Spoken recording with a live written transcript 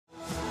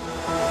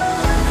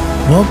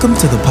Welcome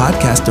to the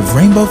podcast of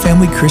Rainbow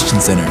Family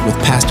Christian Center with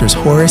Pastors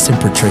Horace and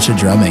Patricia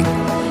Drumming.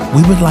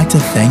 We would like to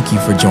thank you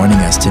for joining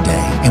us today,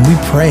 and we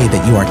pray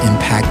that you are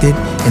impacted,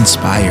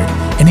 inspired,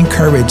 and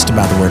encouraged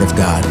by the Word of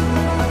God.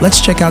 Let's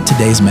check out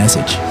today's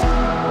message.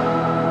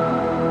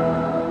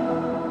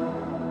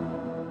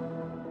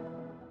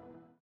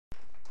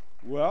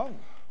 Well,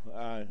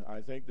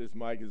 I think this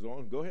mic is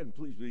on. Go ahead and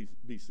please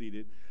be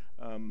seated.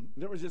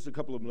 There was just a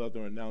couple of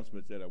other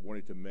announcements that I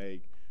wanted to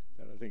make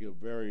that I think are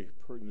very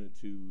pertinent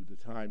to the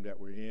time that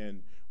we're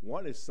in.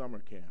 One is summer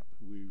camp.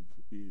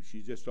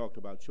 She just talked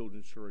about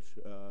Children's Church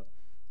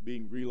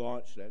being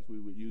relaunched, as we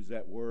would use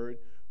that word.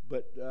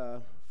 But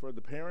for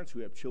the parents who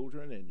have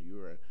children and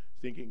you're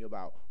thinking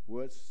about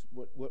what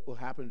will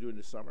happen during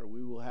the summer,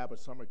 we will have a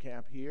summer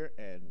camp here,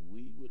 and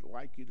we would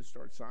like you to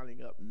start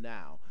signing up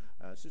now.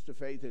 Sister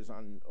Faith is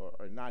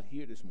not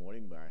here this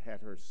morning, but I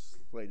had her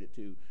slated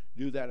to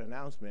do that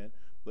announcement.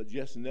 But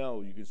just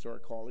know you can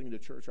start calling the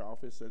church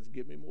office, says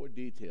give me more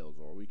details,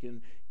 or we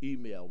can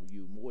email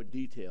you more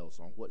details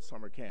on what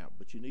summer camp.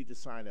 But you need to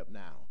sign up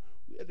now.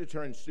 We had to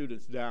turn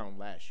students down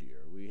last year.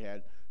 We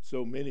had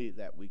so many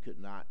that we could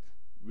not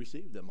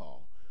receive them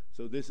all.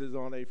 So this is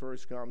on a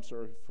first-come,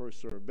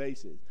 first-served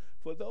basis.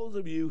 For those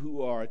of you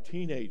who are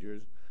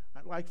teenagers,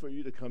 I'd like for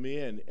you to come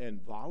in and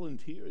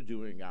volunteer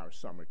during our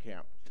summer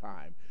camp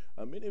time.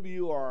 Many of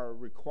you are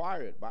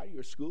required by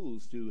your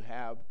schools to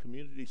have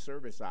community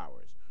service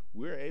hours.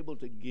 We're able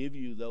to give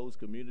you those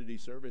community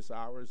service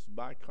hours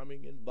by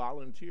coming and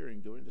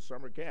volunteering during the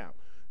summer camp.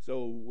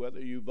 So whether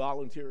you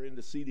volunteer in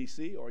the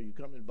CDC or you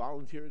come and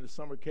volunteer in the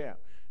summer camp,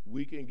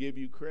 we can give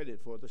you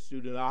credit for the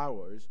student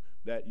hours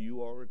that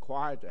you are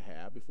required to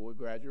have before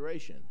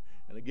graduation.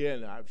 And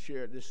again, I've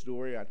shared this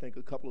story, I think,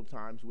 a couple of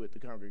times with the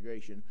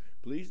congregation.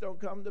 Please don't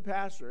come to the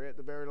pastor at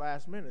the very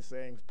last minute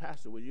saying,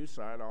 Pastor, will you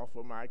sign off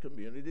for my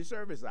community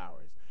service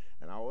hours?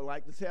 And I would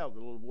like to tell, the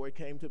little boy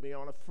came to me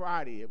on a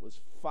Friday. It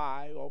was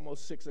 5,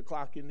 almost 6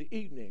 o'clock in the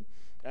evening.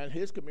 And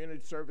his community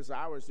service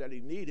hours that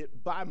he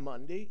needed by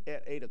Monday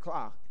at 8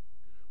 o'clock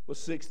was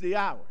 60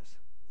 hours.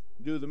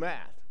 Do the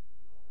math.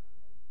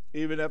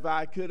 Even if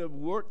I could have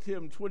worked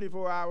him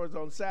 24 hours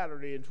on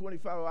Saturday and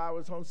 25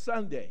 hours on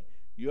Sunday,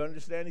 you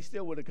understand he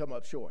still would have come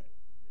up short.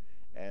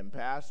 And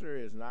Pastor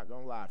is not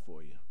going to lie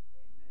for you.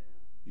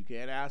 You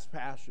can't ask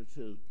Pastor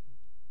to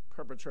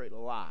perpetrate a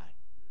lie.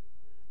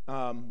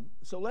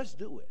 So let's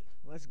do it.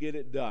 Let's get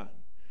it done.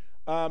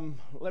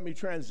 Let me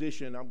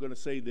transition. I'm going to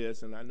say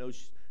this, and I know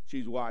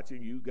she's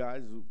watching. You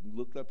guys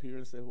looked up here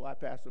and said, why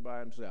Pastor by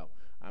himself?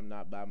 I'm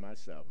not by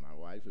myself. My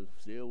wife is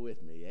still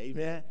with me.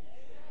 Amen?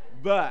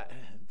 But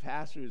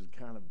Pastor is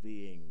kind of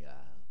being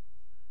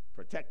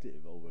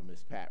protective over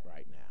Miss Pat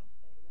right now.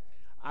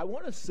 I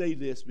want to say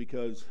this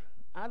because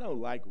I don't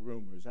like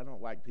rumors. I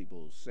don't like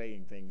people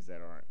saying things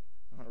that aren't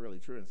really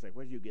true and say,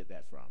 where did you get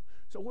that from?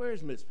 So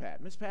where's Miss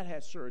Pat? Miss Pat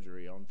had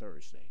surgery on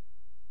Thursday.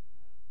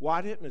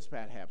 Why did Miss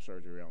Pat have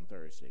surgery on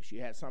Thursday? She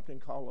had something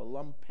called a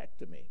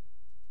lumpectomy.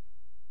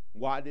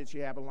 Why did she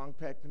have a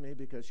lumpectomy?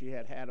 Because she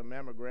had a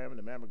mammogram, and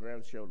the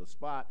mammogram showed a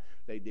spot.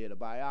 They did a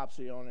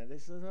biopsy on it. They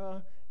said,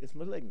 it's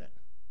malignant.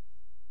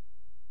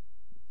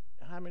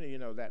 How many of you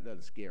know that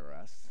doesn't scare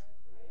us?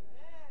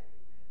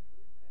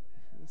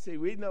 See,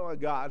 we know a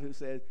God who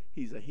says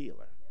he's a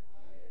healer.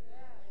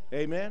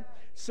 Amen?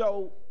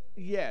 So,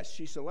 yes,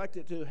 she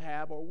selected to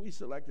have, or we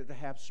selected to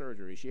have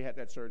surgery. She had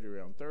that surgery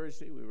on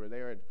Thursday. We were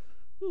there at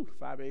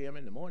 5 a.m.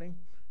 in the morning.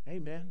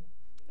 Amen.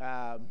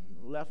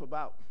 Left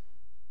about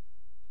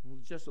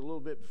just a little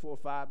bit before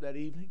 5 that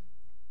evening.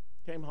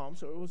 Came home.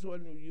 So it was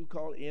what you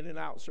call in and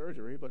out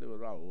surgery, but it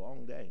was a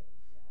long day.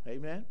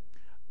 Amen.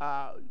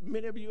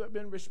 Many of you have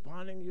been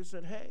responding. You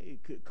said, hey,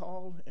 could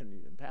call,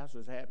 and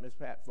pastors had Miss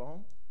Pat's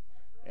phone.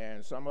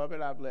 And some of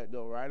it I've let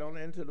go right on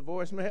into the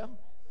voicemail.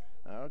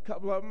 A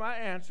couple of them I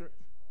answered.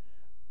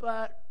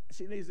 But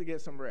she needs to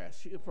get some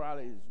rest. She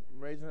probably is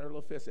raising her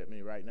little fist at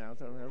me right now.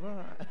 Telling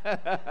me,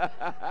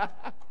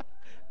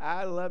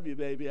 I love you,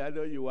 baby. I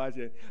know you're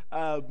watching.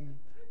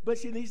 But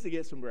she needs to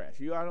get some rest.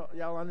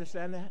 Y'all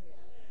understand that?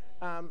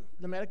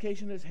 The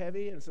medication is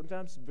heavy and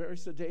sometimes very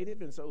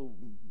sedative. And so,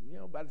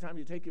 by the time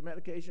you take your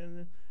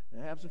medication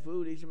and have some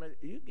food,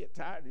 you get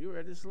tired. You're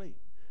ready to sleep.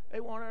 They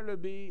want her to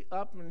be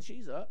up, and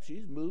she's up.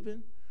 She's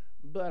moving.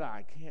 But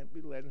I can't be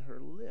letting her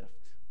lift.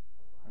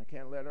 I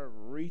can't let her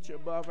reach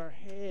above her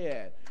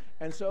head.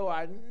 And so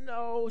I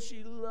know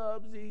she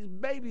loves these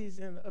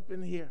babies up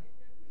in here.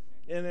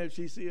 And if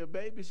she see a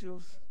baby,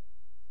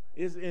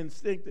 it's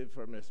instinctive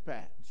for Miss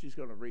Pat. She's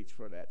going to reach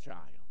for that child.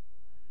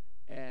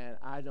 And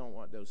I don't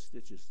want those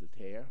stitches to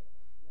tear.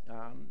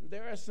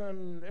 There's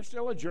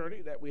still a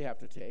journey that we have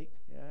to take.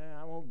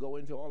 I won't go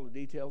into all the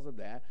details of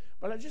that,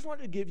 but I just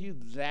wanted to give you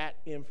that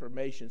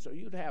information so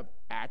you'd have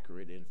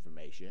accurate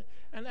information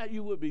and that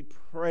you would be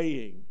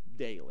praying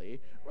daily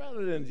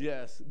rather than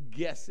just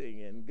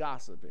guessing and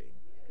gossiping.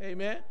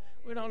 Amen?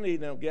 We don't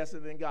need no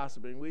guessing and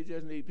gossiping. We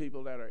just need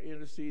people that are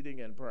interceding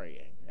and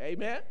praying.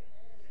 Amen?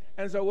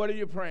 And so what are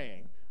you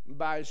praying?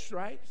 By his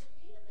stripes,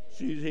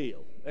 she's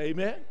healed.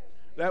 Amen?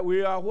 That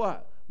we are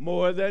what?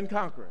 More than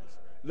conquerors.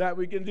 that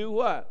we can do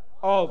what?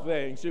 All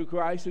things through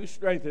Christ who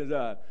strengthens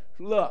us.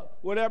 Look,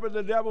 whatever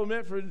the devil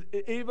meant for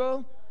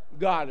evil,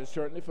 God is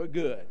certainly for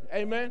good.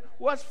 Amen.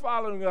 What's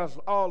following us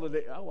all of the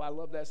day? Oh, I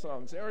love that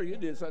song. Sarah, you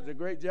did such a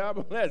great job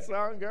on that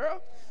song,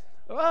 girl.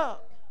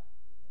 Well,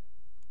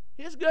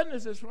 his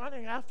goodness is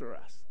running after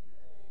us.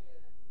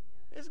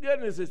 His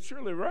goodness is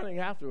truly running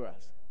after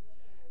us.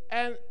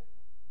 And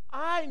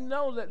I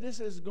know that this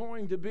is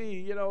going to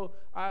be,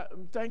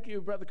 thank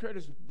you, Brother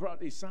Curtis brought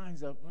these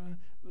signs up.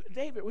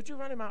 David, would you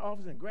run in my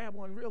office and grab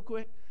one real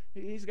quick?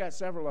 He's got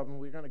several of them.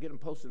 We're going to get them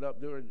posted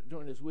up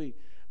during this week.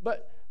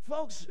 But,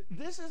 folks,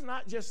 this is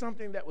not just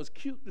something that was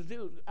cute to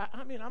do.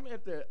 I mean, I'm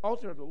at the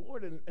altar of the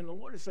Lord, and the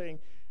Lord is saying,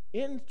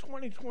 in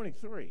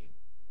 2023,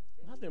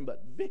 nothing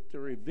but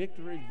victory,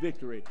 victory,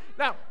 victory.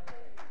 Now,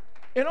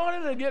 in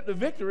order to get the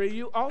victory,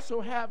 you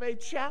also have a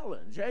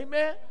challenge.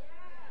 Amen?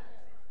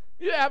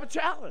 You have a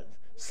challenge.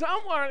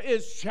 Someone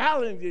is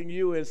challenging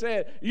you and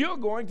saying, you're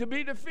going to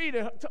be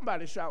defeated.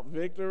 Somebody shout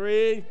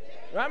victory.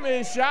 I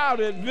mean, shout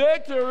it,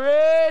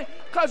 victory.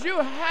 Because you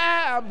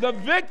have the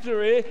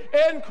victory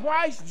in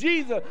Christ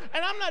Jesus.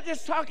 And I'm not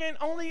just talking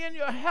only in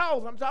your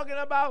health. I'm talking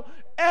about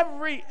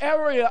every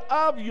area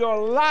of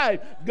your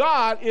life.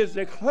 God is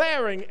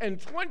declaring in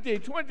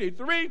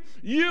 2023,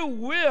 you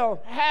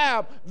will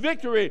have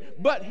victory.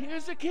 But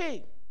here's the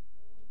key.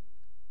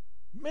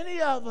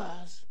 Many of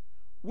us,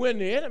 when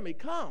the enemy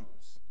comes,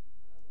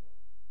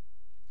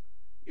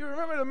 you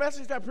remember the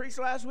message I preached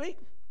last week?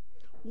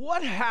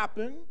 What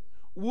happened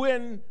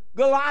when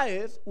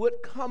Goliath would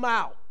come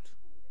out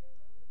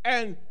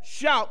and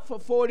shout for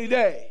 40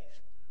 days?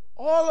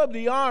 All of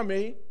the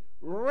army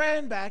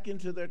ran back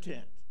into their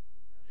tent.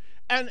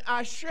 And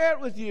I shared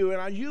with you, and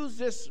I used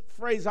this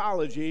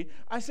phraseology.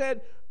 I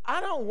said,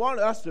 I don't want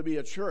us to be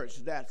a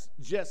church that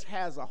just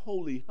has a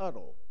holy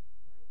huddle.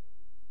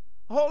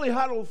 Holy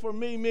huddle for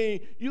me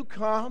means you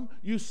come,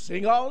 you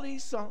sing all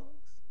these songs.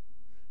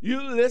 You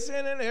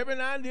listen, and every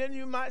now and then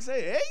you might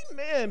say,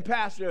 amen,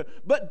 pastor.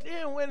 But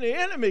then when the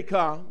enemy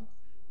comes,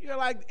 you're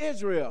like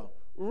Israel,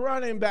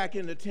 running back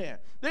in the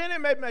tent. The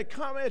enemy may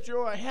come at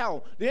your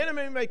health. The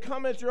enemy may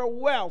come at your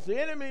wealth. The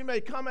enemy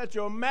may come at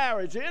your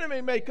marriage. The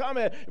enemy may come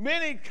at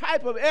many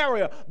type of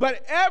area.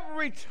 But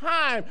every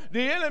time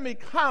the enemy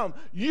comes,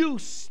 you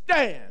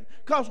stand.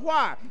 Because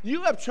why?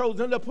 You have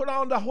chosen to put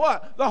on the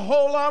what? The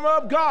whole armor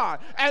of God.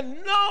 And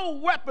no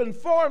weapon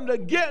formed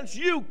against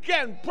you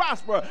can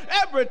prosper.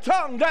 Every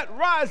tongue that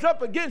rises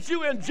up against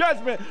you in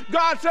judgment,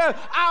 God says,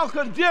 I'll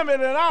condemn it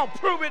and I'll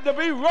prove it to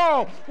be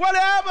wrong.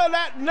 Whatever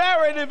that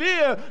narrative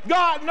is,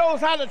 God knows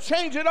how to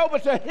change it over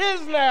to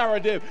his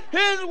narrative.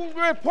 His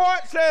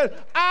report says,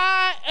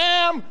 I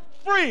am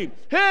free.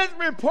 His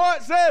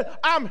report says,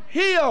 I'm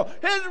healed.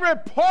 His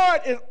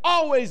report is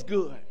always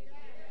good.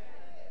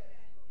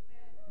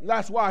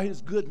 That's why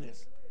his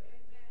goodness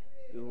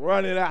is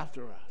running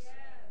after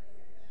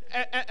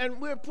us.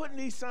 And we're putting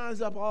these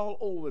signs up all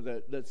over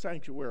the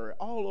sanctuary,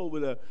 all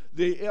over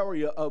the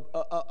area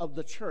of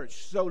the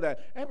church, so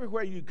that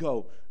everywhere you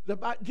go.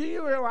 Do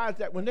you realize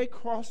that when they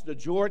crossed the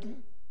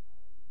Jordan,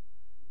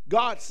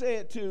 God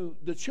said to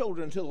the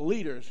children, to the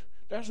leaders,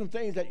 there's some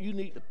things that you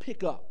need to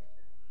pick up.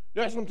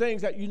 There's some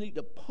things that you need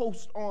to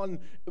post on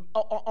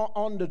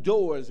the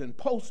doors and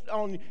post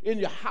in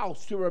your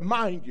house to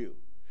remind you.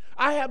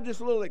 I have this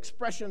little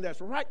expression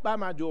that's right by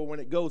my door when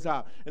it goes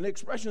out. And the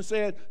expression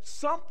says,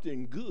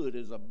 something good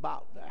is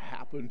about to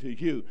happen to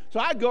you.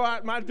 So I go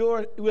out my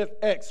door with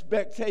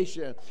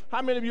expectation.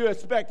 How many of you are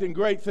expecting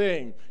great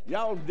things?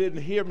 Y'all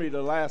didn't hear me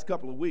the last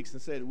couple of weeks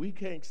and said, we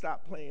can't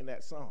stop playing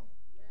that song.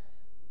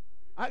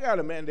 I got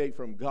a mandate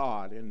from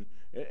God, and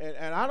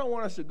I don't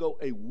want us to go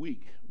a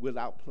week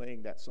without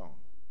playing that song.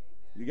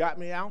 You got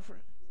me, Alfred?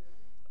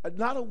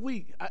 Not a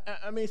week.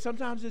 I mean,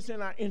 sometimes it's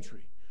in our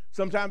entry.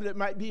 Sometimes it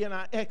might be in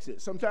our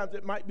exit. Sometimes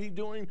it might be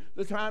during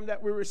the time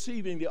that we're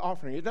receiving the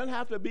offering. It doesn't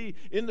have to be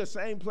in the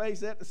same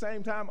place at the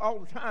same time all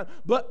the time,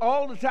 but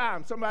all the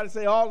time. Somebody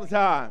say all the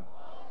time.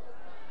 All the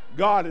time.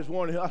 God is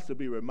wanting us to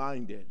be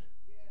reminded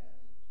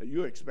that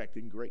you're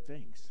expecting great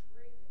things.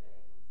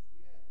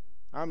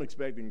 I'm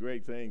expecting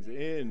great things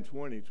in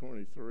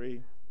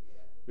 2023.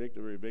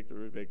 Victory,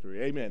 victory,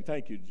 victory. Amen.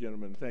 Thank you,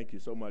 gentlemen. Thank you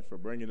so much for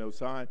bringing those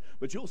signs.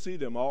 But you'll see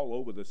them all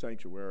over the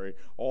sanctuary,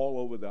 all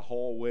over the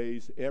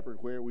hallways,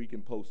 everywhere we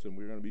can post them.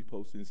 We're going to be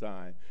posting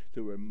signs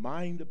to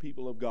remind the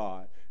people of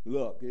God.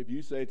 Look, if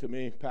you say to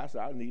me,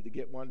 Pastor, I need to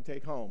get one to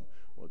take home.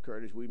 Well,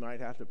 Curtis, we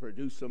might have to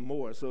produce some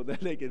more so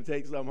that they can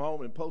take some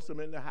home and post them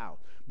in the house.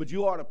 But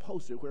you ought to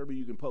post it wherever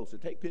you can post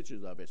it. Take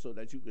pictures of it so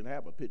that you can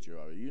have a picture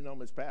of it. You know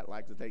Miss Pat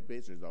likes to take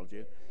pictures, don't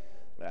you?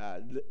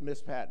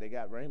 Miss Pat, they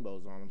got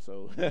rainbows on them,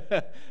 so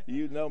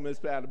you know Miss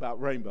Pat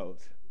about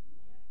rainbows.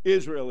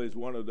 Israel is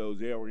one of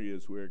those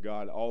areas where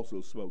God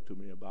also spoke to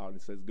me about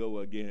and says, go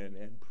again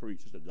and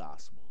preach the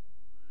gospel.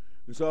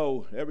 And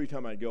so every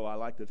time I go, I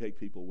like to take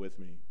people with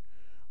me.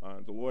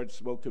 The Lord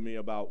spoke to me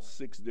about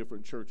 6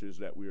 different churches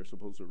that we are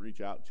supposed to reach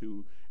out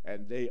to,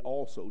 and they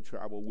also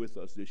travel with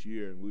us this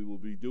year, and we will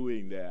be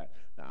doing that.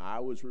 Now, I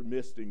was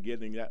remiss in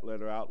getting that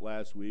letter out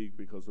last week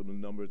because of a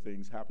number of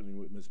things happening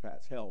with Miss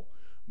Pat's health.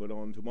 But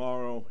on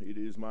tomorrow, it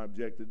is my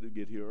objective to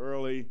get here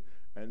early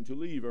and to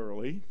leave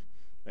early.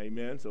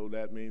 Amen. So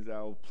that means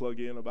I'll plug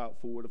in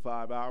about 4 to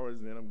 5 hours,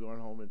 and then I'm going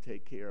home and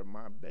take care of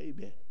my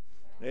baby.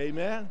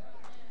 Amen.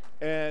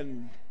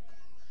 And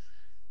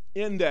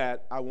in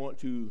that, I want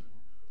to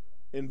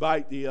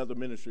invite the other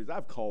ministries.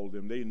 I've called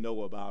them. They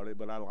know about it,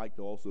 but I like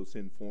to also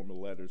send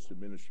formal letters to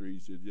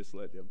ministries to just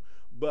let them.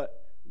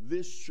 But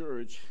this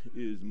church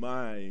is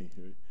my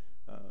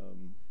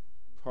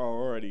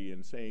priority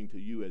in saying to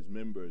you as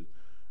members,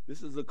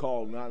 this is a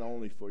call not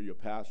only for your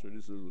pastor,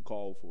 this is a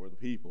call for the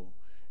people.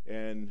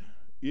 And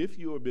if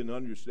you have been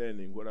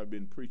understanding what I've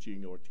been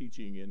preaching or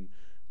teaching in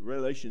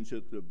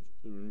relationship to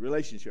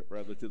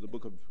the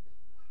book of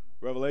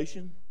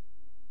Revelation,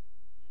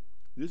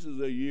 this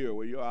is a year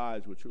where your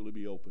eyes will truly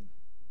be open,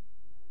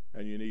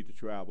 and you need to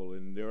travel.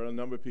 And there are a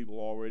number of people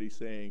already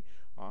saying,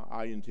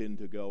 I intend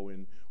to go.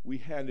 And we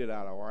handed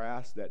out, or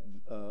asked that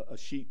a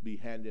sheet be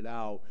handed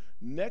out.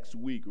 Next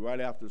week, right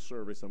after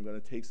service, I'm going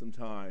to take some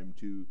time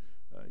to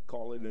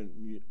call it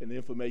an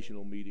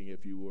informational meeting,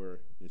 if you were.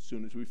 As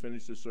soon as we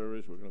finish the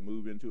service, we're going to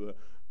move into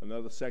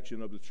another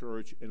section of the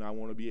church, and I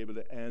want to be able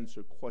to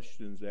answer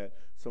questions that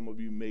some of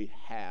you may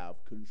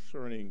have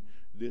concerning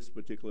this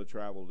particular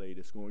travel date.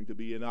 It's going to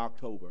be in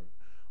October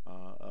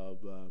of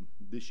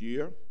this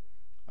year.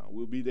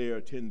 We'll be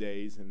there 10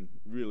 days, and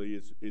really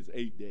it's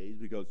 8 days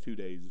because 2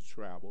 days is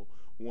travel.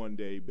 1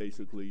 day,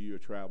 basically, you're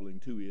traveling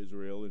to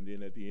Israel, and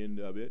then at the end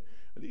of it,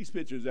 these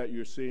pictures that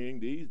you're seeing,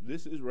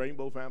 this is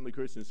Rainbow Family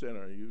Christian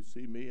Center. You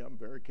see me, I'm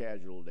very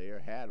casual there,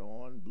 hat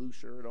on, blue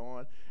shirt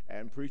on,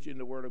 and preaching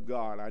the Word of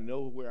God. I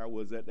know where I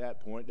was at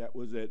that point. That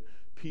was at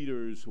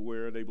Peter's,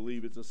 where they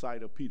believe it's a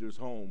site of Peter's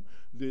home.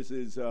 This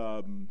is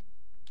a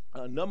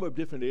number of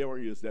different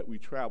areas that we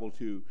travel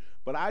to,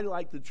 but I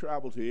like to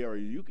travel to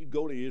areas. You could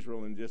go to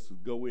Israel and just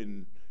go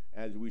in,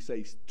 as we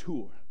say,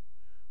 tour.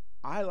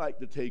 I like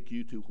to take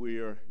you to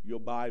where your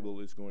Bible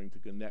is going to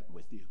connect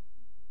with you.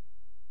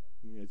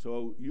 And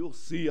so you'll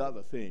see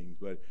other things,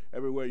 but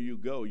everywhere you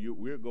go,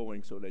 we're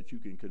going so that you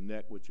can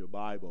connect with your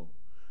Bible.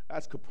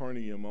 That's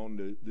Capernaum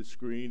on the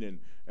screen,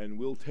 and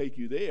we'll take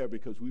you there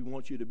because we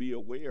want you to be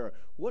aware.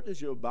 What does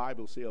your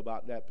Bible say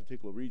about that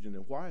particular region,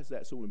 and why is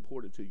that so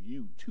important to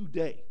you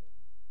today?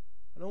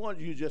 I don't want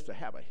you just to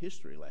have a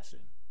history lesson.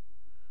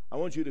 I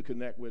want you to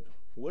connect with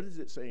what is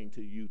it saying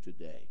to you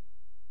today.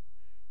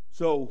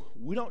 So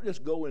we don't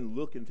just go and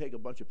look and take a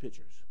bunch of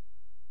pictures.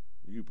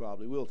 You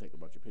probably will take a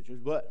bunch of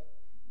pictures, but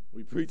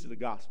we preach the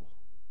gospel.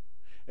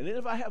 And then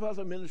if I have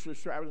other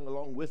ministers traveling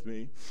along with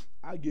me,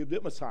 I give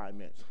them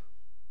assignments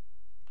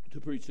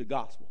to preach the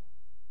gospel.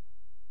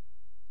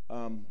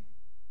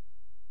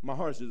 My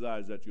heart's desire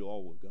is that you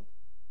all will go.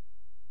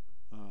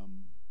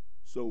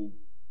 So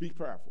be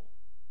prayerful.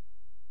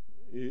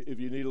 If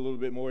you need a little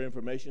bit more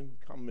information,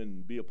 come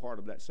and be a part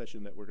of that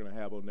session that we're going to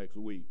have on next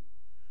week.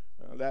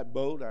 That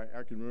boat,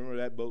 I can remember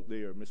that boat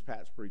there. Miss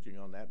Pat's preaching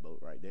on that boat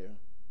right there.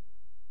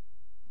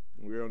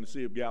 We're on the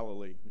Sea of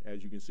Galilee.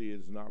 As you can see,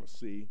 it's not a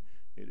sea.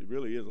 It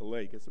really is a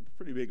lake. It's a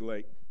pretty big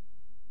lake.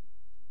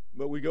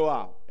 But we go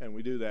out, and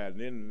we do that.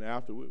 And then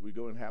after we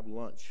go and have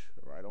lunch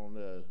right on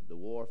the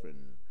wharf and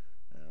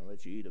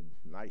let you eat a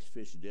nice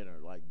fish dinner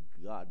like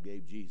God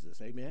gave Jesus.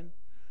 Amen?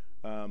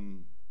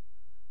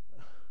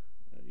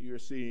 You're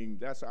seeing,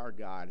 that's our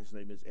guide. His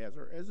name is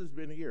Ezra. Ezra's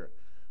been here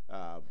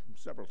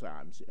several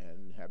times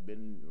and have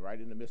been right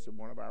in the midst of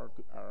one of our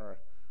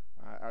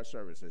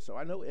services. So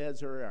I know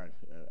Ezra.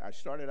 I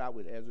started out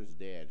with Ezra's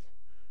dad,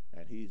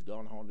 and he's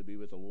gone home to be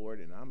with the Lord,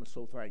 and I'm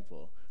so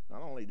thankful.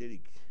 Not only did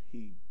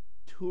he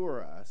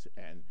tour us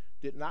and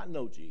did not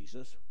know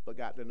Jesus, but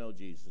got to know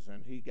Jesus.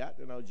 And he got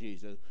to know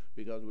Jesus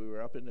because we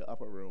were up in the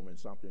upper room and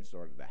something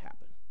started to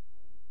happen.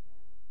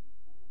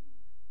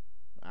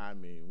 I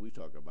mean, we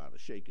talk about a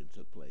shaking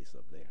took place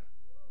up there.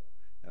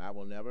 And I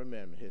will never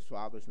remember, his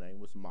father's name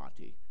was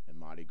Monty, and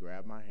Monty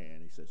grabbed my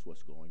hand. He says,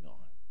 "What's going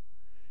on?"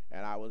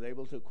 And I was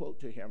able to quote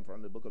to him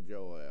from the book of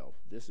Joel,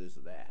 "This is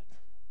that.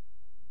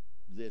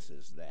 This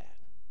is that."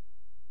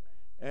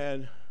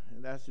 And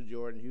that's the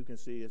Jordan. You can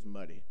see it's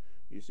muddy.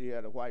 You see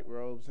how the white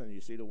robes, and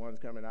you see the ones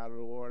coming out of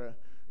the water.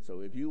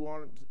 So if you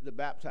want to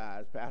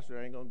baptize, Pastor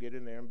ain't going to get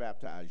in there and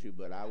baptize you,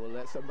 but I will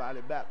let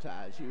somebody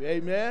baptize you.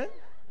 Amen?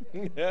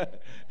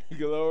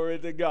 Glory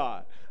to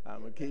God.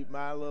 I'm going to keep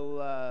my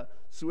little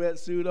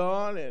sweatsuit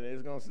on, and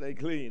it's going to stay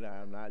clean.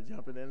 I'm not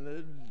jumping in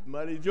the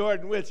muddy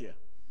Jordan with you.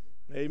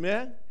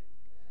 Amen?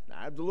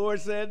 Now, if the Lord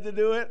said to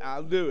do it,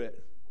 I'll do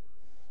it.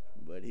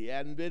 But he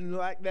hadn't been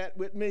like that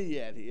with me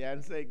yet. He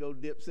hadn't said go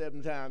dip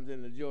 7 times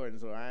in the Jordan,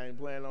 so I ain't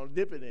planning on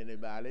dipping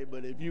anybody.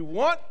 But if you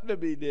want to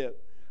be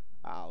dipped,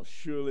 I'll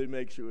surely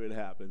make sure it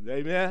happens.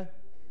 Amen?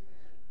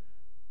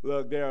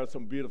 Look, there are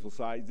some beautiful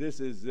sights. This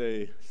is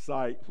a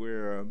site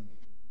where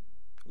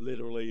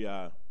literally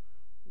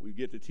we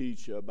get to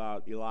teach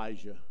about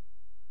Elijah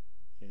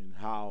and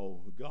how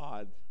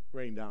God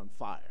rained down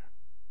fire,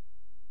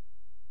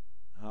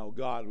 how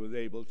God was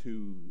able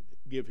to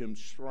give him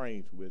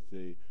strength with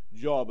the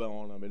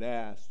jawbone of an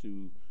ass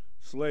to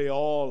slay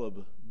all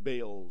of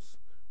Baal's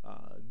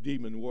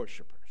demon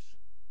worshipers.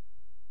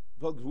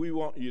 Folks, we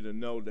want you to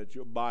know that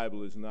your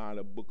Bible is not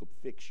a book of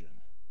fiction.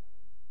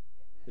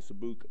 It's a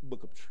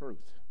book of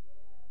truth.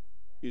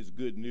 It's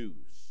good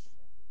news.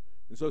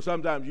 And so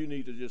sometimes you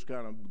need to just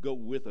kind of go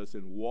with us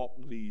and walk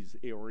these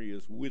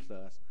areas with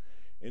us.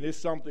 And it's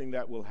something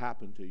that will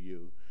happen to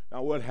you.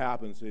 Now, what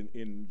happens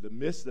in the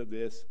midst of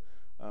this,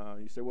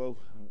 you say, well,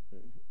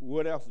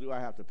 what else do I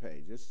have to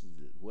pay? Just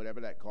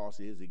whatever that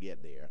cost is to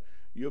get there.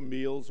 Your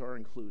meals are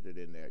included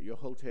in that. Your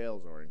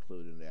hotels are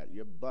included in that.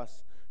 Your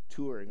bus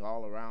touring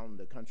all around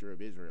the country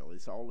of Israel,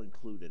 it's all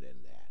included in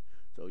that.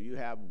 So you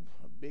have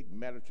a big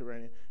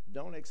Mediterranean.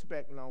 Don't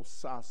expect no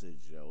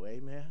sausage, though.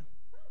 Amen?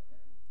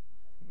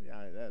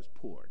 Yeah, that's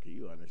pork.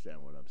 You understand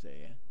what I'm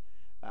saying?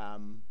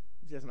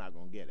 Just not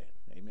going to get it.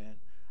 Amen?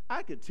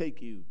 I could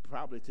take you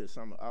probably to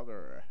some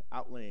other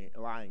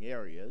outlying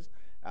areas.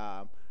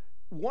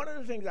 One of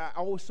the things I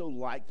also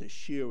like to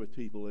share with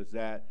people is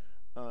that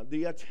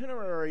the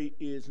itinerary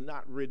is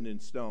not written in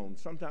stone.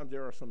 Sometimes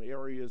there are some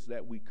areas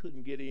that we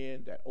couldn't get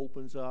in that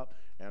opens up,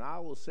 and I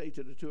will say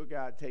to the tour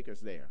guide, take us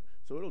there.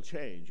 So it'll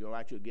change. You'll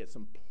actually get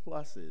some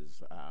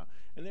pluses.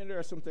 And then there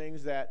are some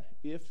things that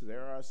if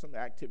there are some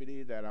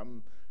activity that I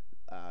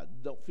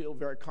don't feel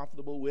very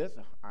comfortable with,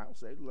 I'll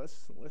say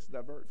let's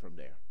divert from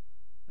there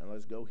and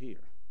let's go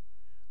here.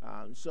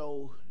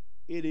 So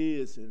it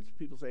is, and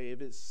people say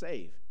if it's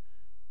safe,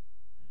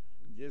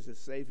 just as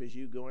safe as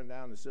you going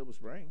down to Silver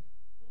Spring.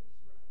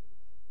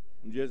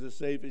 Just as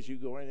safe as you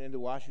going into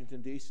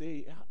Washington,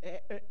 D.C.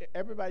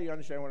 Everybody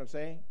understand what I'm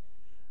saying?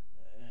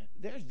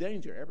 There's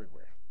danger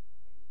everywhere.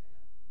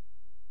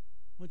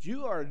 What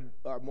you are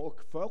more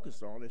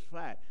focused on is the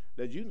fact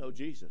that you know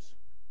Jesus.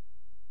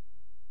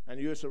 And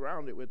you're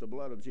surrounded with the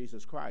blood of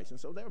Jesus Christ. And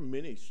so there are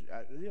many,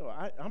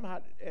 I'm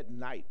out at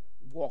night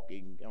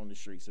walking on the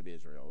streets of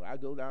Israel. I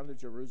go down to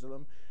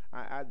Jerusalem.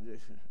 I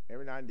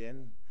every now and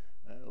then,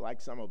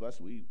 like some of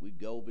us, we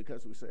go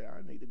because we say,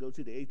 I need to go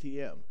to the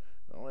ATM.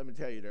 Well, let me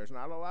tell you, there's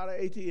not a lot of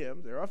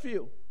ATMs. There are a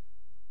few,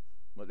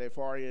 but they're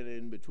far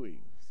in between.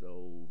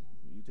 So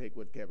you take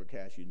whatever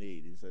cash you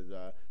need. He says,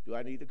 do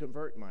I need to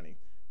convert money?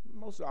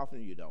 Most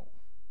often you don't.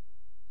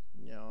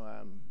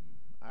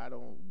 I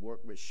don't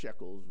work with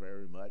shekels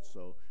very much,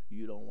 so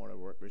you don't want to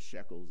work with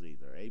shekels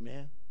either.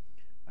 Amen?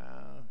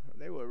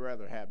 They would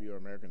rather have your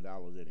American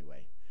dollars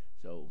anyway.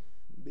 So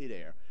be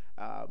there.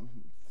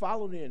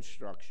 Follow the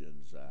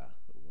instructions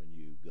when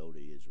you go to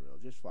Israel.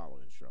 Just follow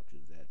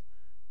instructions.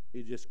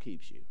 It just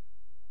keeps you.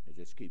 It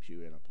just keeps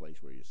you in a place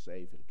where you're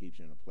safe. It keeps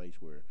you in a place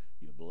where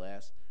you're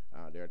blessed.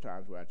 There are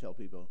times where I tell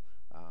people,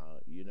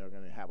 you're not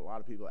going to have a lot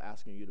of people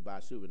asking you to buy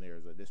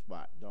souvenirs at this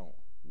spot. Don't.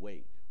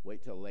 Wait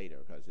till later,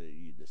 because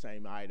the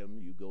same item,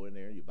 you go in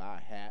there, you buy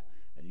a hat,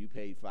 and you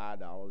pay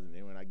 $5, and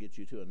then when I get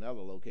you to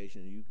another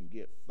location, you can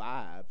get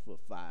 5 for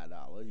 $5.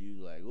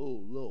 You're like,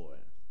 oh, Lord.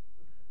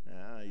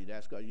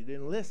 That's because you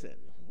didn't listen.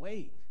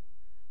 Wait.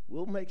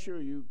 We'll make sure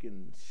you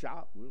can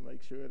shop. We'll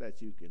make sure that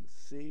you can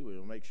see.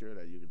 We'll make sure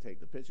that you can take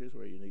the pictures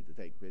where you need to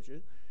take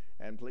pictures.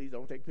 And please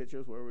don't take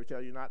pictures where we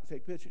tell you not to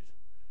take pictures,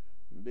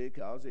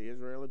 because the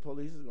Israeli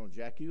police is going to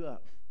jack you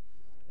up.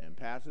 And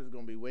pastor's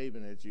going to be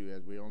waving at you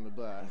as we're on the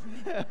bus.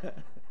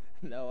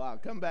 No, I'll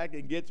come back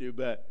and get you,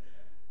 but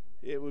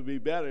it would be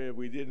better if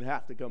we didn't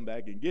have to come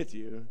back and get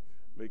you,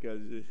 because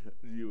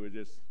you were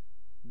just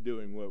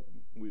doing what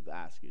we've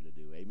asked you to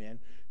do. Amen?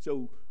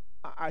 So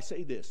I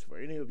say this, for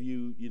any of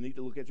you, you need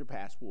to look at your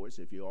passports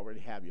if you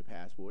already have your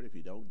passport. If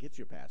you don't, get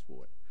your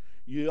passport.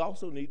 You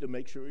also need to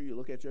make sure you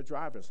look at your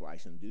driver's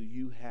license. Do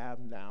you have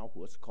now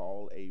what's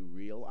called a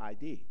real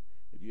ID?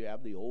 If you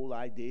have the old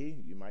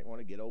ID, you might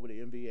want to get over to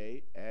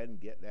MVA and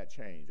get that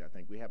changed. I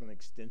think we have an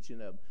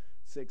extension of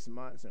 6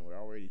 months, and we're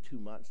already 2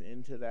 months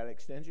into that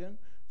extension,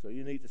 so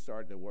you need to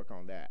start to work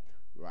on that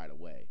right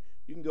away.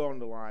 You can go on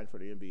the line for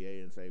the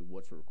MVA and say,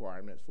 what's the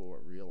requirements for a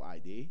real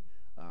ID?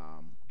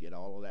 Get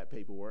all of that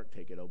paperwork,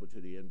 take it over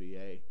to the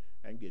NBA,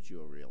 and get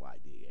you a real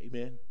ID.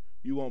 Amen?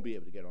 You won't be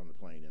able to get on the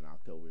plane in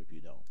October if you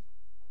don't.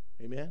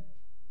 Amen?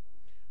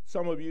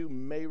 Some of you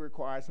may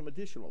require some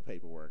additional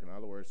paperwork. In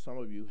other words, some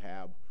of you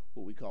have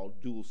what we call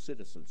dual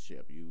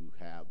citizenship. You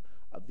have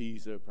a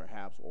visa,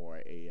 perhaps, or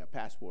a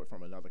passport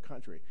from another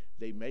country.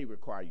 They may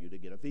require you to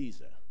get a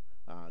visa.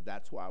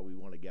 That's why we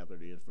want to gather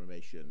the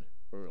information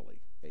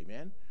early.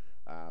 Amen?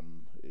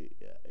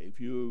 If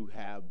you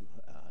have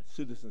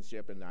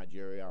citizenship in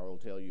Nigeria, I will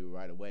tell you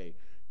right away,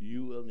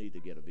 you will need to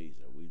get a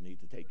visa. We need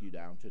to take you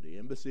down to the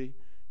embassy.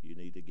 You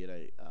need to get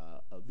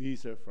a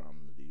visa from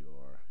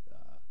your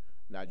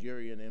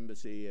Nigerian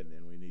embassy, and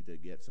then we need to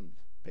get some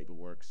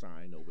paperwork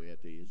signed over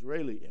at the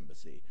Israeli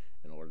embassy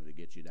in order to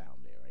get you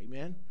down there.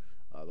 Amen?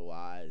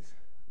 Otherwise,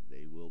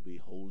 they will be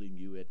holding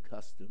you at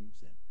customs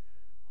and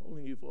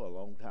holding you for a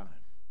long time.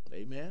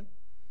 Amen?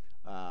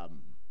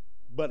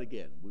 But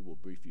again, we will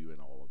brief you in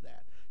all of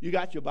that. You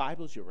got your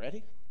Bibles? You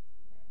ready?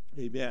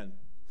 Amen.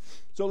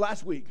 So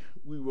last week,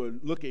 we were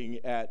looking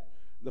at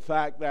the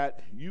fact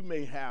that you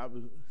may have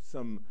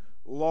some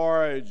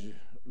large,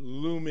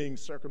 looming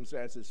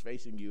circumstances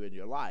facing you in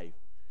your life,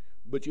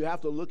 but you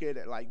have to look at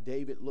it like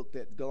David looked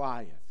at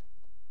Goliath,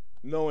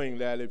 knowing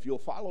that if you'll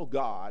follow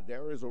God,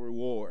 there is a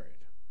reward.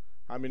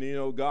 I mean, you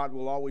know, God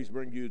will always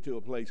bring you to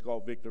a place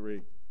called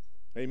victory.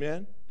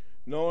 Amen?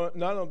 No,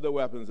 none of the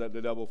weapons that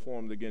the devil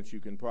formed against you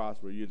can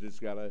prosper. You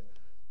just got to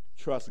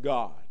trust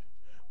God.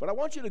 But I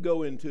want you to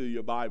go into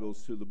your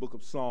Bibles to the book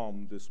of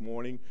Psalm this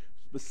morning,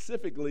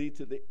 specifically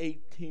to the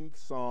 18th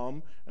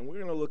Psalm, and we're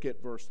going to look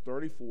at verse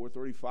 34,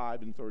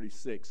 35, and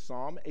 36.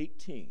 Psalm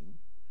 18,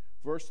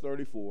 verse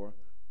 34,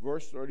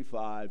 verse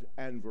 35,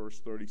 and verse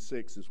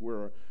 36 is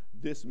where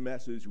this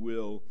message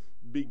will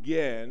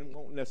begin. We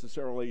won't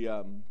necessarily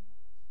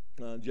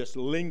just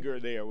linger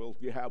there. We'll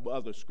have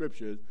other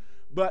scriptures.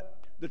 But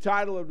the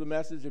title of the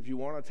message, if you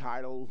want a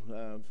title,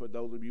 for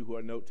those of you who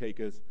are note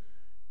takers,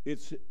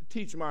 it's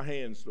Teach My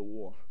Hands to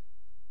War.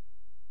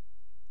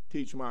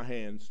 Teach My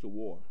Hands to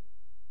War.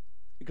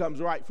 It comes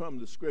right from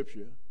the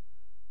scripture,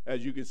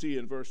 as you can see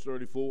in verse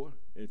 34.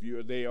 If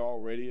you're there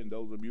already, and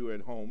those of you at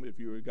home, if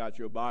you got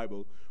your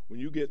Bible, when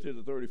you get to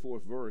the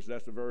 34th verse,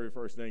 that's the very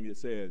first thing it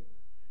says.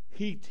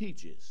 He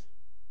teaches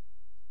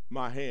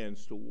my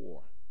hands to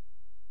war,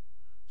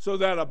 so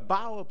that a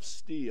bow of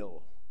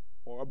steel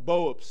or a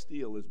bow of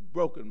steel is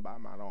broken by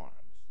mine arms.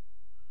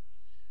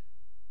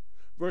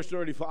 Verse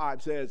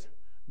 35 says,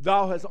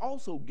 Thou hast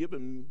also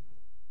given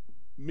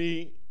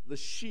me the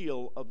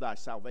shield of thy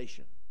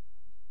salvation,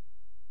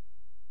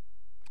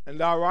 and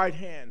thy right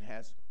hand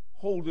has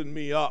holden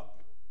me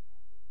up,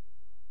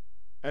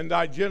 and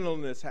thy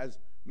gentleness has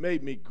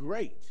made me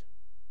great.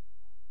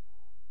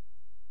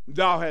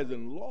 Thou hast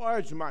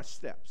enlarged my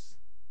steps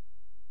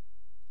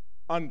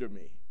under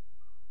me,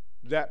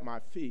 that my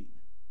feet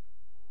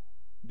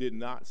did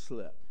not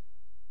slip.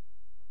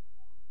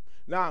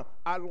 Now,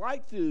 I'd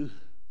like to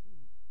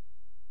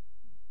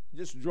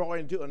just draw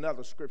into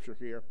another scripture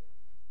here,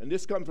 and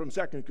this comes from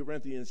 2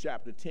 Corinthians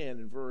chapter 10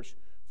 and verse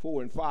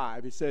 4 and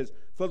 5. It says,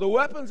 For the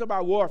weapons of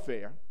our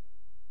warfare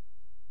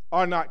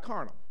are not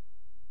carnal,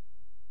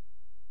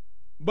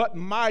 but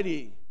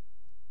mighty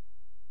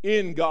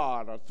in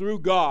God, or through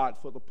God,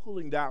 for the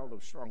pulling down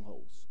of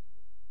strongholds,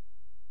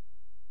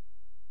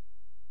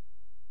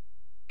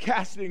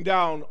 casting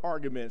down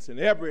arguments and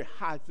every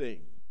high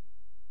thing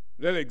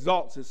that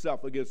exalts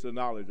itself against the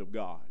knowledge of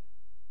God,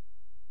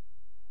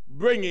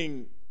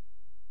 bringing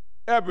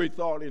every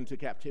thought into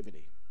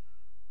captivity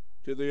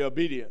to the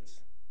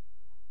obedience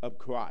of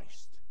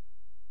Christ.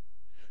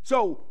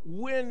 So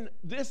when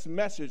this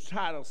message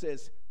title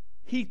says,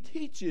 He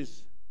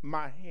teaches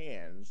my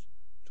hands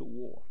to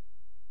war,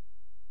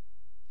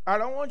 I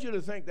don't want you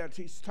to think that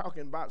he's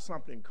talking about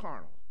something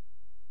carnal.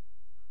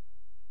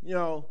 You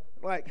know,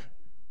 like,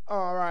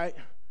 all right,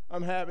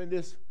 I'm having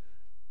this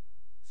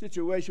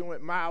situation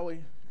with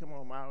Maui. Come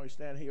on, Maui,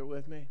 stand here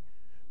with me.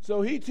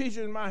 So he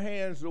teaches my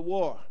hands to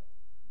war.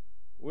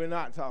 We're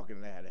not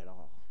talking that at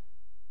all.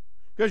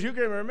 Because you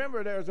can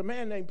remember there's a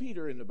man named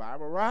Peter in the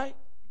Bible, right?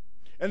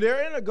 And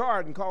they're in a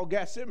garden called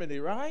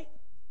Gethsemane, right?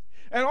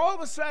 And all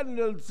of a sudden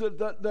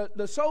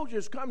the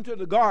soldiers come to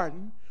the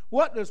garden.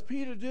 What does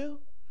Peter do?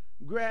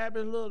 Grab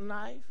his little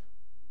knife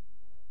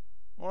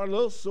or a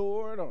little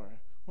sword or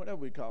whatever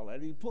we call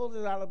it. He pulls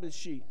it out of his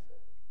sheath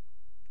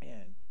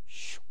and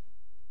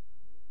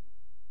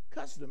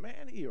cuts the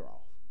man's ear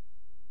off.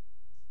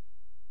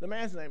 The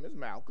man's name is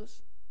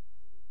Malchus.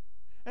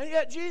 And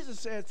yet Jesus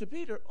says to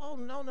Peter, oh,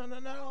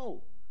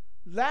 no.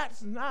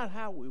 That's not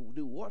how we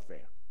do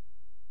warfare.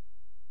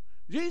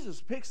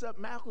 Jesus picks up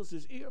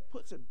Malchus's ear,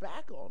 puts it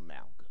back on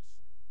Malchus.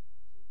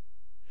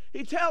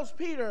 He tells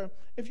Peter,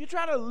 if you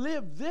try to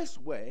live this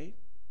way,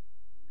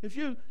 if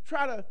you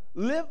try to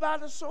live by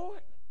the sword,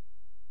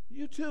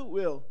 you too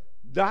will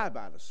die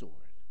by the sword.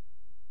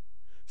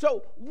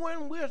 So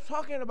when we're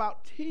talking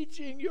about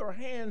teaching your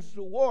hands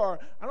to war,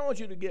 I don't want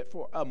you to get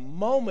for a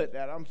moment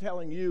that I'm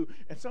telling you,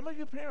 and some of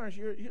your parents,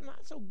 you're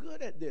not so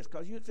good at this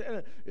because you're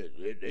saying,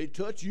 they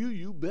touch you,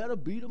 you better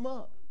beat them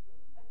up.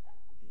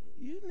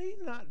 You need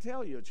not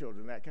tell your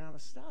children that kind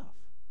of stuff.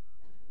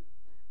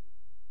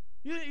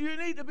 You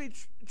need to be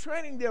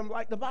training them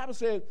like the Bible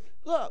said,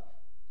 look,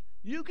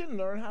 you can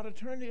learn how to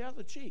turn the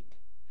other cheek.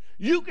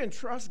 You can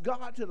trust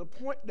God to the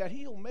point that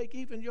he'll make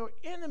even your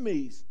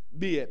enemies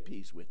be at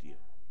peace with you.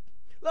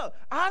 Look,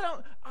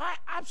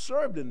 I've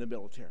served in the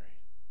military,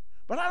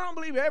 but I don't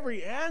believe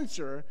every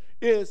answer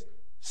is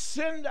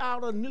send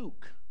out a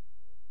nuke,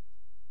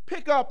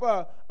 pick up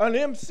an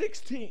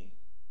M16,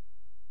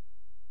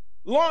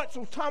 launch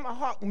some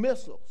Tomahawk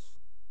missiles,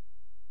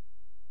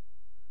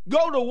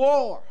 go to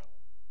war.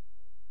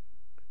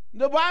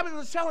 The Bible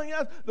is telling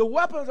us the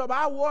weapons of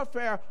our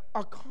warfare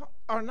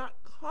are not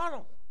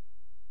carnal.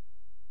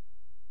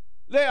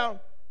 They are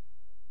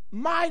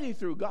mighty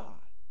through God.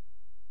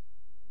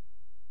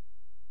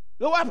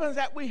 The weapons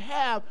that we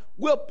have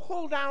will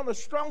pull down a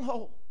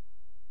stronghold.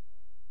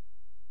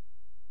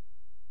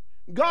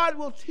 God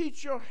will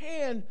teach your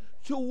hand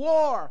to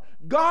war.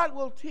 God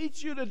will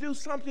teach you to do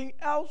something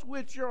else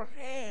with your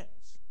hands.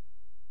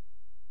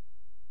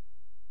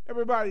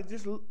 Everybody,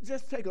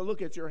 just take a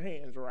look at your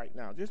hands right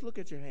now. Just look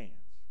at your hands.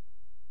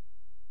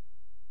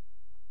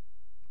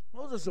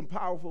 Those are some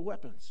powerful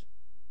weapons.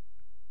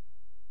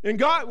 And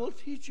God will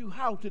teach you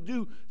how to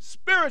do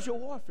spiritual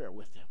warfare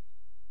with them.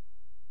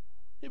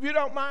 If you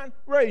don't mind,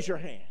 raise your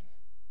hand.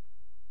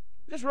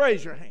 Just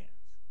raise your hands.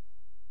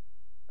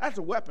 That's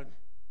a weapon.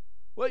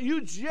 What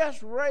you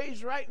just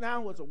raised right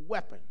now was a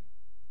weapon.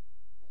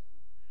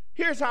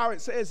 Here's how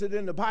it says it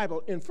in the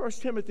Bible in 1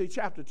 Timothy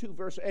chapter 2,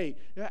 verse 8.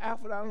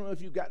 Alfred, I don't know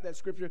if you got that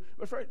scripture,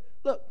 but first,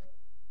 look.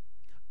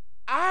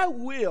 I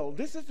will,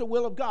 this is the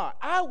will of God,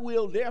 I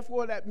will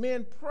therefore that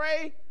men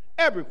pray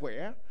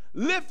everywhere,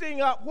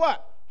 lifting up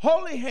what?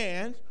 Holy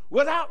hands,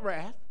 without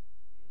wrath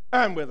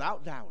and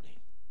without doubting.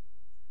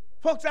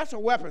 Folks, that's a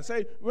weapon.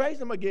 Say, raise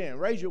them again.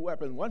 Raise your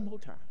weapon one more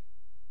time.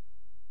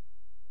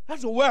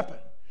 That's a weapon.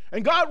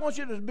 And God wants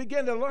you to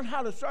begin to learn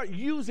how to start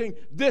using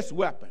this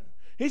weapon.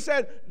 He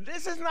said,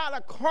 this is not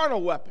a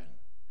carnal weapon.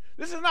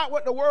 This is not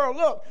what the world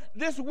looked.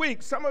 This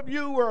week, some of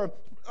you were,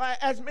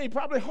 as me,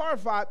 probably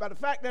horrified by the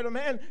fact that a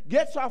man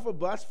gets off a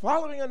bus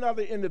following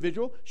another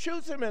individual,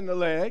 shoots him in the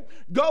leg,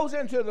 goes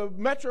into the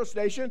metro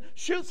station,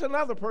 shoots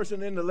another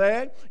person in the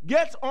leg,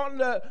 gets on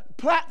the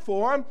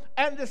platform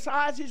and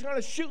decides he's going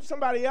to shoot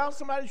somebody else.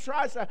 Somebody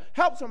tries to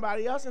help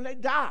somebody else and they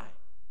die.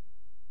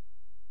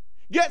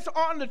 Gets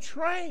on the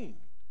train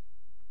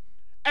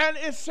and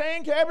is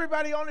saying to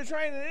everybody on the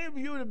train, and any of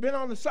you that have been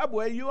on the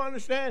subway, you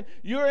understand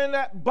you're in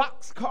that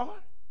box car.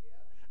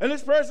 And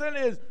this person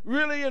is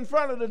really in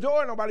front of the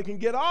door. Nobody can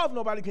get off.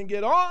 Nobody can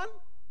get on.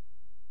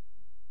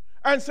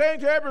 And saying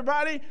to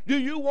everybody, do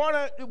you want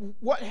to,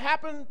 what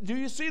happened? Do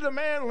you see the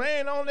man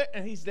laying on there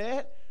and he's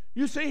dead?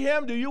 You see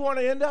him? Do you want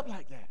to end up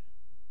like that?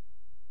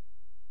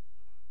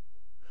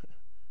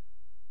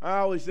 I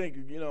always think,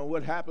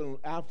 what happened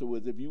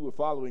afterwards, if you were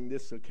following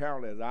this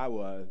account as I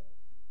was.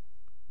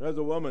 There's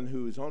a woman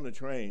who's on the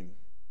train,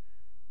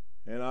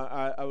 and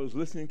I was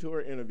listening to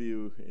her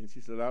interview, and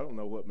she said, I don't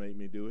know what made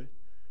me do it,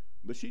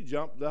 but she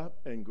jumped up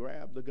and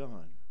grabbed the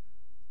gun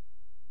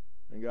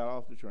and got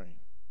off the train.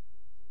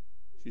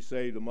 She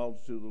saved a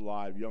multitude of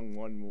lives.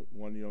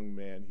 One young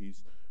man,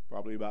 he's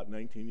probably about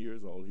 19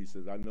 years old. He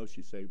says, I know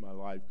she saved my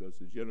life because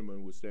the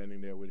gentleman was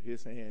standing there with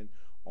his hand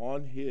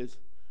on his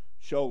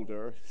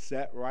shoulder,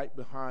 sat right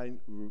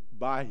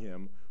by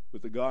him,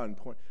 with the gun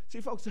point.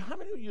 See, folks, how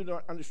many of you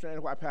don't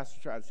understand why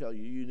Pastor tried to tell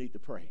you you need to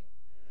pray?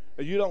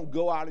 And you don't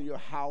go out of your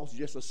house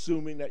just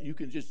assuming that you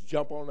can just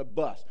jump on a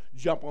bus,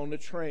 jump on the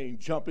train,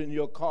 jump in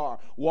your car,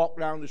 walk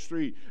down the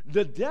street.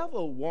 The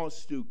devil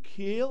wants to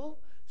kill,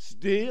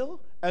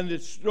 steal, and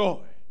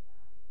destroy.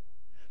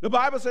 The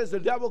Bible says the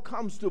devil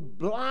comes to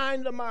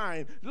blind the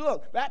mind.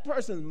 Look, that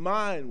person's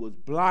mind was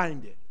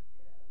blinded.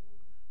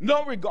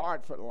 No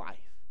regard for life.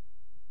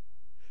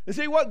 And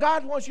see, what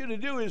God wants you to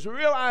do is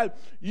realize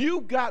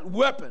you've got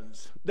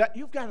weapons that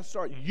you've got to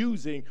start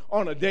using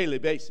on a daily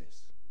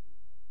basis.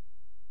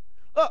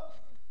 Look,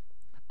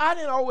 I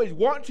didn't always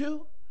want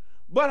to,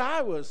 but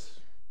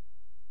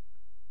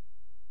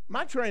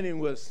my training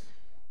was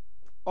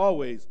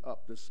always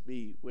up to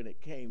speed when it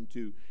came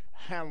to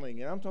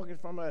handling, and I'm talking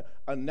from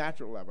a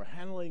natural level,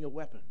 handling a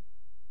weapon.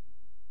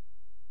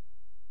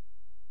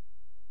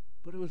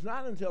 But it was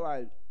not until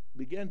I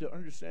began to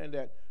understand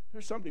that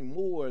there's something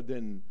more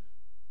than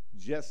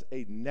just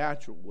a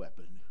natural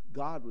weapon.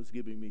 God was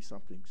giving me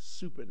something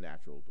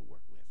supernatural to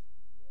work with.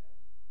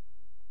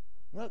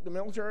 Well, the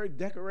military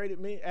decorated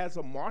me as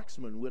a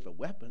marksman with a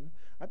weapon.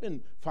 I've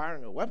been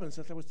firing a weapon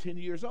since I was 10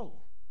 years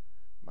old.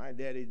 My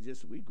daddy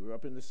we grew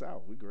up in the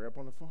South. We grew up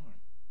on a farm.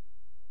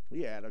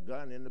 He had a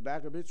gun in the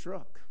back of his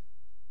truck.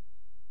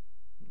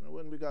 It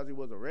wasn't because he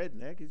was a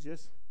redneck. It's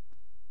just,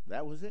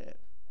 that was it.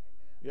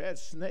 You had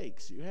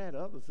snakes. You had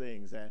other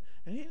things. And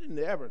he didn't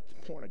ever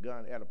point a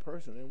gun at a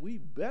person, and we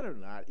better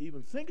not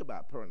even think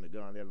about pointing a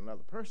gun at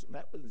another person.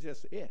 That was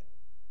just it.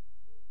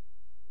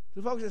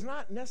 So, folks, it's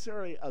not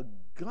necessarily a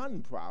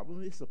gun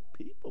problem. It's a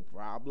people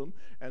problem,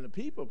 and the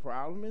people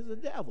problem is the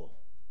devil.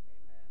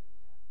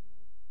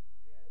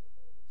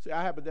 See,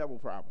 I have a devil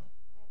problem.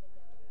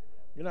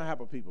 You don't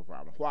have a people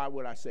problem. Why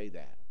would I say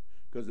that?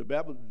 Because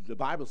the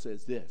Bible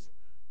says this: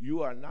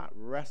 you are not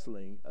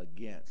wrestling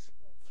against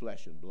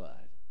flesh and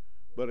blood,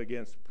 but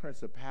against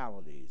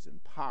principalities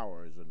and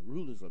powers and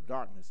rulers of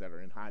darkness that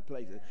are in high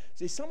places.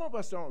 See, some of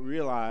us don't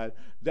realize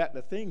that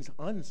the things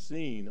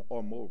unseen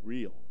are more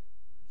real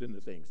than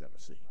the things that are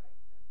seen.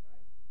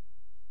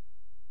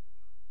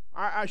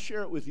 I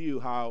share it with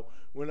you how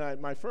when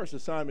my first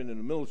assignment in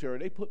the military,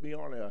 they put me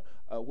on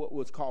what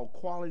was called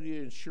Quality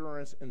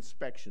Assurance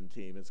Inspection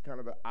Team. It's kind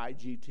of an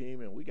IG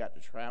team, and we got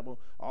to travel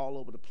all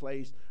over the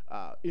place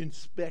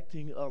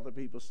inspecting other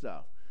people's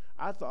stuff.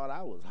 I thought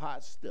I was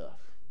hot stuff,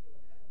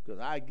 because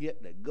I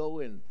get to go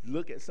and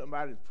look at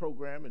somebody's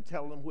program and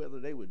tell them whether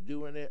they were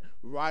doing it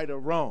right or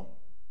wrong.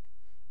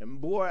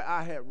 And boy,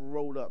 I had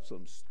wrote up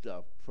some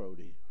stuff,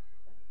 Prody.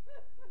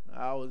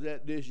 I was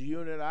at this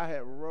unit, I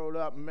had wrote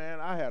up, man,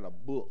 I had a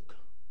book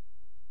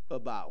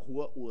about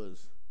what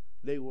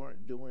they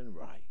weren't doing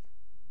right.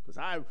 Because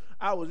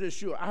I was just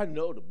sure, I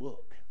know the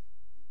book.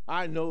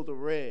 I know the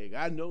reg.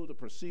 I know the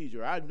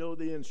procedure. I know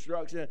the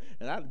instruction.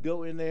 And I'd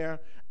go in there.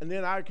 And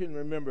then I can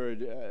remember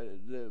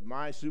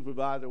my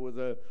supervisor was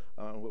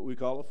what we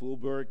call a full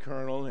bird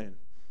colonel. And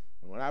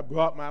when I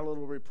brought my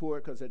little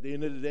report, because at the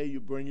end of the day, you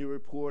bring your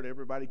report,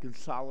 everybody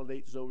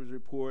consolidates over his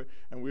report,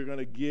 and we're going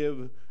to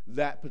give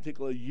that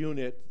particular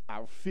unit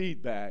our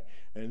feedback.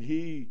 And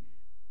he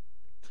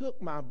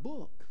took my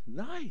book,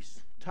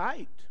 nice,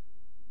 tight,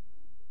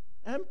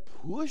 and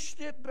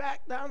pushed it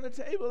back down the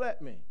table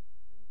at me.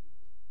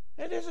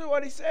 And this is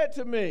what he said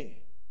to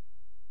me: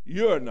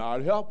 "You're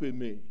not helping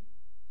me."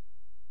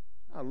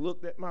 I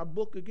looked at my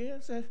book again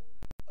and said,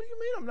 "What do you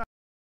mean I'm not?"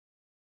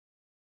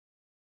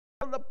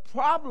 The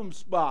problem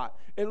spot,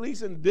 at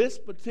least in this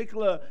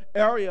particular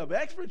area of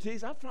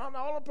expertise, I found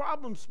all the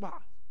problem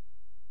spots.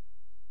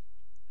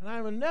 And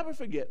I will never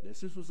forget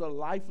this. This was a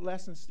life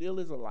lesson, still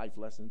is a life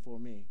lesson for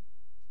me.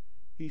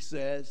 He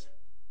says,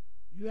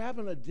 "You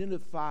haven't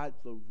identified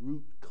the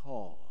root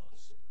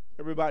cause."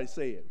 Everybody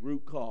say it,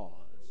 root cause.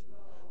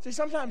 See,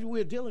 sometimes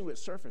we're dealing with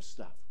surface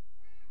stuff,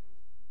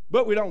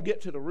 but we don't get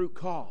to the root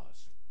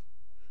cause.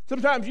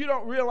 Sometimes you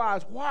don't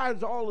realize why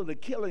is all of the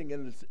killing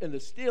and the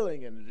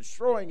stealing and the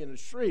destroying in the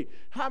street.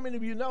 How many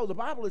of you know the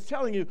Bible is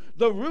telling you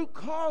the root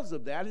cause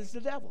of that is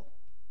the devil?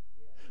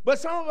 But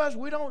some of us,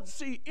 we don't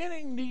see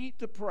any need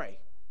to pray.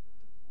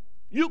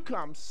 You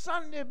come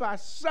Sunday by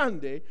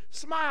Sunday,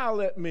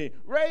 smile at me,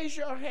 raise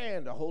your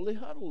hand, the holy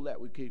huddle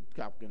that we keep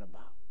talking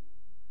about.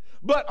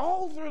 But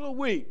all through the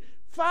week,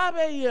 5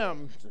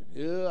 a.m.,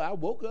 yeah, I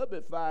woke up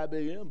at 5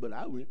 a.m., but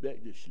I went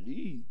back to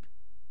sleep.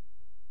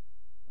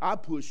 I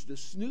pushed the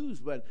snooze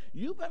button.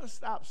 You better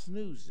stop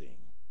snoozing.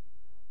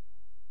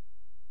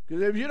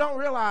 Because if you don't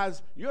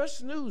realize you're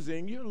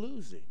snoozing, you're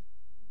losing.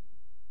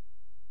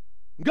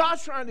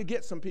 God's trying to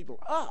get some people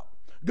up.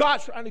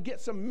 God's trying to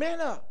get some men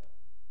up,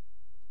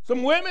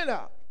 some women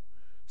up,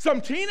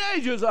 some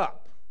teenagers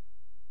up.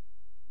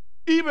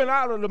 Even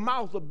out of the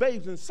mouth of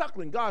babes and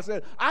suckling, God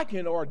said, "I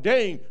can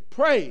ordain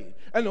praise,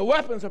 and the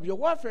weapons of your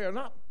warfare are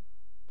not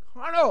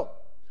carnal.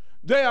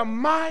 They are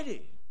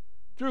mighty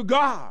through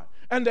God,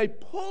 and they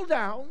pull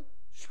down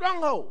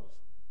strongholds."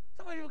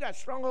 Some of you got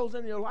strongholds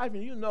in your life,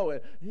 and you know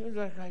it. You're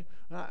like,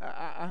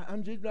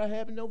 I'm just not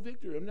having no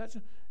victory.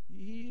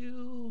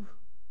 You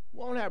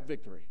won't have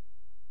victory.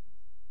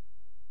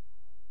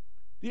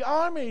 The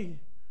army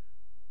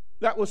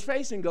that was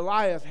facing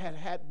Goliath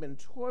had been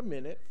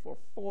tormented for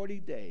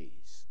 40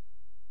 days.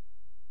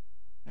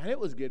 And it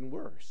was getting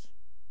worse.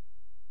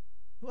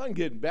 It wasn't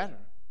getting better.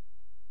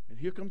 And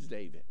here comes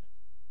David.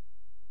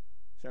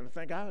 Saying, I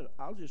think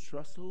I'll just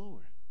trust the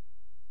Lord.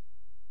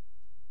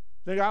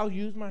 I think I'll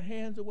use my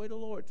hands the way the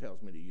Lord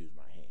tells me to use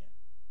my hand.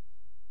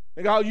 I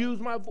think I'll use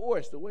my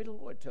voice the way the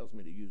Lord tells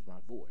me to use my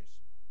voice.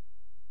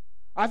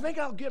 I think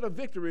I'll get a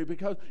victory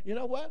because, you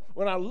know what?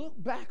 When I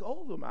look back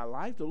over my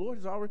life, the Lord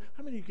has already,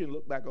 how many of you can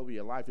look back over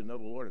your life and know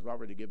the Lord has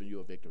already given you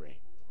a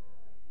victory?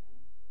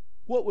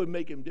 What would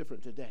make him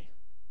different today?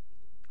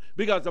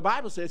 Because the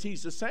Bible says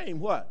he's the same,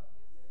 what?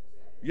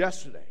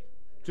 Yesterday,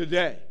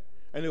 today,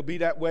 and he'll be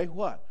that way,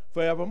 what?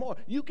 Forevermore.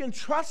 You can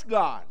trust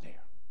God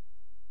there.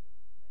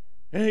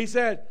 And he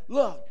said,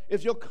 look,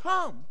 if you'll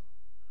come,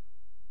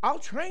 I'll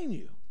train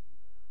you.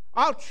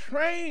 I'll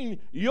train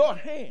your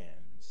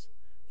hands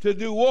to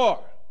do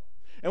war.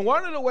 And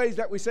one of the ways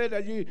that we say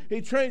that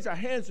he trains our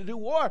hands to do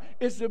war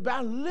is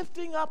by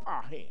lifting up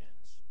our hands.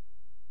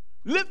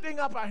 Lifting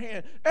up our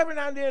hand. Every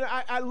now and then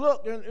I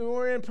look, and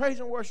we're in praise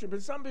and worship,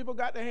 and some people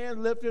got their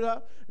hand lifted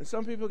up, and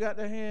some people got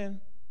their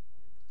hand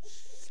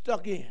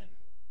stuck in.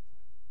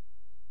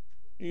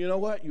 And you know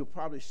what? You'll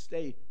probably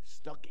stay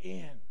stuck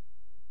in.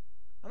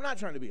 I'm not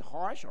trying to be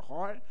harsh or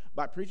hard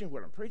by preaching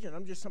what I'm preaching.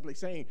 I'm just simply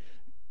saying,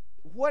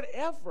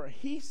 whatever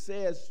he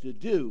says to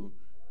do,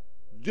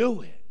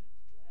 do it.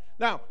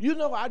 Now, you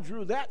know I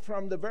drew that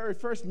from the very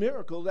first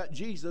miracle that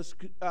Jesus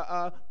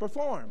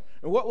performed.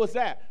 And what was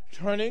that?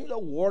 Turning the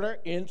water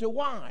into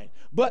wine.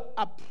 But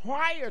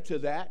prior to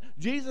that,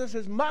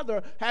 Jesus'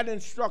 mother had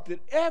instructed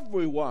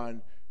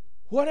everyone,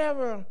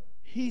 whatever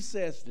he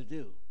says to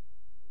do,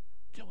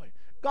 do it.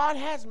 God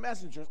has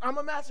messengers. I'm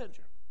a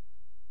messenger.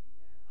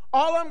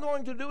 All I'm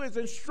going to do is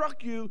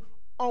instruct you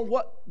on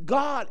what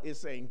God is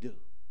saying do.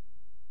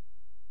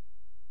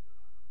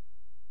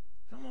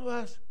 Some of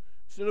us,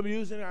 instead of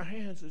using our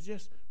hands to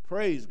just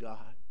praise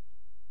God,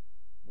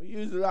 we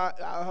use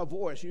our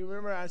voice. You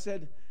remember I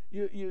said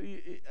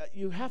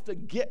you have to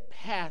get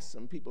past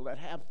some people that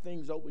have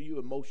things over you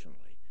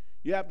emotionally.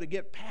 You have to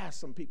get past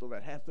some people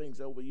that have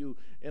things over you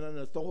in an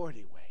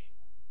authority way.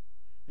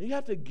 And you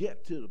have to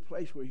get to the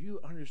place where you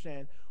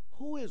understand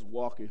who is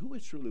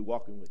truly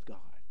walking with God.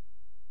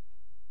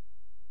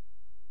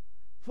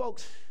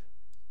 Folks,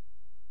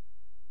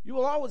 you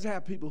will always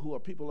have people who are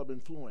people of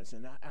influence,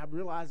 and I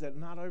realize that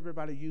not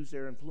everybody uses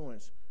their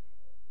influence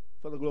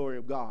for the glory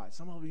of God.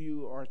 Some of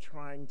you are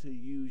trying to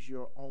use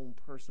your own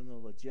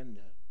personal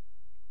agenda.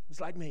 It's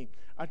like me.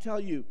 I tell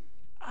you,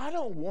 I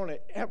don't want to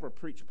ever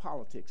preach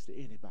politics to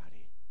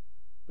anybody.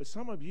 But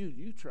some of you,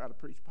 you try to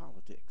preach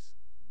politics,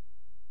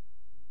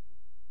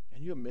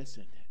 and you're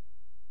missing it.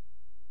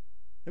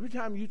 Every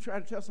time you try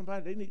to tell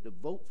somebody they need to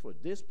vote for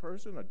this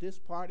person or this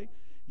party,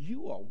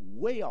 you are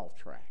way off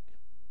track.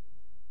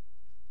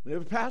 And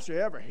if a pastor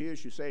ever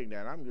hears you saying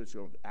that, I'm just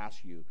going to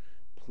ask you,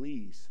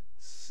 please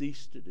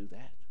cease to do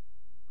that.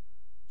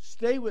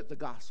 Stay with the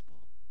gospel.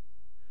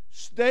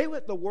 Stay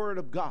with the word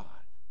of God.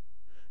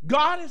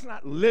 God is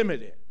not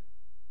limited.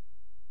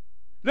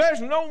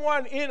 There's no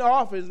one in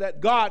office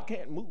that God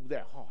can't move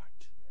their heart.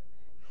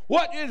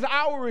 What is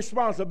our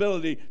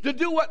responsibility? To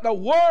do what the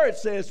word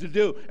says to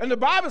do. And the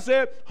Bible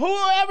said,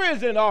 whoever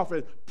is in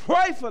office,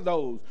 pray for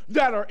those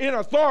that are in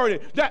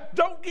authority. That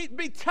don't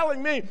be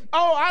telling me,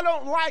 oh, I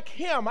don't like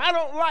him. I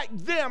don't like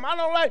them. I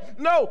don't like.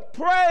 No,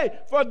 pray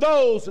for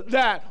those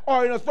that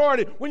are in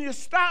authority. When you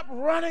stop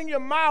running your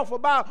mouth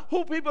about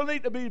who people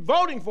need to be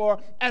voting for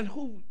and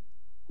who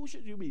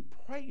should you be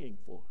praying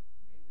for?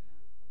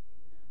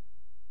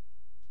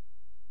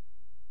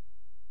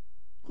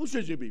 Who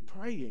should you be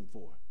praying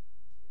for?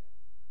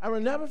 I will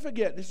never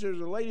forget, this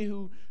is a lady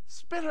who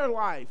spent her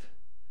life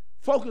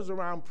focused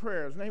around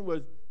prayers. Her name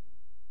was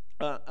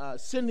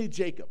Cindy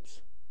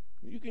Jacobs.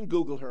 You can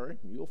Google her.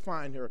 You'll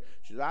find her.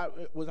 She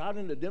was out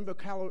in the Denver,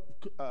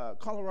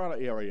 Colorado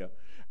area.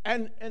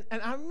 And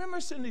I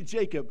remember Cindy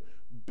Jacobs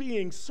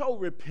being so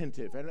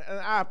repentant. And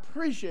I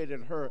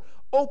appreciated her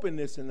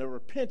openness and the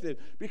repentant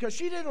because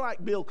she didn't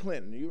like Bill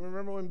Clinton. You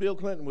remember when Bill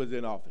Clinton was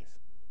in office?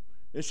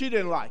 And she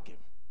didn't like him.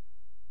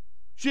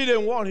 She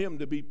didn't want him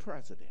to be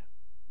president.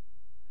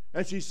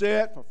 And she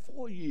said, for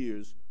 4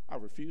 years, I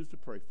refused to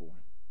pray for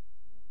him.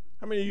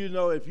 How many of you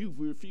know if you've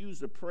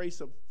refused to pray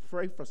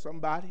for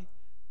somebody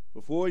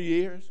for 4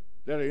 years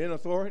that are in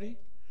authority,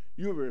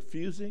 you're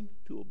refusing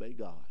to obey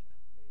God?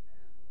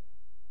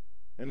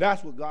 And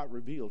that's what God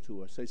revealed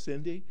to us. Say,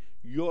 Cindy,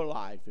 your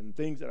life and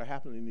things that are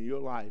happening in your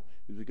life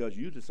is because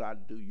you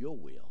decided to do your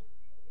will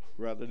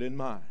rather than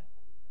mine.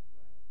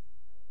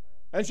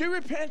 And she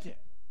repented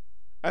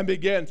and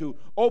began to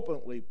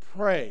openly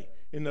pray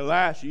in the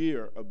last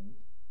year of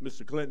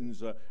Mr.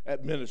 Clinton's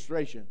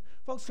administration.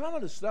 Folks, some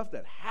of the stuff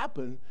that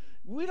happened,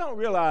 we don't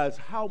realize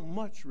how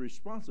much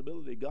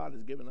responsibility God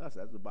has given us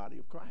as the body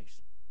of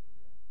Christ.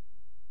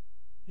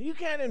 You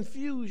can't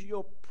infuse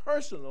your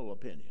personal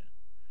opinion.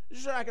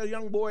 It's like a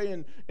young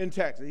boy in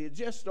Texas. He had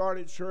just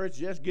started church,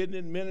 just getting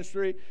in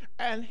ministry,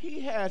 and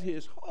he had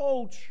his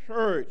whole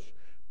church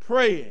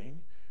praying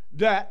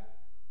that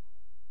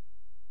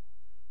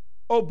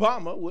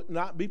Obama would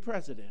not be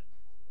president.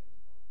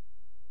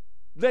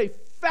 They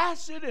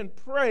fasted and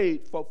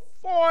prayed for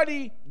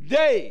 40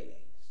 days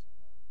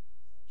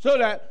so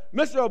that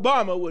Mr.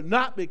 Obama would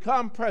not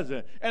become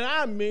president. And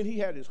I mean, he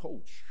had his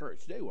whole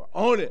church. They were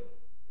on it.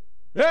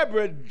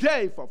 Every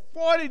day for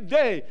 40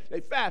 days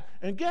they fasted.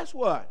 And guess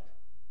what?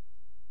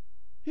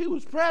 He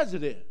was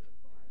president.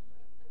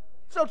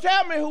 So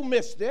tell me who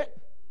missed it.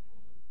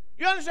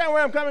 You understand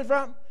where I'm coming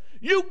from?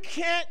 You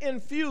can't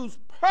infuse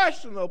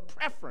personal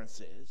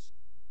preferences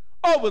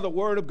over the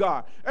word of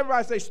God.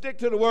 Everybody say, stick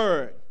to the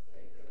word.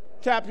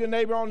 Tap your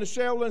neighbor on the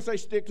shoulder and say,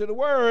 stick to the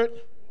word.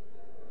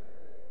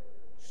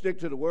 Stick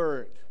to the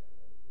word.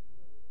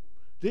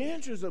 The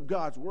interest of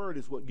God's word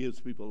is what gives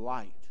people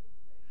light.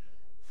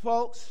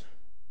 Folks,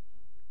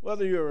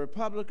 whether you're a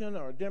Republican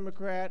or a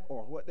Democrat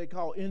or what they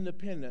call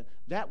independent,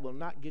 that will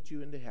not get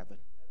you into heaven.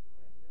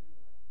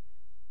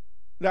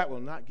 That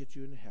will not get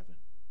you into heaven.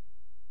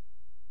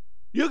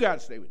 You got to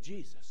stay with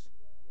Jesus.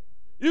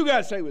 You got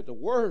to stay with the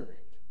word.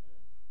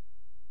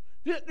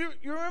 You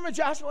remember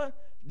Joshua?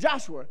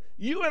 Joshua,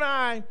 you and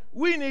I,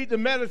 we need to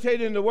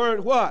meditate in the word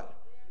what?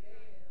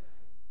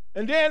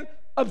 And then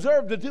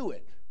observe to do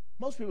it.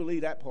 Most people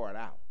leave that part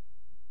out.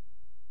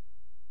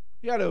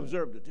 You got to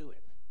observe to do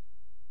it.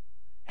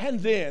 And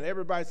then,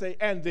 everybody say,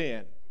 and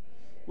then.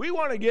 We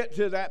want to get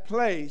to that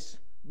place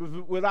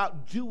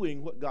without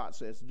doing what God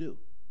says to do.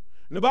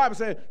 And the Bible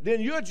says,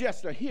 then you're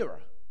just a hearer.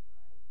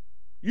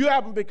 You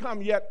haven't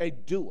become yet a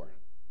doer.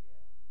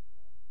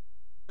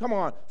 Come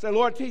on, say,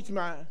 Lord, teach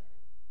my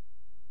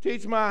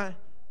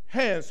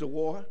hands to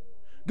war.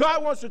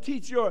 God wants to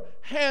teach your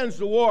hands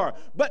to war.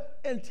 But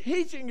in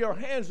teaching your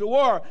hands to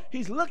war,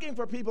 he's looking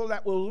for people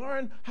that will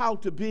learn how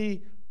to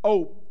be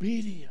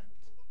obedient.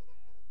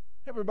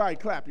 Everybody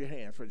clap your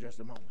hands for just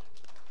a moment.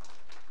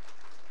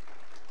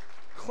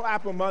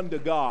 Clap them unto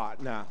God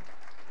now.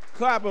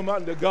 Clap them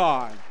unto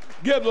God.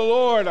 Give the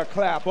Lord a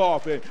clap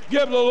offering.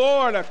 Give the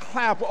Lord a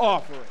clap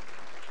offering.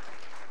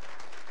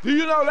 Do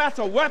you know that's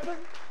a weapon?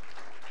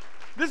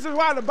 This is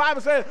why the Bible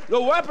says the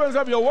weapons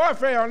of your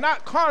warfare are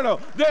not carnal.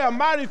 They are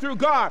mighty through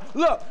God.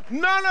 Look,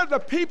 none of the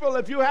people,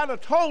 if you had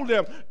told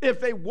them,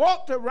 if they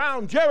walked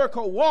around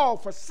Jericho wall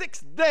for 6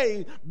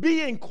 days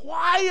being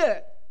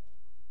quiet,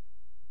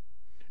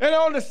 and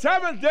on the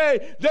seventh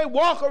day they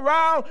walk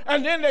around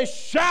and then they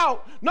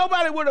shout,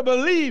 nobody would have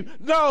believed,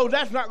 no,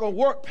 that's not going to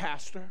work,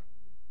 Pastor.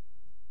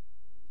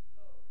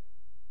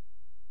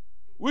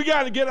 We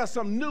got to get us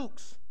some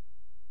nukes.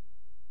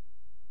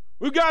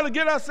 We got to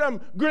get us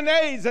some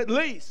grenades at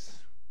least.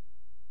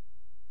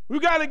 We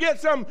got to get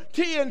some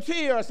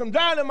TNT or some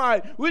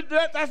dynamite.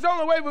 That's the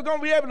only way we're going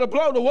to be able to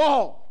blow the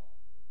wall.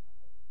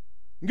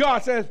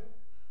 God says,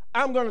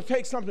 I'm going to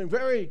take something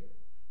very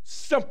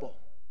simple,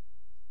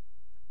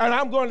 and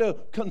I'm going to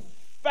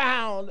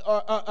confound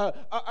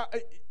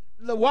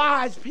the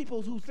wise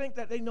people who think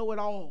that they know it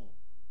all.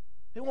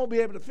 They won't be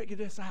able to figure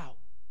this out.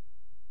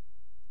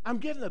 I'm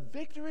getting a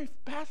victory,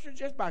 Pastor,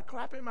 just by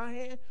clapping my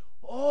hand.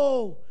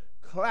 Oh,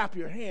 clap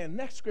your hand.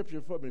 Next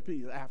scripture for me,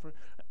 please, Alfred.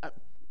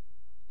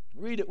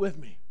 Read it with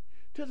me.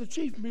 To the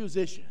chief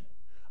musician,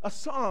 a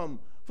psalm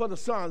for the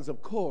sons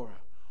of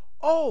Korah.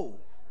 Oh,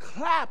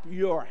 clap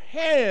your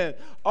hand,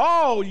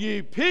 all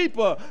ye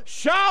people.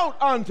 Shout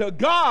unto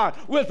God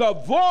with a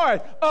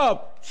voice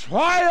of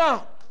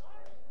triumph.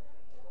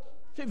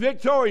 See,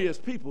 victorious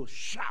people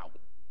shout.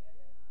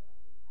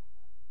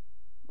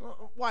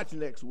 Watch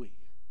next week.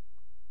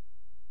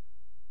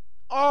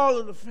 All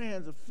of the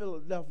fans of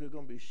Philadelphia are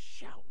going to be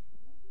shouting.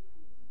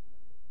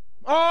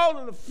 All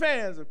of the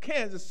fans of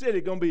Kansas City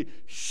are going to be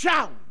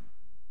shouting.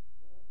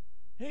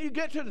 And you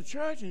get to the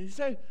church and you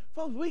say,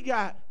 folks, we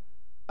got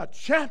a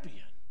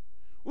champion.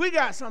 We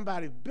got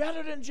somebody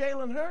better than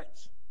Jalen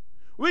Hurts.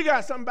 We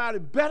got somebody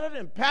better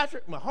than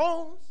Patrick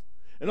Mahomes.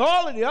 And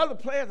all of the other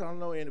players, I don't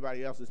know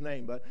anybody else's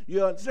name, but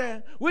you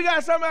understand? We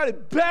got somebody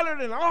better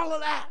than all of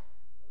that.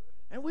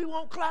 And we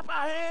won't clap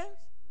our hands.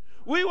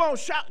 We won't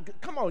shout.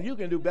 Come on, you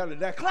can do better than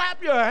that.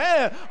 Clap your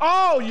hands,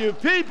 all you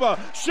people.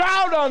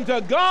 Shout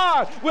unto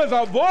God with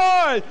a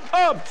voice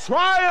of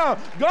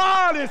triumph.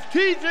 God is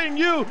teaching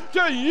you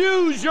to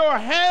use your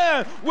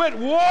hand with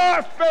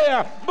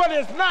warfare, but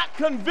it's not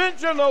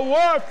conventional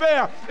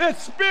warfare.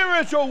 It's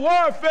spiritual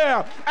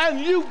warfare, and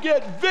you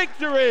get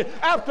victory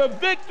after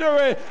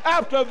victory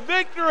after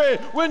victory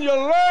when you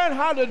learn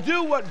how to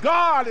do what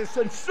God is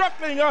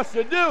instructing us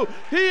to do.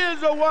 He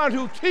is the one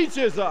who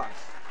teaches us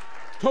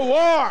to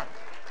war.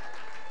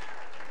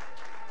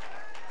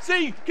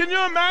 See, can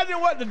you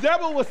imagine what the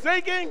devil was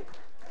thinking?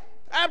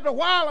 After a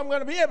while, I'm going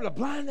to be able to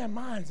blind their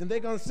minds, and they're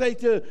going to say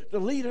to the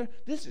leader,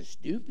 this is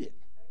stupid.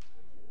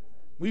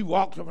 We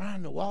walked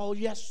around the wall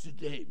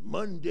yesterday,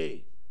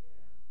 Monday.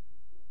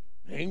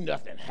 Ain't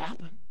nothing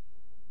happened.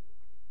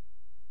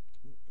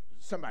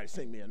 Somebody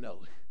sing me a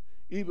note.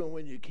 Even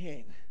when you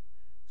can't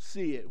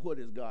see it, what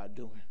is God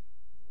doing?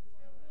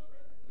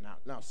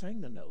 Now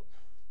sing the note.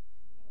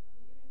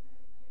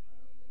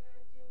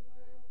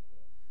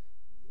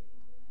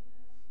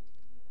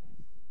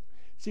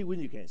 See,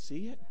 when you can't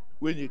see it,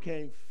 when you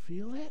can't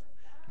feel it,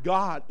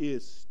 God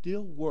is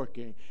still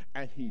working,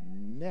 and he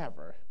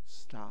never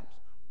stops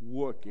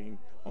working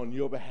on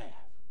your behalf.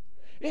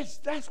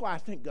 That's why I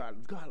think God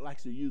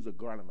likes to use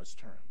agronomist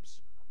terms,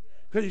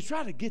 because he's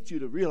trying to get you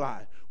to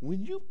realize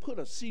when you put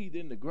a seed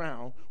in the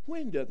ground,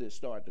 when does it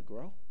start to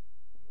grow?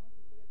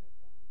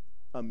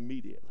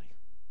 Immediately.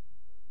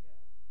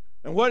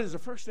 And what is the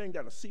first thing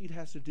that a seed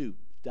has to do?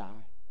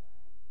 Die.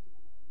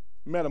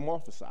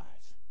 Metamorphosize.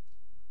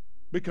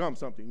 Become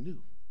something new.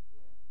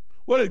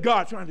 What is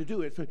God trying to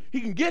do? He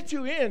can get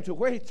you into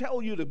where he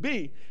tells you to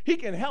be. He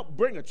can help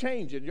bring a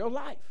change in your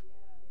life.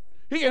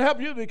 He can help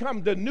you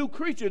become the new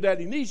creature that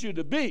he needs you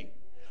to be.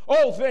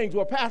 Old things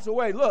will pass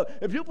away. Look,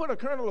 if you put a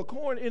kernel of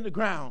corn in the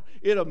ground,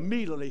 it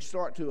immediately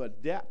starts to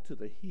adapt to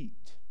the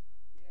heat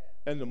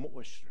and the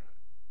moisture.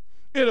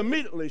 It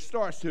immediately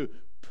starts to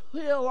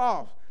peel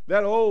off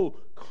that old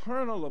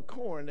kernel of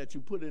corn that you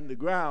put in the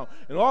ground,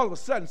 and all of a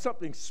sudden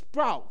something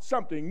sprouts,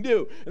 something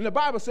new. And the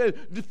Bible says,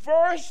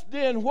 first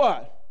then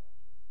what?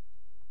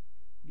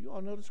 You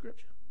all know the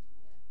scripture?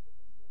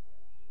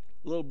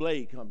 A little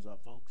blade comes up,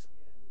 folks.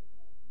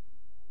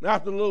 And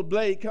after the little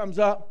blade comes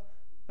up,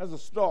 there's a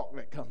stalk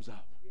that comes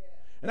up.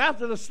 And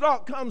after the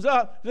stalk comes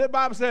up, the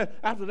Bible says,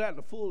 after that,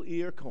 the full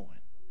ear corn.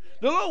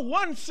 The little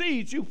one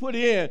seed you put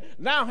in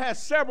now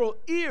has several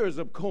ears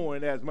of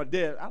corn, as my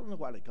dad, I don't know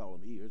why they call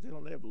them ears. They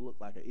don't ever look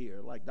like an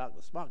ear, like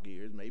Dr. Spock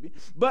ears maybe.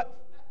 But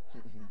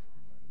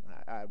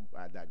I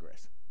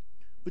digress.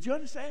 But you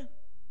understand?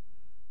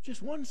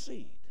 Just one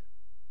seed.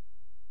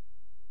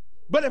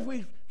 But if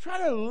we try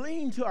to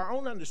lean to our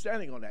own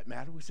understanding on that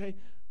matter, we say,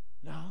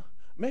 no,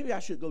 maybe I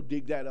should go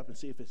dig that up and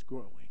see if it's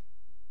growing.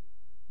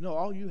 No,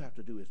 all you have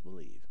to do is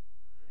believe.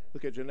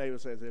 Look at your neighbor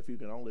and say, if you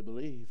can only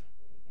believe.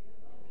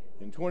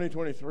 In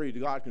 2023,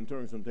 God can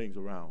turn some things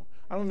around.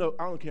 I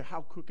don't care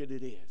how crooked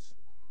it is.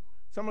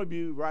 Some of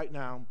you right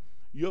now,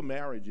 your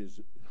marriage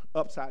is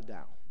upside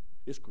down.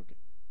 It's crooked.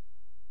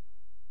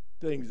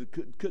 Things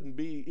that couldn't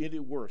be any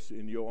worse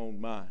in your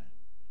own mind.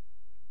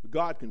 But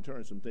God can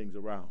turn some things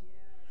around.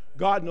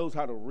 God knows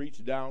how to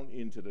reach down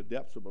into the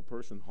depths of a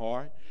person's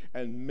heart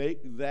and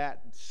make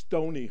that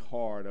stony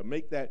heart, or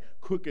make that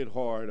crooked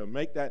heart, or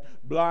make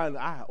that blind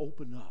eye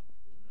open up.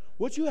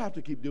 What you have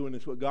to keep doing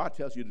is what God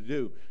tells you to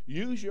do.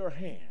 Use your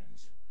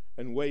hands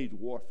and wage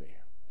warfare.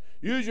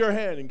 Use your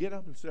hand and get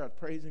up and start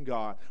praising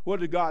God. What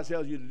did God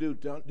tell you to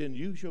do? Then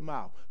use your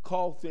mouth.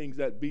 Call things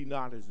that be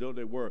not as though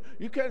they were.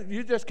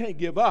 You just can't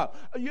give up.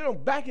 You know,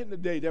 back in the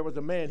day, there was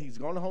a man, he's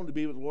gone home to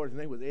be with the Lord. His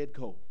name was Ed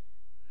Cole.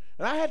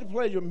 And I had the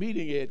pleasure of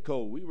meeting Ed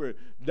Cole. We were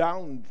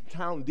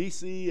downtown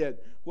D.C.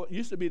 at what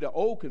used to be the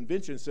old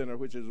convention center,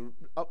 which is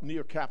up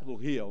near Capitol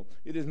Hill.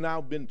 It has now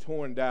been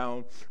torn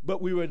down.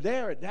 But we were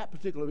there at that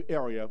particular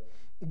area.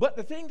 But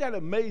the thing that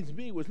amazed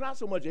me was not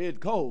so much Ed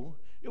Cole.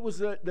 It was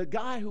the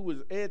guy who was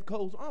Ed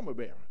Cole's armor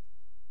bearer.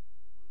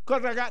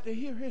 Because I got to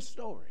hear his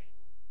story.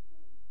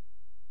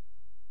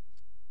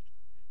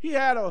 He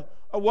had a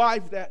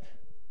wife that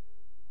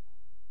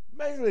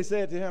basically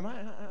said to him,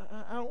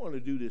 I don't want to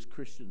do this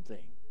Christian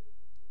thing.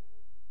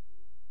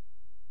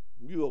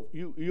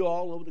 You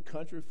all over the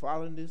country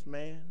following this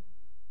man,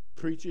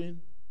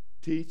 preaching,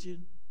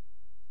 teaching.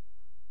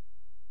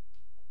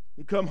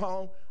 You come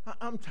home,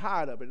 I'm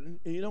tired of it. And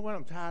you know what?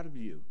 I'm tired of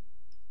you.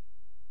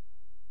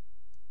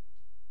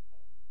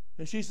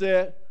 And she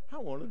said, I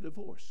want a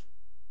divorce.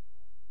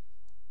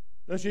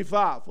 And she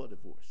filed for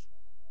divorce.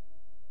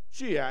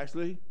 She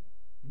actually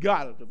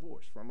got a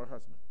divorce from her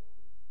husband.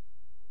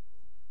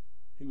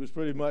 He was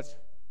pretty much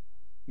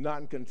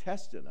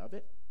non-contestant of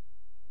it.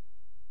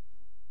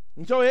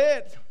 And so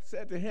Ed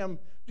said to him,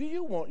 do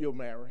you want your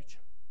marriage?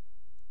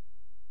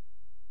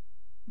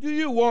 Do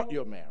you want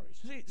your marriage?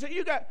 See,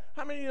 you got,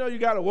 how many of you know you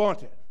got to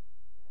want it?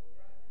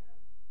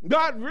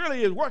 God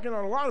really is working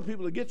on a lot of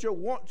people to get your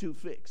want to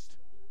fixed.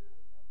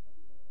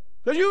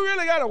 Because you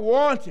really got to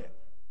want it.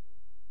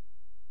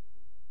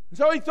 And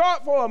so he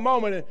thought for a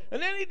moment,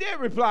 and then he did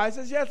reply. He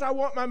says, yes, I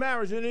want my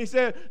marriage. And he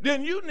said,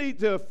 then you need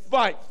to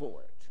fight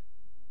for it.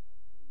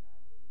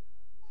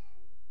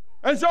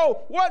 And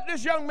so what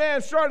this young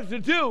man started to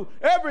do,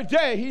 every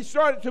day he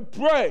started to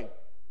pray.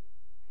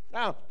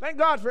 Now, thank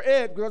God for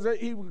Ed, because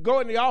he would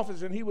go in the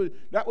office and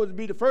that would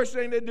be the first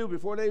thing they do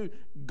before they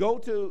go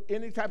to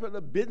any type of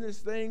a business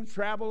thing,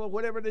 travel or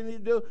whatever they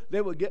need to do.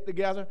 They would get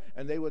together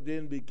and they would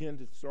then begin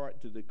to start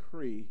to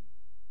decree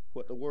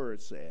what the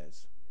word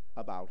says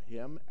about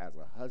him as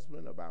a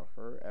husband, about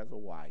her as a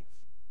wife.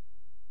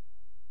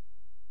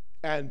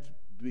 And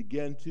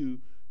begin to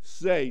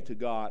say to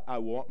God, I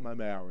want my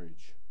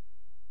marriage.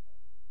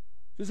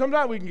 So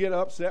sometimes we can get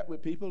upset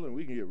with people and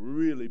we can get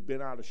really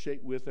bent out of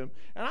shape with them.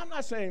 And I'm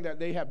not saying that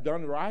they have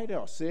done right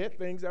or said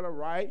things that are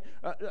right.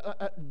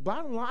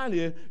 Bottom line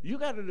is, you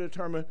got to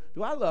determine,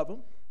 do I love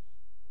them?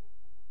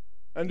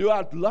 And do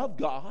I love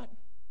God?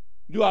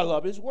 Do I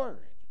love his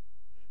word?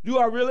 Do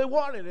I really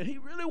want it? And he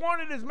really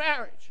wanted his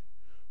marriage.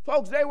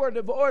 Folks, they were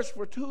divorced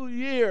for 2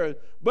 years,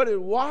 but his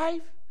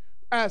wife,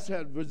 as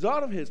a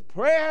result of his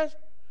prayers,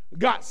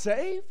 got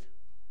saved,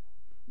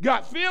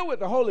 got filled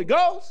with the Holy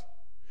Ghost,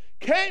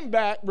 came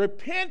back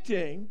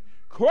repenting,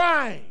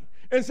 crying,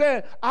 and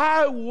saying,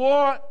 I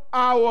want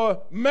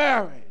our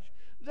marriage.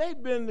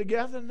 They've been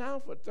together now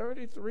for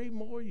 33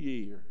 more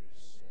years.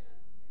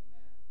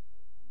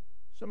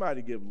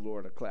 Somebody give the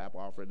Lord a clap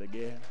offering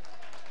again.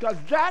 Because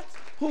that's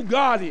who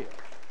God is.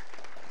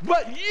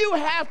 But you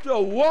have to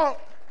want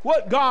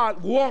what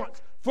God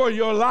wants for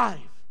your life.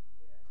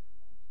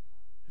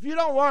 If you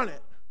don't want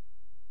it,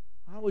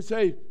 I would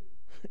say,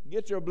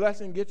 get your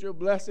blessing, get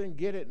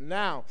it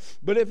now.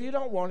 But if you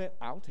don't want it,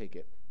 I'll take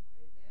it.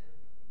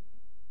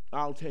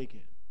 I'll take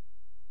it.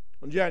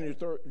 On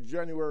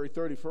January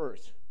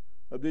 31st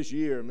of this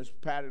year, Miss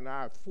Patty and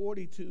I are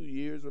 42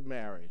 years of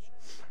marriage.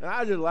 And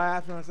I just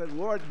laughed and I said,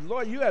 Lord,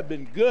 you have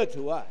been good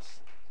to us.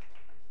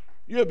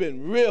 You have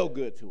been real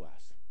good to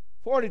us.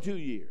 42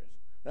 years.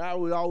 And I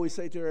would always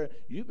say to her,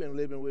 you've been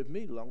living with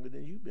me longer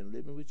than you've been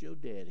living with your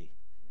daddy.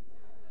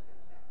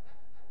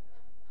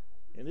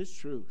 And it's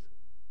truth.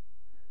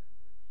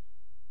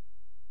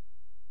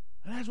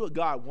 And that's what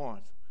God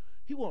wants.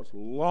 He wants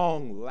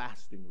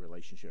long-lasting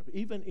relationship.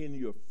 Even in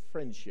your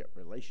friendship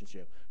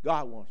relationship,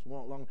 God wants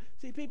long.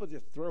 See, people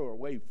just throw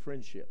away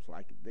friendships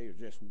like they're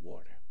just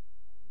water.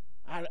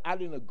 I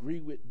didn't agree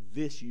with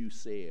this you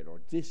said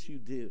or this you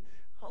did.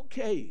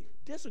 Okay,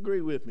 disagree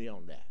with me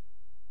on that.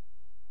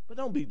 But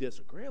don't be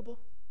disagreeable.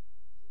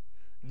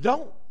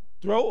 Don't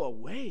throw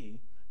away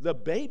the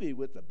baby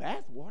with the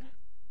bathwater.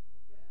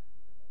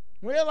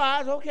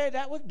 Realize, okay,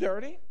 that was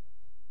dirty.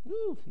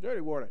 Ooh,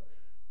 dirty water.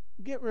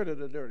 Get rid of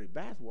the dirty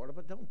bathwater,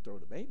 but don't throw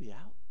the baby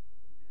out.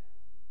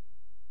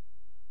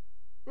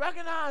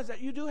 Recognize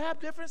that you do have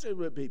differences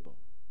with people.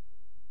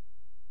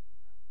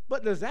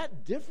 But does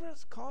that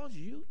difference cause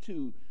you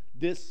to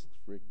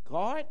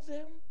disregard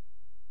them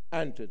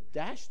and to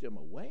dash them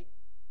away?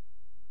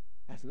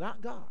 That's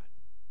not God.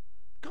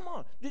 Come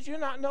on, did you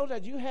not know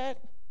that you had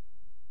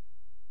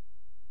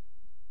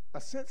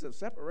a sense of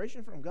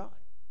separation from God?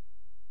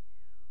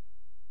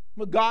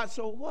 But God,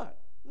 so what?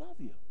 Love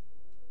you.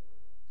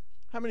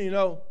 How many of you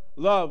know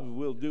love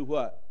will do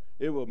what?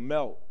 It will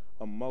melt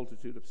a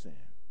multitude of sin.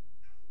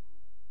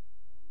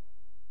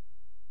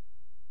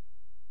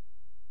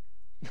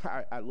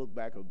 I look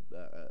back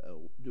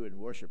doing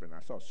worship and I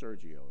saw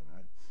Sergio,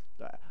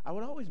 and I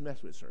would always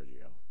mess with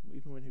Sergio,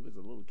 even when he was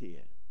a little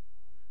kid.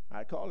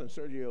 I called him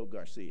Sergio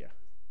Garcia.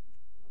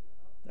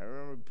 I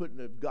remember putting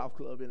the golf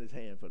club in his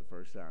hand for the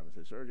first time and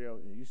said, Sergio,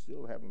 you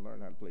still haven't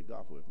learned how to play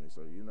golf with me,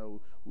 so you know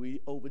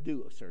we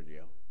overdo it,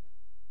 Sergio.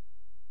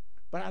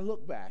 But I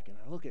look back and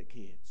I look at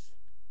kids,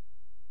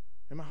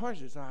 And my heart's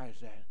desire is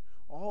that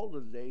all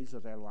the days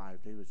of their life,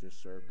 they would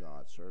just serve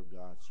God, serve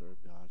God,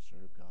 serve God,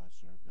 serve God,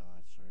 serve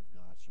God, serve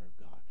God, serve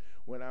God.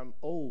 When I'm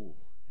old,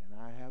 and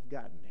I have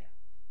gotten there.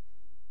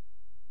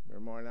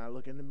 One morning I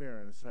look in the mirror,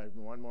 and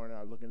one morning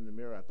I look in the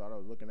mirror, I thought I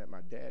was looking at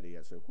my daddy.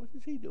 I said, what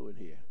is he doing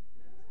here?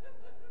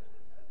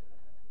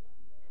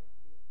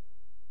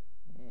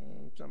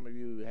 Some of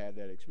you had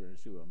that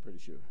experience too, I'm pretty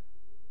sure.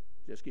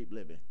 Just keep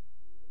living.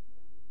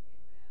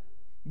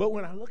 But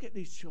when I look at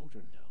these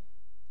children, though,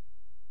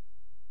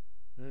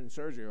 and in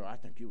Sergio, I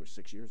think you were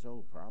 6 years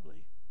old,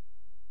 probably.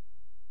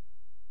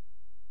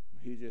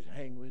 He just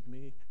hang with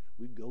me.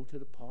 We'd go to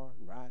the park,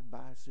 ride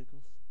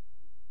bicycles,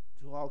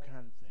 do all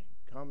kinds of things.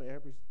 Come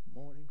every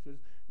morning. And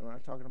when I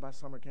was talking about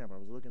summer camp, I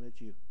was looking at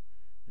you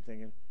and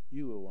thinking,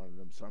 you were one of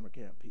them summer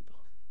camp people.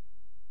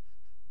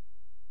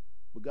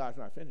 But God's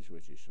not finished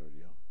with you,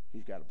 Sergio.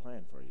 He's got a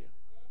plan for you.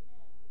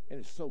 And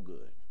it's so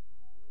good.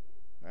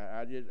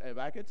 If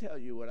I could tell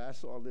you what I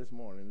saw this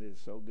morning,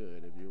 it's so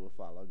good if you will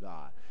follow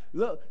God.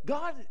 Look,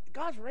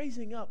 God's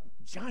raising up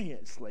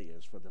giant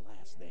slayers for the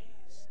last days.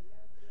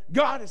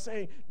 God is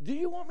saying, do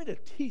you want me to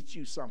teach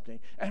you something?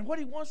 And what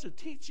he wants to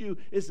teach you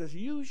is to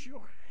use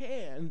your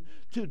hand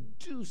to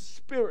do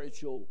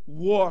spiritual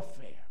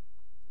warfare.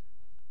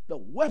 The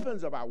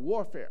weapons of our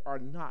warfare are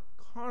not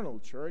carnal,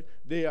 church.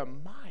 They are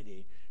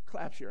mighty.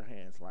 Clap your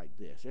hands like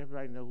this.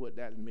 Everybody know what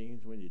that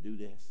means when you do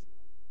this?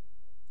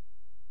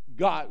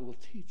 God will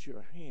teach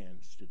your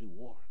hands to do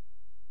war.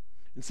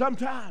 And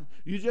sometimes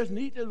you just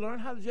need to learn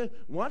how to just,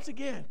 once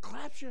again,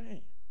 clap your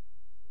hands.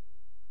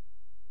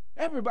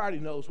 Everybody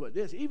knows what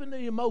this is, even the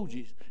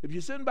emojis. If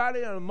you're sitting by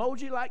there an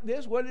emoji like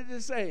this, what is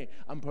it saying?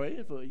 I'm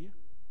praying for you.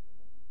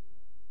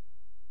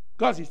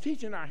 Because he's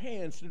teaching our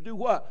hands to do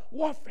what?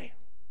 Warfare.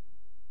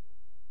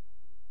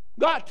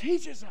 God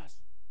teaches us.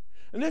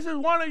 And this is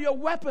one of your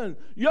weapons,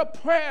 your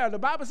prayer. The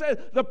Bible says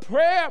the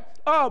prayer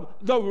of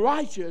the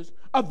righteous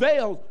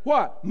avails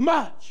what?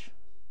 Much.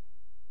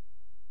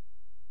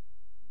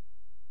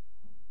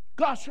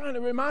 God's trying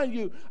to remind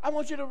you, I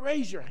want you to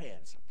raise your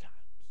hands sometimes.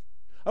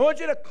 I want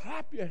you to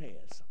clap your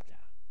hands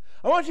sometimes.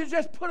 I want you to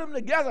just put them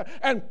together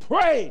and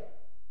pray.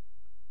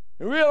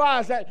 And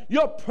realize that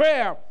your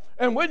prayer,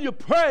 and when you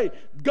pray,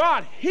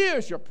 God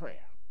hears your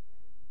prayer.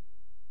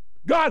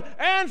 God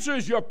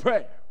answers your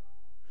prayer.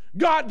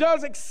 God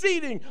does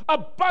exceeding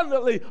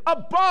abundantly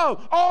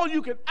above all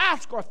you can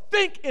ask or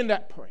think in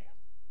that prayer.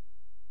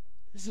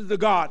 This is the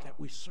God that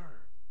we serve.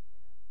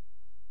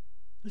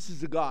 This is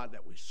the God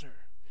that we serve.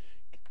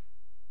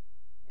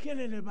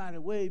 Can anybody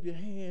wave your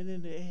hand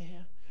in the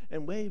air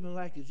and waving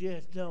like you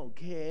just don't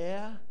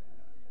care?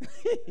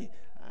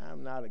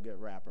 I'm not a good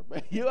rapper,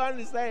 but you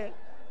understand?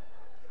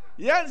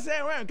 You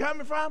understand where I'm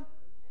coming from?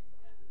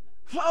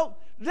 Folks,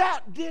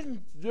 that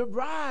didn't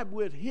derive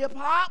with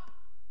hip-hop.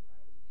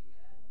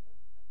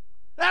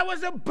 That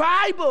was the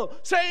Bible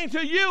saying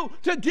to you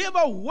to give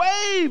a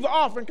wave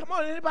offering. Come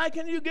on, anybody,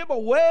 can you give a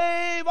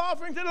wave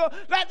offering to the Lord?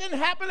 That didn't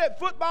happen at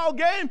football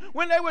game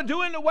when they were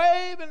doing the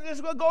wave and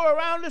this would go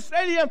around the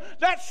stadium.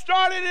 That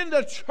started in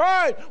the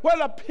church where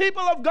the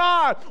people of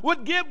God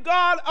would give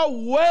God a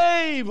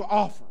wave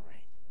offering.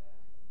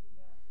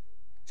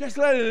 Just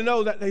letting them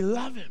know that they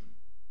love him.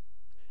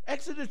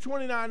 Exodus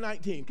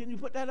 29:19. Can you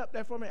put that up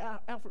there for me,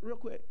 Alfred, real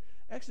quick?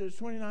 Exodus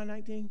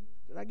 29:19.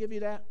 Did I give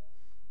you that?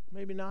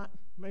 Maybe not.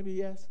 Maybe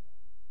yes.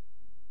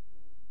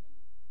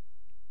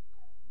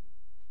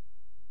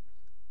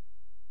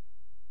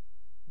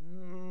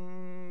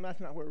 That's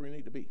not where we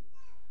need to be.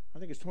 I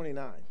think it's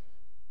 29.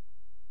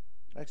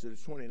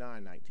 Exodus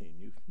 29:19.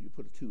 You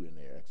put a 2 in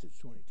there. Exodus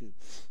 22.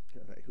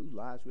 Like, who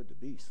lies with the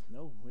beast?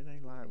 No, we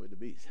ain't lying with the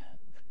beast.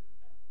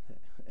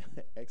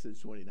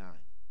 Exodus 29.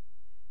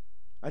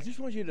 I just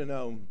want you to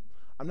know,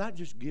 I'm not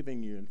just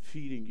giving you and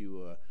feeding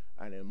you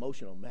an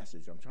emotional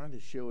message. I'm trying to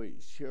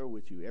share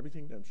with you.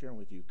 Everything that I'm sharing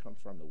with you comes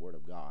from the Word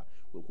of God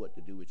with what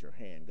to do with your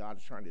hand. God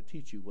is trying to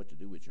teach you what to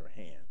do with your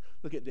hand.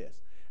 Look at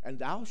this. And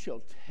thou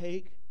shalt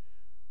take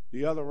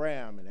the other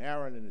ram, and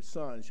Aaron and his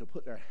sons shall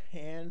put their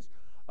hands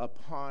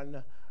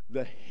upon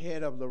the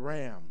head of the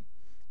ram.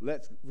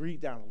 Let's read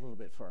down a little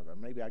bit further.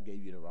 Maybe I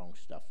gave you the wrong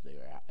stuff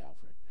there,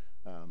 Alfred.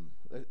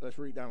 Let's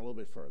read down a little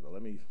bit further.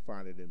 Let me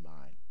find it in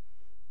mine.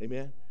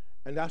 Amen.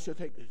 And thou shalt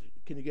take,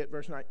 can you get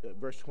verse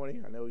 20?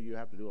 I know you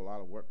have to do a lot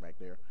of work back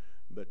there,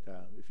 but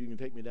if you can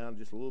take me down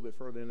just a little bit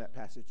further in that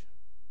passage.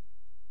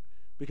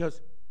 Because,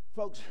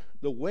 folks,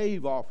 the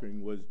wave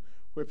offering was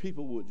where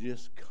people would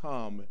just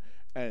come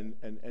and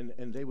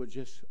they would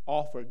just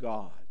offer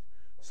God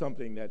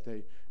something that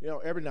they,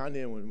 every now and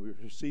then when we're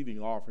receiving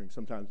offerings,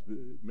 sometimes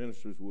the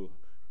ministers will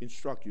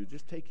instruct you,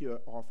 just take your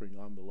offering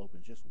envelope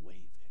and just wave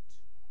it.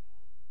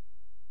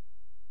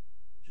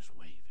 Just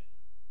wave it.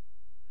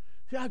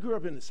 See, I grew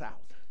up in the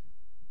South.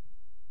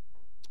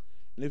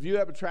 And if you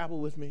ever travel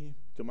with me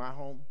to my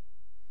home,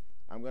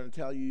 I'm going to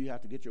tell you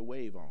have to get your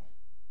wave on.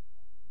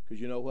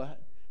 Because you know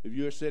what? If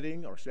you're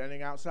sitting or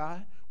standing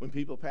outside, when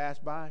people pass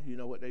by, you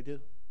know what they do?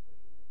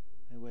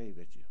 They wave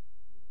at you.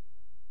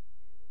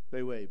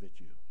 They wave at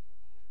you.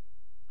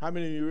 How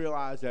many of you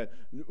realize that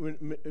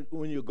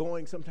when you're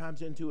going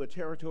sometimes into a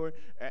territory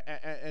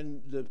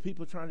and the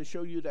people trying to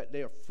show you that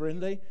they are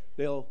friendly,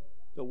 they'll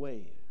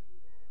wave.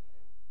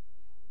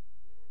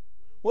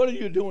 What are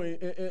you doing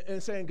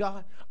in saying,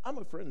 God, I'm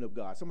a friend of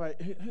God?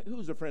 Somebody,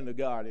 who's a friend of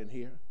God in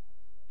here?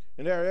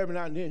 And there, every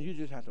now and then, you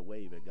just have to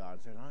wave at God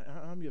and say,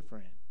 I'm your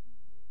friend.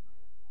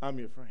 I'm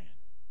your friend.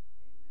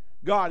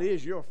 God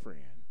is your friend.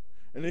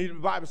 And the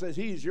Bible says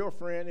he's your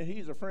friend, and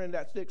he's a friend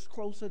that sticks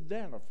closer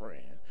than a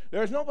friend.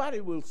 There's nobody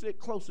who will stick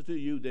closer to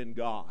you than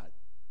God.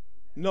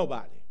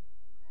 Nobody.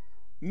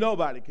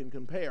 Nobody can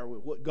compare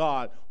with what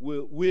God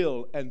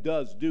will and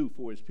does do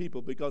for his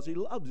people because he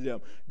loves them.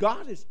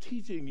 God is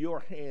teaching your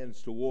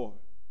hands to war.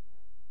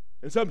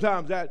 And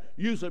sometimes that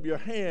use of your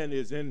hand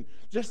is in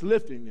just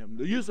lifting them.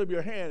 The use of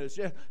your hand is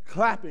just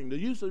clapping. The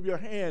use of your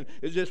hand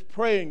is just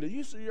praying. The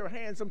use of your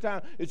hand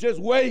sometimes is just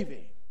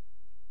waving.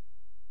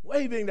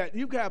 Waving that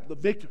you have the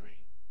victory.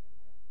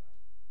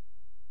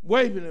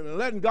 Waving them and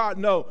letting God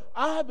know,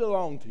 I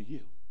belong to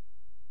you.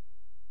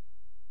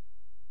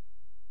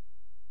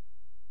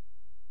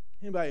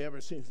 Anybody ever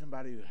seen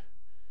somebody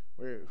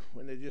where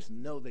when they just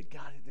know they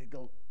got it, they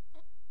go,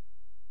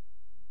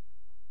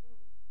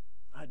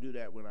 I do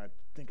that when I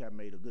think I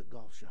made a good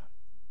golf shot.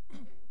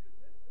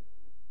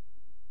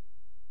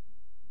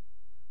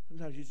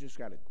 Sometimes you just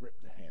got to grip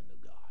the hand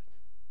of God.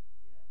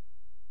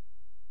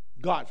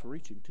 God's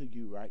reaching to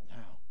you right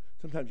now.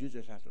 Sometimes you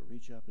just have to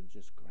reach up and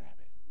just grab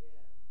it.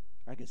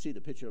 I can see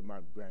the picture of my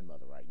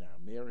grandmother right now,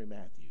 Mary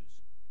Matthews.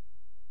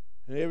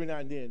 And every now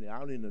and then,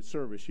 out in the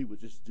service, she would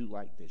just do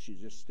like this. She'd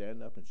just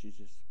stand up and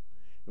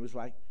it was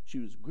like she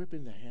was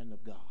gripping the hand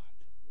of God.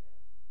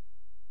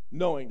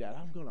 Knowing that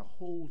I'm going to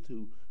hold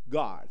to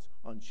God's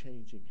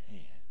unchanging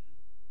hand.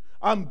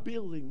 I'm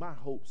building my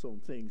hopes on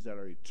things that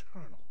are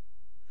eternal.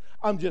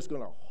 I'm just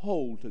going to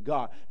hold to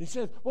God. He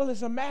says, well,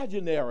 it's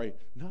imaginary.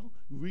 No,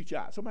 reach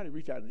out. Somebody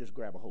reach out and just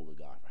grab a hold of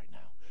God right now.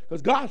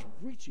 Because God's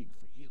reaching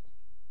for you.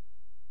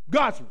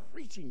 God's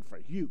reaching for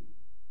you.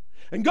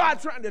 And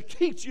God's trying to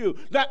teach you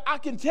that I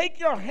can take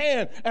your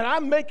hand and I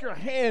make your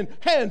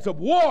hands of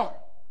war.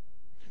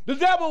 The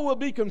devil will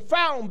be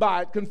confounded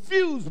by it,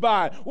 confused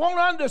by it, won't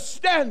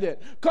understand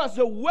it, because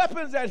the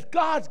weapons that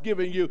God's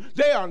giving you,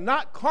 they are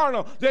not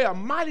carnal. They are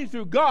mighty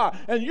through God,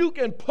 and you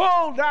can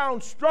pull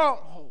down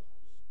strongholds.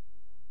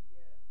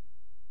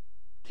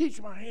 Teach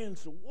my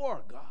hands to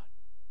war, God.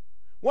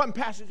 One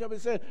passage of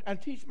it said,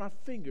 and teach my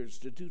fingers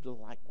to do the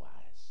likewise.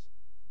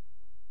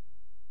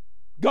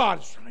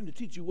 God is trying to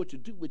teach you what to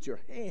do with your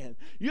hand.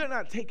 You're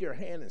not to take your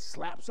hand and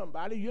slap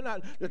somebody. You're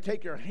not to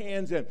take your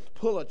hands and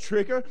pull a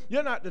trigger.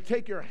 You're not to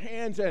take your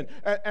hands and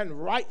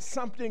write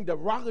something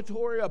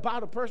derogatory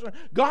about a person.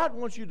 God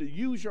wants you to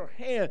use your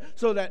hand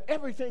so that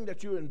everything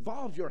that you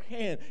involve your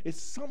hand is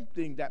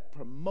something that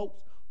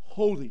promotes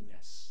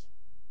holiness.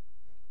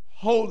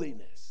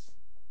 Holiness.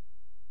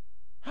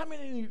 How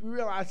many of you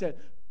realize that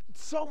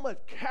so much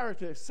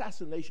character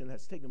assassination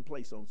has taken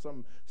place on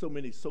so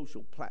many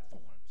social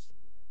platforms?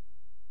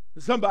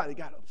 Somebody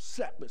got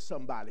upset with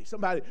somebody.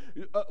 Somebody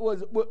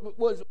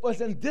was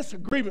in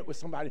disagreement with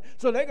somebody.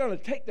 So they're going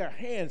to take their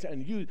hands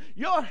and use.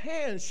 Your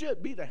hands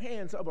should be the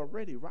hands of a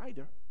ready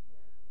writer.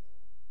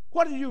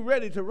 What are you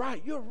ready to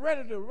write? You're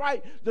ready to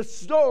write the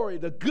story,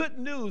 the good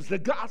news, the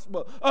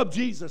gospel of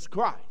Jesus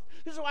Christ.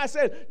 This is why I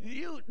said,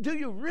 do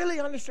you really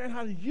understand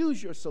how to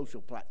use your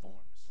social platforms?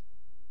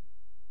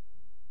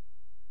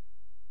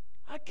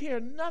 I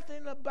care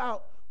nothing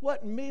about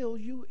what meal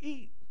you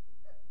eat.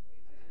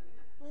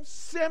 Don't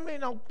send me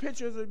no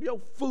pictures of your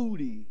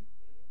foodie.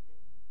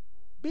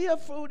 Be a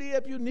foodie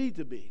if you need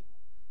to be.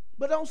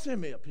 But don't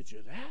send me a picture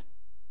of that.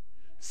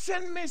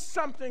 Send me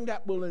something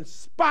that will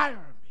inspire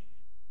me.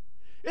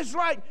 It's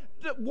like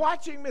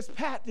watching Miss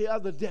Pat the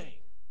other day.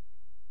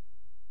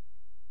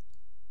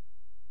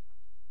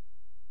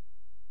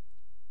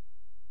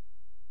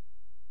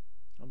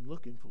 I'm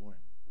looking for him.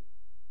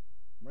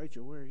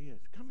 Rachel, where he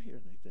is. Come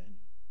here, Nathaniel.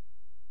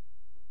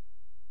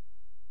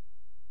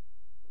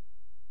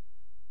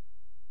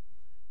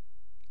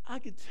 I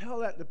could tell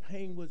that the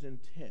pain was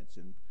intense,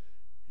 and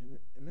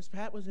Miss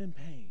Pat was in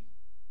pain.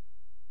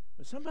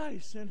 But somebody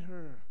sent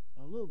her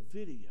a little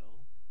video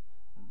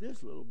of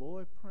this little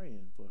boy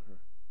praying for her,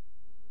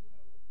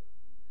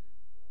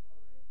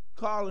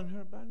 calling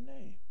her by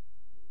name.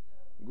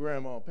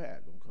 Grandma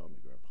Pat, don't call me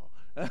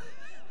Grandpa.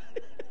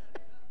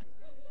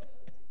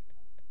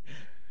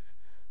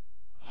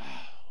 Oh,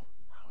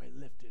 how he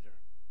lifted her.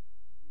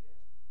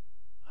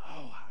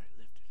 Oh, how he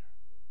lifted her.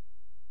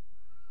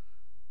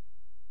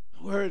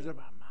 Words of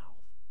our mouth,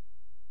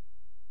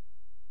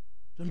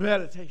 the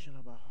meditation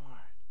of our heart.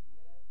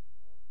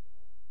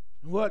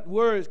 What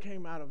words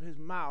came out of his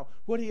mouth,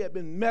 what he had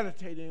been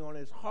meditating on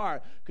his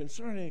heart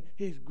concerning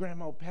his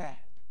Grandma Pat.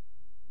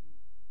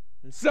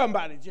 And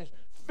somebody just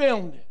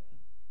filmed it,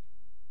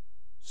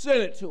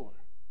 sent it to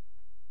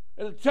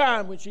her at a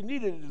time when she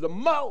needed it the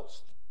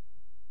most.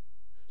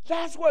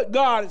 That's what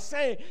God is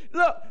saying.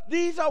 Look,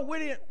 these are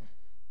witty.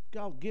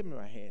 Y'all give him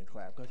a hand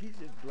clap because he's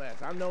just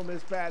blessed. I know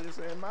Miss Pat is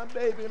saying, my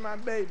baby, my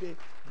baby.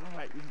 All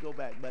right, you can go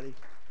back, buddy.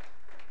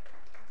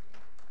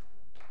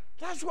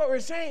 That's what we're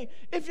saying.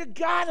 If you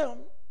got them,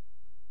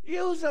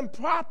 use them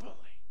properly.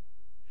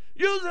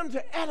 Use them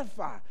to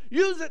edify.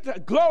 Use it to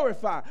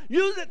glorify.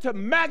 Use it to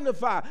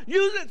magnify.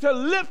 Use it to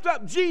lift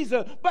up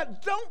Jesus.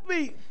 But don't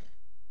be,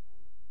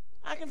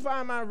 I can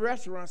find my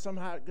restaurant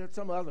somehow,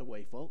 some other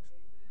way, folks.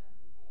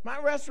 My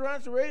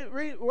restaurants,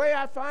 the way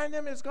I find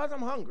them is because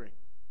I'm hungry.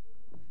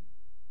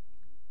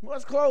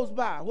 What's close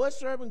by? What's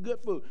serving good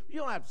food? You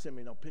don't have to send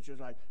me no pictures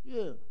like,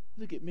 yeah,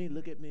 look at me,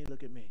 look at me,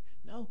 look at me.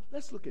 No,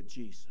 let's look at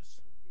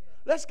Jesus.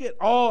 Let's get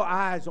all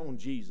eyes on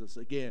Jesus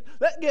again.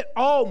 Let's get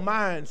all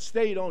minds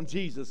stayed on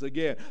Jesus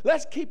again.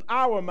 Let's keep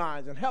our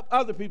minds and help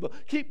other people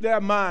keep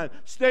their mind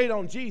stayed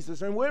on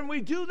Jesus. And when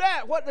we do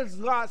that, what does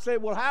God say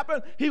will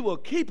happen? He will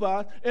keep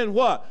us in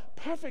what?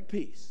 Perfect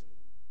peace.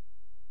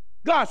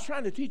 God's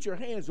trying to teach your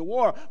hands to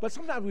war, but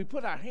sometimes we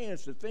put our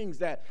hands to things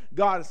that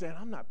God is saying,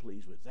 I'm not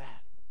pleased with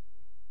that.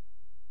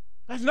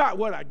 That's not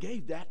what I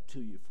gave that to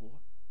you for.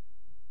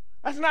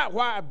 That's not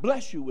why I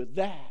bless you with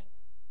that.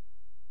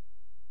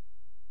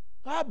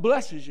 God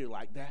blesses you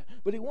like that,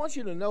 but he wants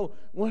you to know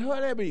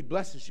whatever he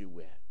blesses you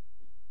with,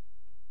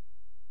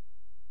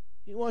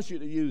 he wants you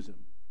to use them.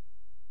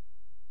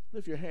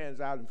 Lift your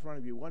hands out in front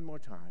of you one more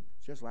time,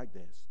 just like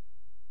this.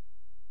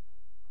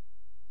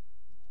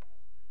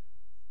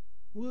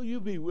 Will you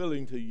be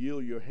willing to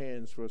yield your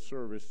hands for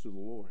service to the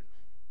Lord?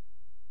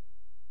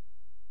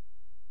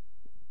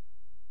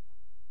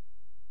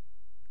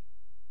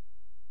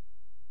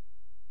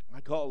 I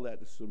call that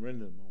the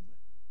surrender moment.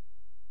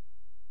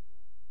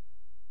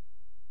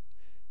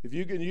 If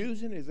you can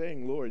use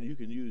anything, Lord, you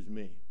can use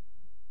me.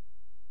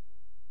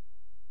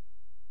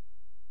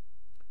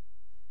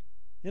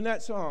 In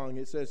that song,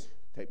 it says,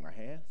 take my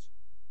hands,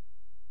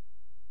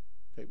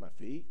 take my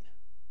feet,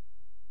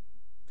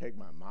 take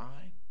my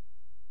mind.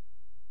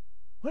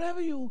 Whatever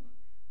you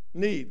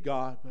need,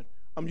 God, but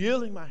I'm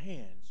yielding my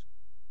hands.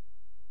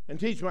 And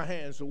teach my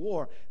hands to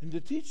war. And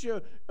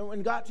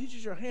when God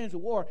teaches your hands to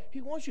war, he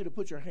wants you to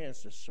put your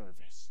hands to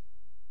service.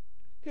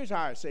 Here's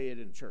how I say it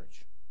in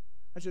church.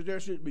 I said there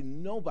should be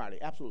nobody,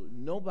 absolutely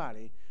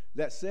nobody,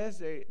 that says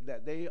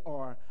that they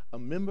are a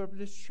member of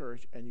this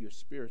church and you're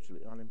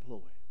spiritually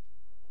unemployed.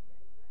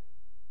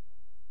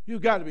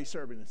 You've got to be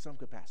serving in some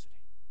capacity.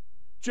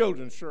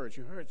 Children's church,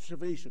 you heard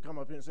Shavisha come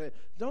up here and say,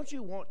 don't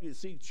you want to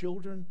see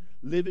children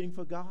living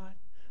for God?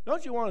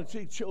 Don't you want to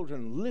see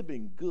children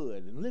living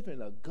good and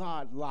living a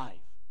God life?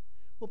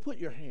 Well, put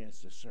your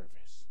hands to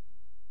service.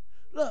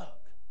 Look,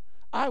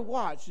 I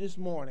watched this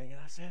morning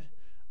and I said,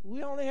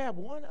 we only have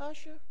one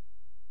usher?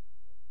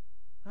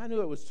 I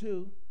knew it was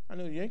two. I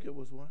knew Yinka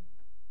was one.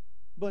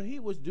 But he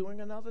was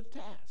doing another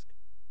task.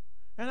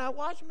 And I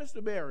watched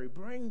Mr. Berry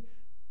bring,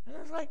 and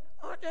I was like,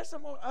 aren't there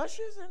some more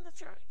ushers in the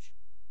church?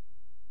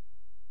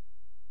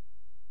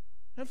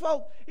 And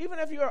folks, even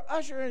if you're an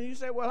usher and you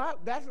say, well,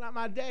 that's not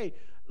my day,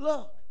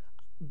 look,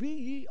 be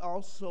ye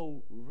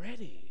also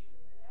ready.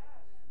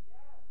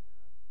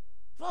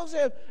 Folks,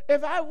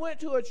 if I went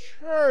to a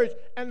church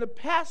and the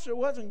pastor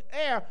wasn't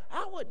there,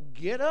 I would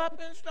get up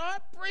and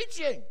start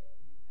preaching.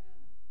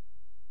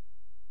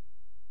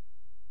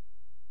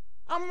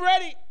 I'm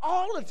ready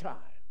all the time.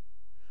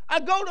 I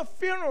go to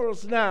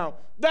funerals now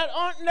that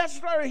aren't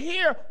necessarily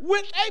here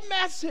with a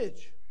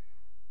message.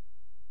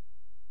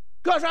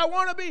 Because I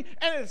want to be,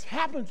 and it's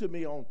happened to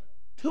me on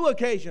 2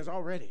 occasions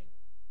already.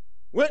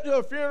 Went to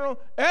a funeral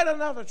at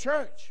another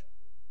church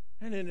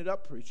and ended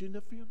up preaching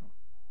the funeral.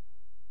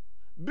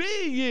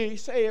 Be ye,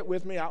 say it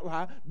with me out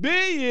loud, be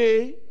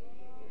ye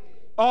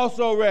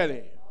also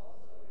ready.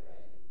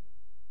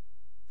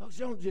 Folks,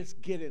 don't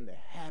just get in the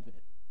habit,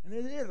 and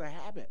it is a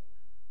habit,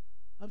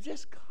 of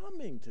just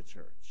coming to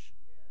church.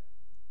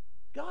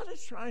 God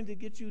is trying to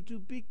get you to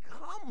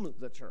become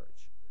the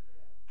church.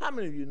 How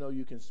many of you know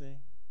you can sing?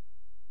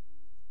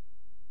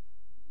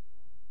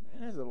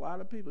 Man, there's a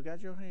lot of people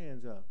got your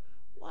hands up.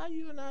 Why are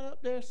you not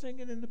up there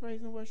singing in the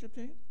praise and worship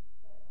team?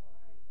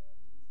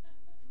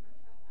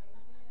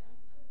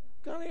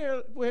 Come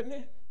here,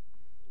 Whitney.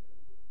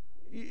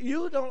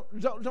 You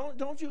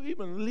don't you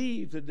even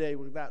leave today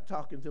without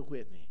talking to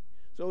Whitney.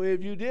 So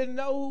if you didn't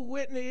know who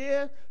Whitney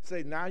is,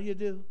 say now you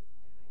do.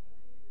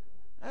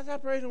 That's our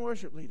praise and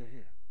worship leader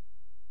here.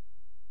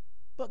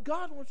 But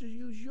God wants to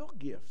use your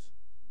gifts,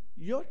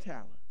 your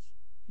talents,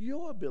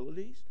 your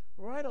abilities,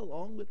 right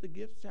along with the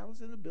gifts, talents,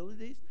 and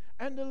abilities,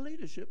 and the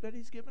leadership that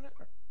he's given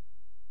her.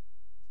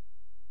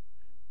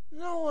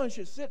 No one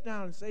should sit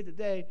down and say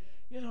today,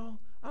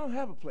 I don't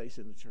have a place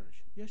in the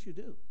church. Yes, you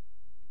do.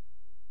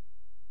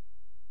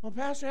 Well,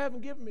 Pastor,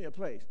 haven't given me a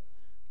place.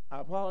 I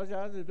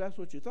apologize if that's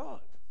what you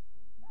thought.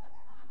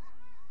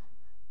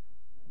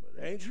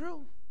 But it ain't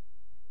true.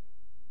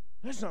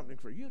 There's something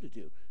for you to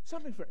do.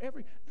 Something for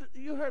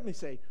you heard me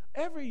say,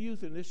 every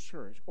youth in this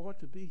church ought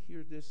to be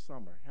here this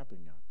summer helping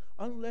out.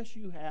 Unless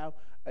you have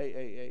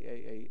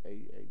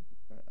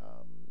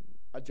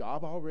a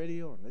job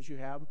already, or unless you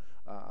have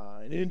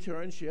an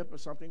internship or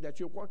something that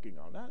you're working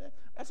on. Now,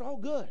 that's all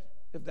good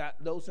if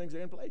those things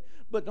are in place.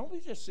 But don't be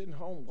just sitting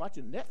home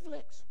watching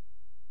Netflix.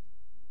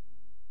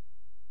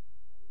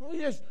 We're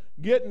just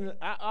getting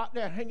out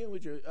there hanging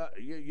with your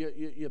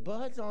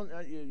buds on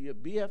your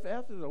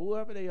BFFs or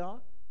whoever they are,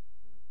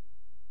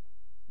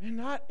 and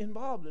not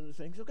involved in the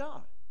things of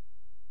God.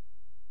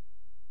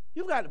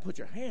 You've got to put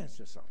your hands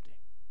to something.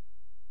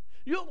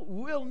 You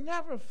will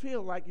never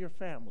feel like your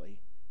family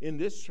in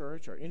this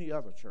church or any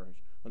other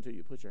church until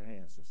you put your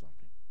hands to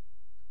something.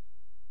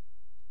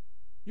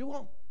 You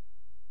won't.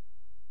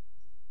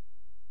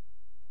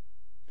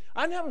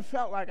 I never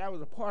felt like I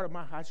was a part of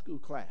my high school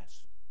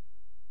class.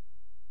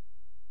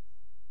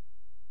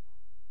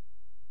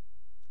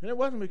 And it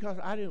wasn't because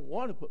I didn't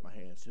want to put my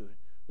hands to it.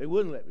 They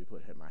wouldn't let me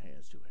put my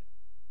hands to it.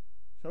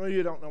 Some of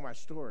you don't know my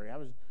story. I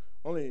was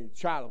only a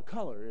child of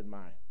color in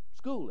my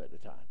school at the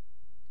time.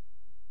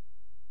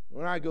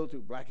 When I go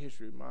through Black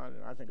History Month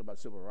and I think about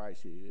civil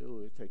rights here,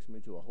 it takes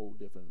me to a whole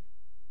different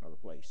other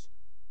place.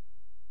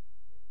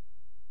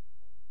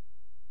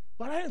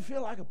 But I didn't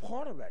feel like a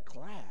part of that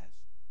class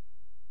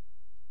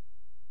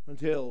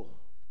until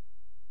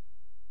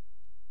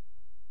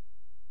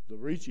the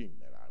reaching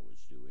that I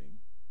was doing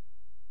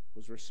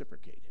was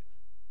reciprocated.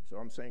 So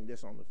I'm saying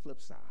this on the flip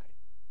side.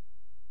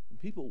 When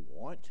people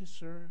want to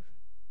serve,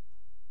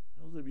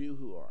 those of you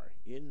who are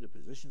in the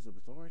positions of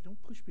authority,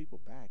 don't push people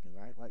back and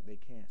act like they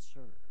can't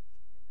serve.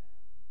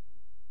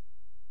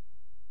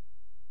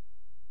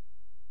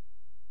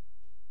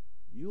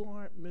 You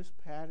aren't Miss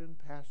Patton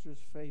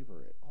Pastor's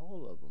favorite.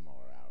 All of them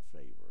are our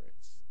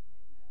favorites.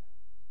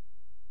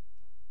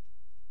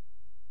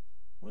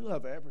 We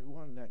love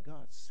everyone that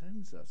God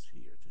sends us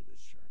here to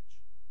this church.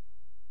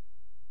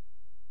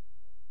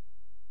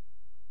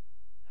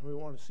 And we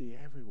want to see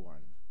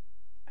everyone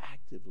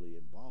actively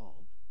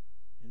involved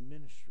in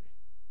ministry.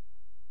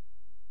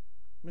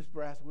 Miss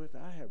Brathwaite,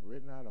 I have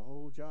written out a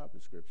whole job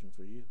description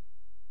for you.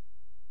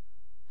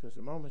 Because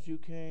the moment you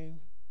came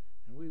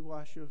and we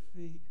washed your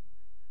feet,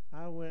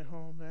 I went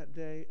home that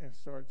day and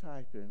started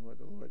typing what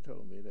the Lord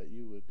told me that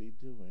you would be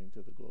doing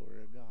to the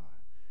glory of God.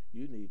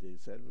 You need to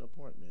set an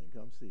appointment and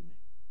come see me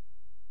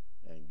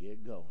and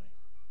get going.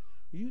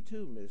 You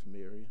too, Miss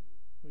Miriam.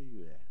 Where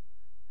you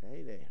at?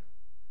 Hey there.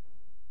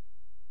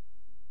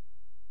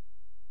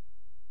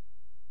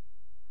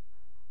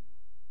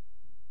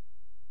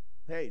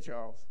 Hey,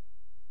 Charles.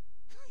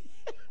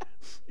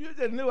 You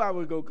just knew I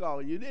was going to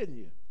call you, didn't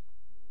you?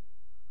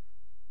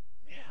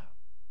 Yeah.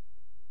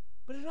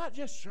 But it's not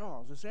just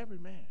Charles, it's every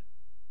man.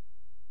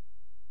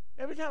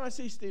 Every time I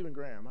see Stephen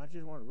Graham, I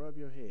just want to rub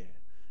your head.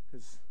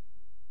 Because,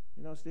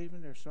 you know,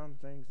 Stephen, there's some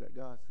things that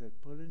God said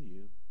put in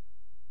you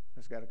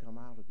that's got to come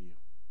out of you.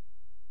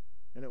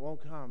 And it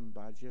won't come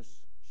by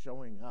just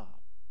showing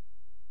up.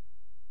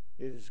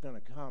 It is going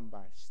to come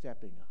by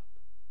stepping up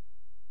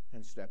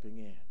and stepping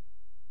in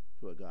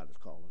to what God has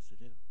called us to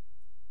do.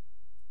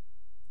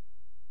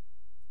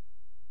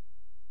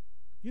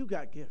 You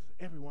got gifts,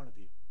 every one of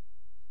you.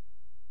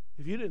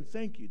 If you didn't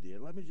think you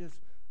did, let me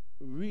just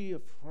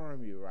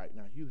reaffirm you right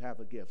now. You have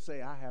a gift.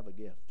 Say, I have a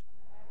gift.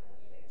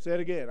 Say it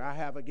again, I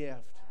have a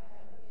gift.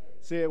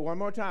 Say it one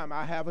more time,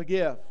 I have a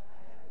gift.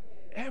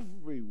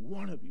 Every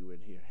one of you in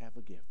here have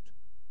a gift.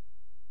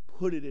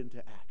 Put it into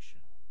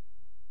action.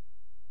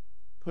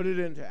 Put it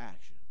into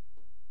action.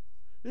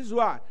 This is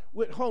why,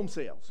 with home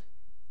sales,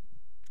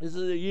 this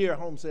is a year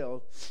home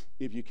sale.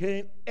 If you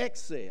can't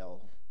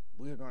excel,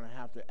 we're going to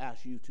have to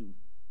ask you to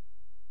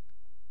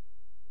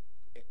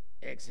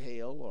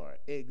exhale or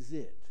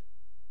exit.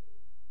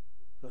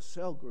 Because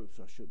cell groups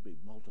should be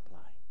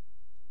multiplying.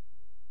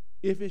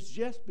 If it's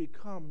just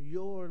become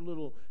your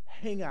little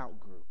hangout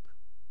group,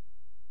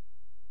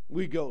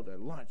 we go to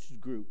lunch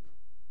group,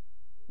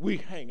 we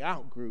hang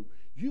out group,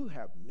 you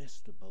have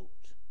missed the boat.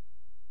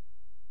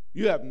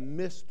 You have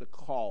missed the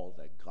call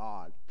that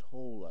God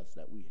told us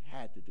that we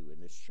had to do in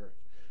this church.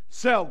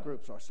 Cell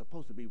groups are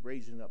supposed to be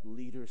raising up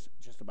leaders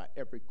just about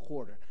every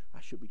quarter.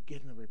 I should be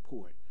getting a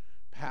report.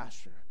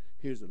 Pastor,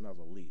 here's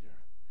another leader.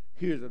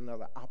 Here's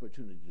another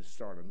opportunity to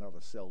start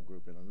another cell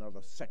group in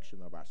another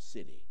section of our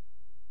city.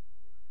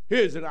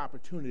 Here's an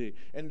opportunity.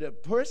 And the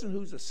person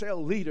who's a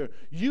cell leader,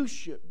 you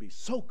should be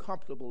so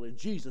comfortable in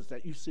Jesus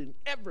that you send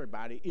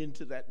everybody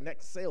into that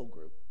next cell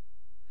group.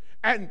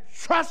 And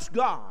trust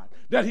God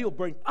that he'll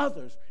bring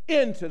others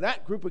into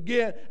that group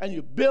again, and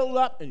you build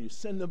up and you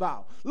send them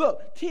out.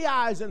 Look,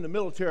 TIs in the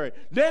military,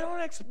 they don't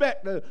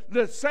expect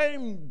the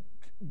same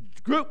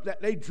group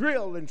that they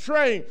drill and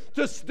train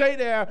to stay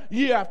there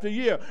year after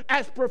year.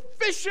 As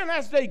proficient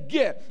as they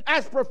get,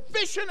 as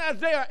proficient as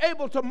they are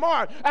able to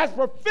march, as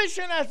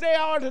proficient as they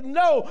are to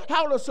know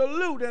how to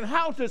salute and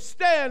how to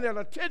stand at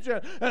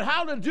attention and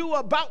how to do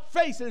about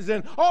faces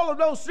and all of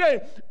those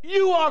things,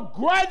 you are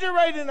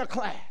graduating a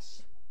class.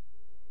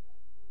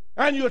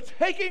 And you're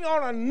taking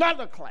on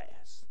another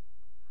class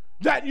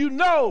that you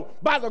know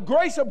by the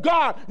grace of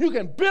God you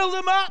can build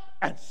them up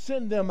and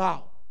send them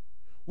out.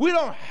 We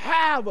don't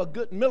have a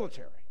good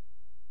military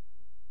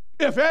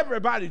if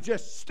everybody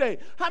just stayed.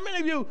 How many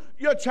of you,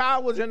 your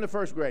child was in the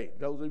first grade?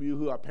 Those of you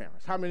who are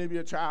parents. How many of you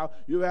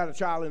had a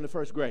child in the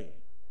first grade?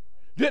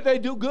 Did they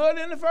do good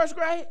in the first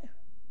grade?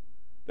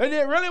 They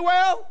did really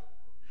well?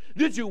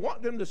 Did you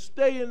want them to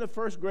stay in the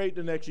first grade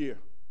the next year?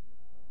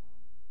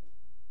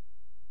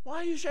 Why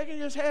are you shaking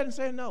your head and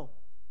saying no?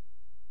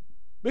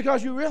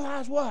 Because you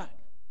realize what?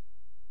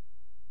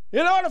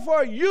 In order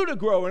for you to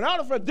grow, in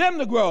order for them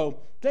to grow,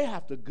 they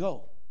have to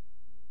go.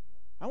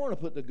 I want to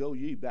put the go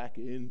ye back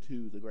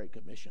into the Great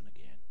Commission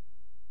again.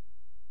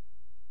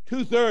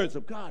 2/3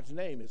 of God's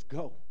name is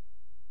go.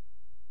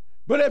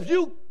 But if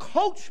you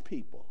coach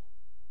people,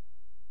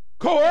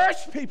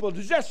 coerce people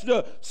to just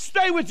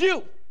stay with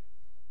you,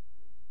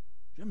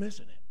 you're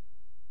missing it.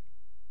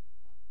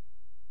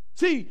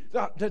 See,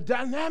 the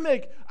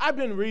dynamic, I've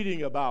been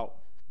reading about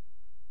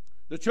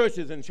the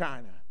churches in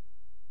China,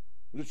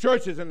 the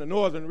churches in the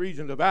northern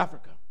regions of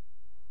Africa,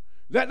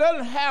 that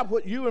doesn't have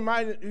what you and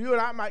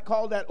I might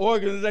call that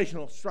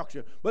organizational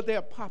structure, but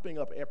they're popping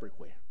up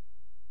everywhere.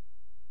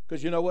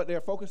 Because you know what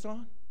they're focused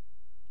on?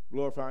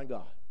 Glorifying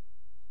God,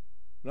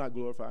 not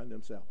glorifying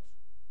themselves.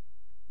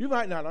 You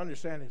might not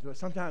understand it, but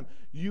sometimes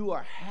you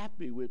are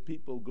happy with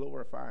people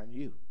glorifying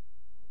you.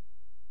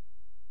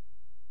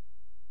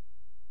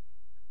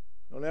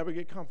 Don't ever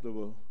get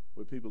comfortable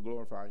with people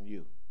glorifying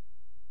you.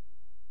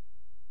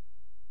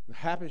 The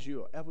happiest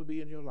you'll ever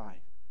be in your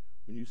life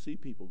when you see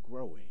people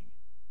growing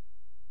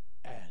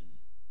and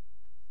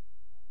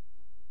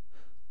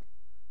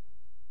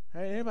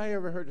hey, anybody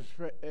ever heard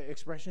the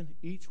expression,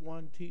 each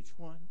one teach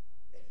one?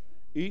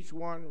 Each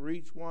one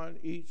reach one,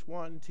 each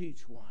one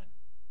teach one.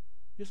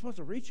 You're supposed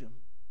to reach them,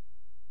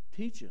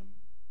 teach them,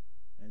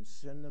 and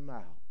send them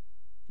out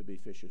to be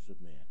fishers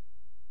of men.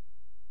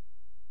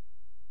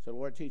 So,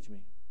 Lord, teach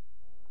me.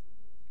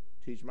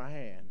 Teach my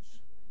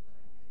hands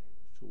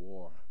to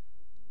war.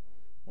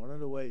 One of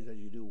the ways that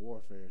you do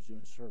warfare is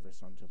doing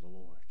service unto the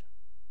Lord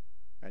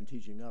and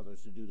teaching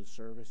others to do the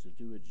service, to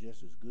do it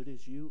just as good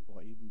as you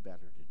or even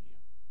better than you.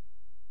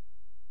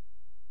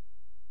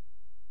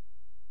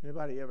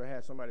 Anybody ever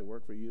had somebody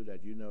work for you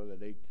that you know that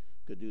they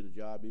could do the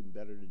job even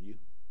better than you?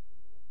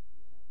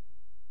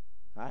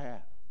 I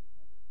have.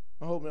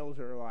 My whole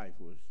military life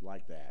was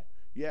like that.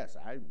 Yes,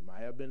 I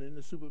might have been in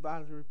the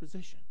supervisory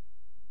position,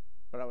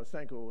 but I was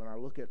thankful when I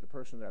look at the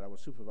person that I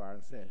was supervising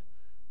and said,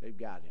 they've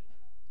got it.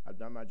 I've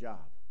done my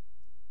job.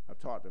 I've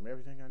taught them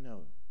everything I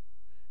know,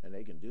 and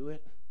they can do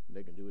it, and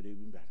they can do it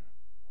even better.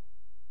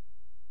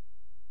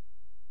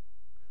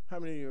 How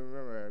many of you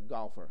remember a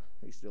golfer?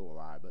 He's still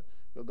alive, but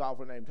a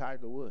golfer named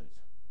Tiger Woods.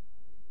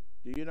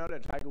 Do you know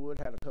that Tiger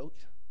Woods had a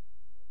coach?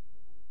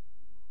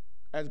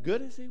 As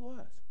good as he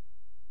was,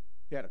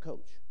 he had a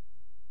coach.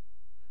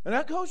 And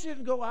that coach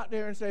didn't go out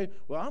there and say,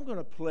 well, I'm going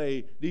to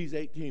play these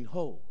 18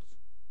 holes.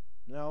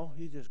 No,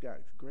 he just got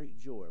great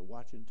joy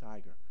watching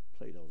Tiger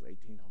play those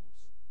 18 holes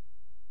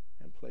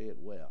and play it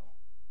well.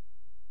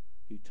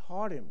 He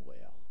taught him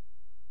well.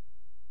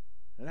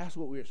 And that's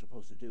what we're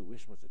supposed to do. We're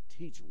supposed to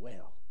teach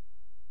well.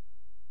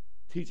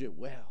 Teach it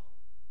well.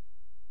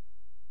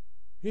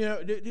 You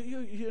know, do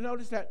you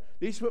notice that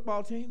these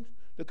football teams,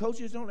 the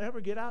coaches don't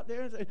ever get out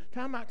there and say,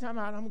 time out, I'm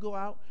going to go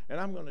out and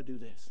I'm going to do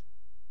this.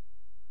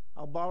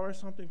 I'll borrow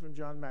something from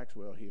John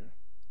Maxwell here.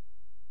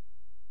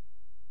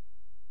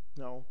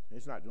 No,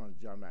 it's not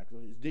John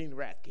Maxwell. It's Dean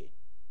Radke.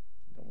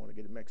 I don't want to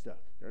get it mixed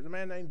up. There's a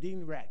man named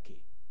Dean Radke.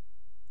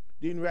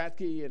 Dean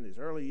Radke, in his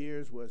early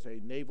years, was a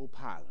naval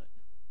pilot.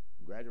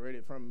 He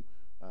graduated from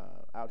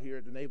out here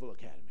at the Naval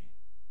Academy.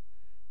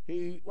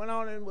 He went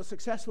on and was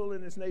successful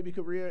in his Navy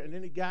career, and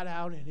then he got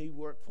out and he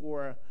worked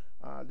for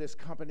this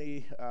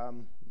company.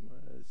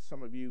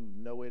 Some of you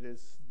know it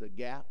as the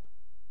Gap.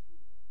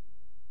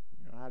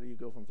 You know, how do you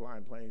go from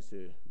flying planes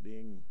to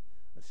being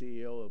a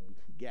CEO of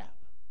Gap?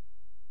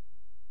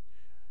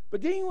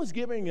 But Dean was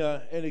giving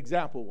an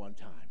example one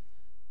time.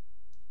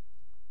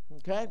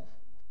 Okay?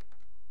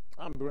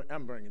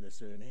 I'm bringing this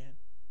to an end.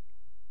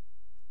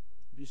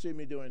 If you see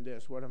me doing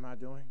this, what am I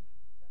doing?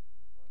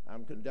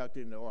 I'm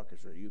conducting the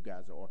orchestra. You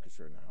guys are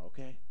orchestra now,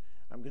 okay?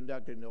 I'm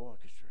conducting the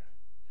orchestra.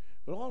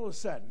 But all of a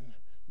sudden,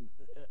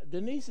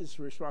 Denise's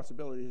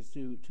responsibility is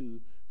to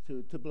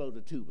blow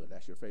the tuba.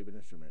 That's your favorite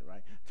instrument,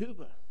 right?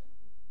 Tuba.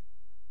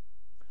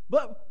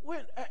 But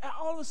when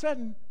all of a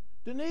sudden,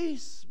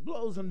 Denise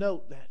blows a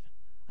note that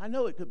I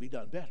know it could be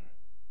done better.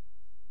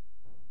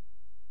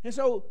 And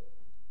so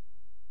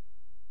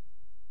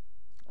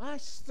I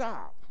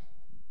stop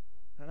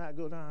and I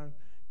go down,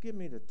 give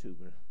me the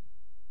tuba.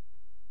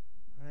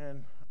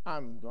 And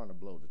I'm going to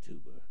blow the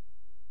tuba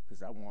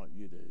because I want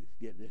you to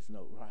get this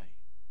note right.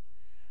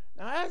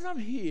 Now, as I'm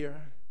here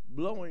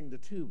blowing the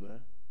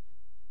tuba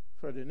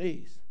for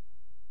Denise,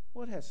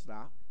 what has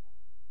stopped?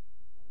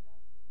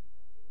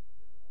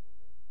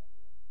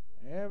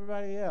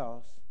 Everybody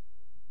else,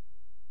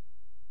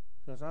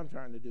 because I'm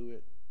trying to do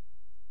it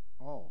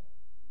all.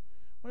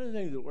 One of the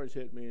things that Lord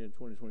said to me in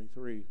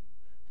 2023,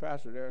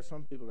 Pastor, there are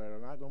some people that are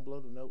not going to blow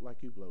the note like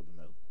you blow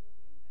the note.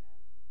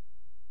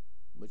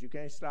 But you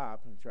can't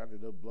stop and try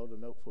to blow the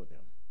note for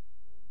them.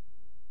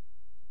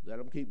 Let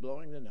them keep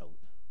blowing the note.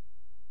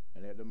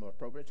 And at the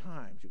appropriate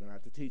times, you're going to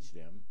have to teach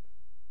them,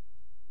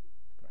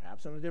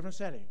 perhaps in a different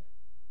setting,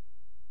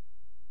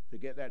 to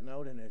get that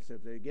note. And if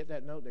they get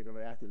that note, they're going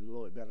to actually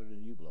blow it better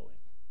than you blow it.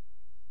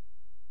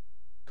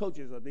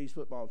 Coaches of these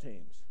football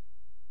teams.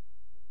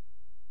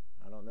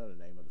 I don't know the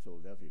name of the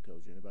Philadelphia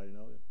coach. Anybody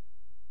know him?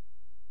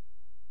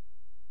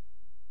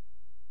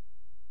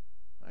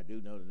 I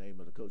do know the name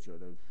of the coach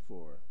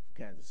for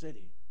Kansas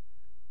City.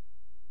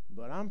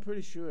 But I'm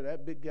pretty sure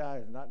that big guy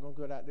is not going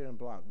to go out there and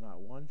block, not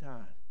one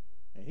time.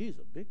 And he's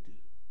a big dude.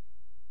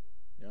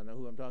 Y'all know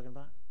who I'm talking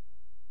about?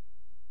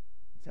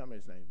 Tell me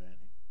his name,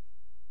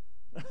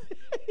 Vanny.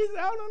 He said,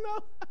 I don't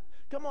know.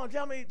 Come on,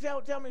 tell me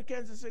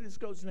Kansas City's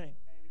coach's name.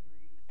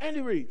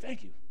 Andy Reid,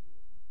 thank you.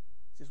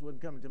 Just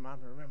wasn't coming to my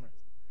remembrance.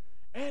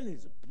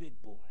 Andy's a big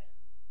boy.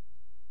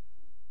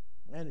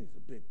 Andy's a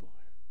big boy.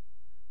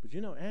 But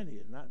you know, Andy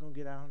is not going to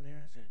get out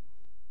there and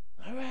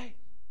say, all right.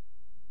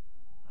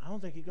 I don't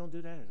think he's going to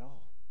do that at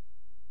all.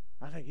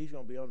 I think he's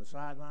going to be on the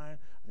sideline.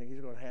 I think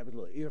he's going to have his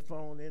little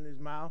earphone in his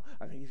mouth.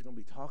 I think he's going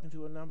to be talking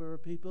to a number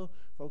of people.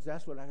 Folks,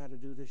 that's what I got to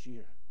do this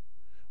year.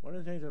 One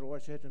of the things that the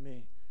Lord said to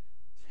me,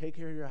 take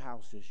care of your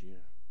house this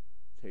year.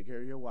 Take care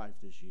of your wife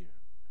this year.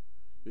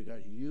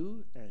 Because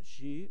you and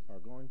she are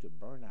going to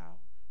burn out,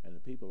 and the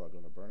people are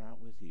going to burn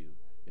out with you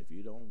if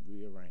you don't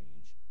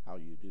rearrange how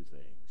you do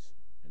things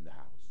in the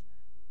house.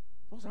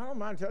 Folks, I don't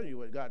mind telling you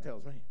what God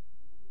tells me.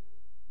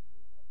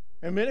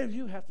 And many of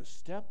you have to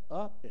step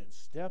up and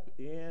step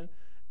in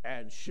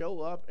and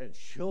show up and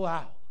show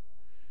out.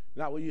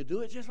 Now, will you do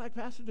it just like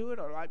Pastor do it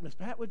or like Miss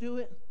Pat would do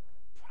it?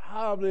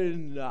 Probably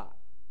not.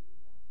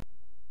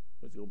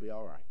 But it's going to be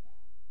all right.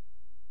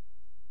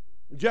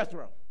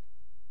 Jethro,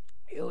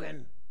 you're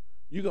going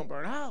to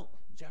burn out.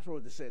 Jethro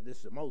would have said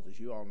this to Moses.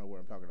 You all know what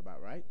I'm talking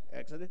about, right?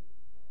 Exodus.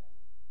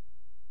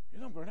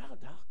 You're going to burn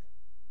out, Doc.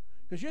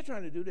 Because you're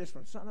trying to do this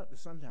from sun up to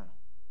sundown.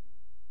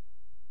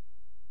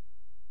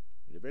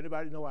 And if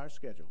anybody know our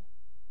schedule,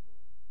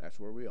 that's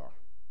where we are.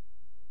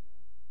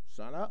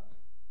 Sun up,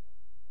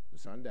 the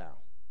sun down.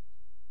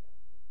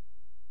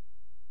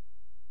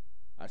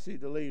 I see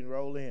Delene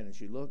roll in, and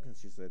she looked, and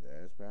she said,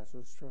 there's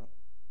Pastor's truck.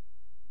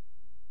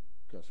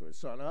 Because when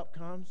sun up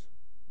comes,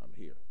 I'm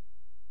here.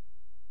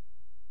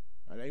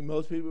 I think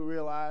most people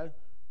realize,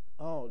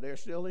 oh, they're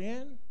still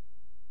in?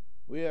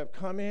 We have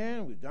come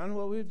in, we've done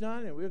what we've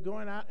done, and we're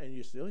going out, and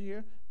you're still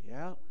here?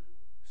 Yeah,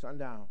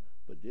 sundown.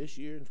 But this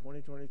year in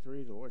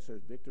 2023, the Lord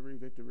says victory,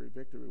 victory,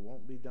 victory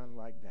won't be done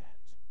like that.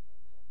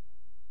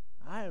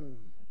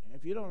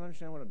 If you don't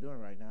understand what I'm doing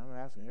right now, I'm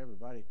asking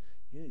everybody,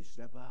 you need to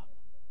step up.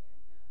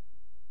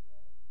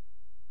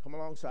 Come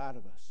alongside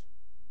of us.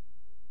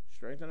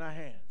 Strengthen our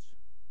hands.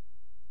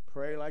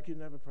 Pray like you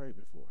never prayed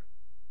before.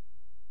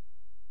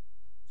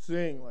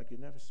 Sing like you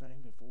never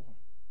sang before.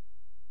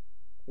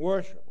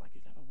 Worship like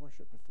you never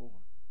worshiped before.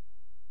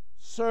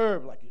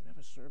 Serve like you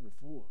never served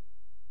before.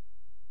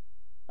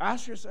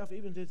 Ask yourself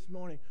even this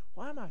morning,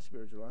 why am I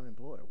spiritually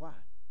unemployed? Why?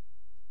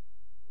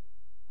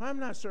 Why am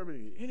I not serving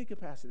in any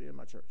capacity in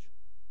my church?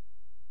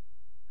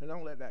 And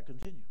don't let that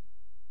continue.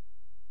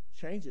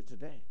 Change it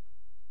today.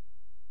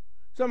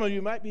 Some of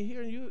you might be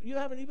here and you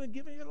haven't even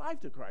given your life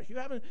to Christ. You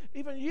haven't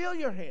even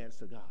yielded your hands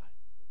to God.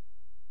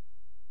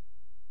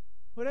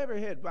 With every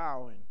head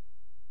bowing,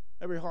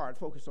 every heart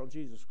focused on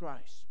Jesus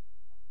Christ,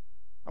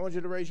 I want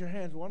you to raise your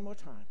hands one more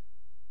time.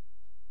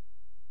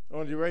 I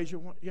want you to raise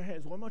your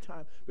hands one more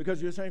time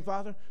because you're saying,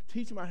 Father,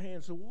 teach my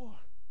hands to war.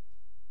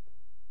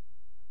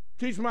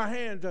 Teach my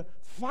hand to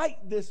fight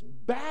this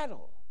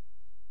battle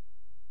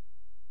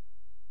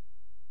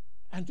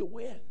and to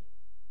win.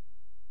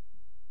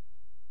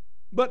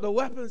 But the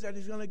weapons that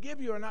he's going to give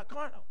you are not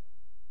carnal.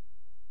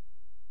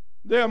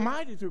 They're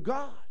mighty through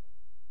God.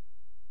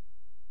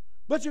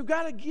 But you've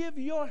got to give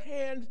your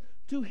hand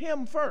to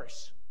him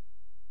first.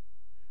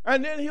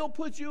 And then he'll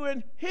put you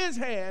in his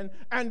hand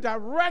and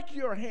direct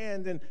your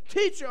hand and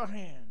teach your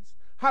hands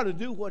how to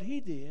do what he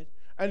did.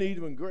 And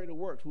even greater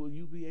works will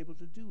you be able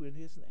to do in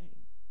his name.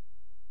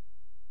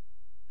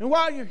 And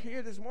while you're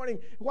here this morning,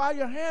 while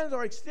your hands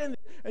are extended,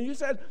 and you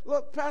said,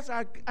 look,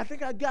 Pastor, I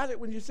think I got it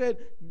when you said,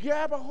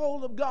 grab a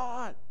hold of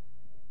God.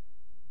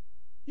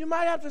 You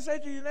might have to say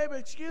to your neighbor,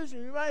 excuse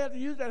me. You might have to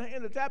use that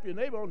hand to tap your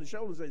neighbor on the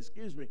shoulder and say,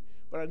 excuse me,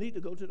 but I need to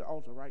go to the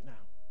altar right now.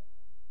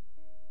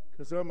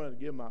 Because I'm going to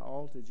give my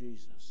all to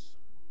Jesus.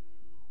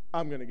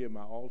 I'm going to give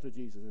my all to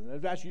Jesus. And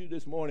if that's you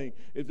this morning,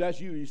 if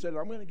that's you, you said,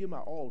 I'm going to give my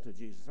all to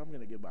Jesus. I'm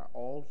going to give my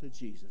all to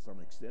Jesus. I'm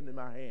extending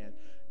my hand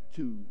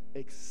to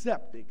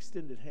accept the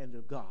extended hand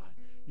of God.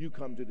 You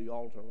come to the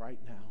altar right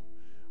now.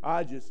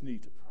 I just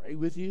need to pray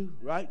with you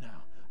right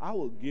now. I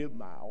will give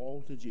my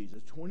all to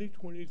Jesus.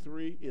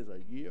 2023 is a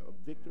year of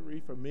victory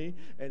for me,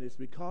 and it's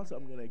because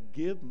I'm going to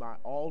give my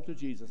all to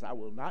Jesus. I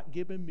will not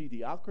give him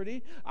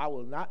mediocrity. I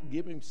will not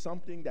give him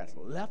something that's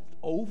left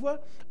over.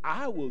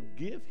 I will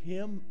give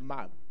him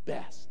my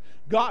best.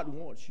 God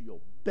wants your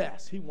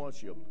best. He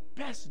wants your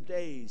best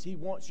days. He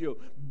wants your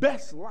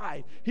best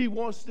life. He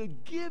wants to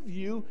give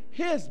you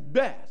his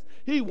best.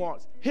 He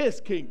wants his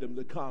kingdom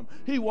to come.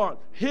 He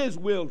wants his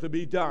will to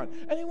be done.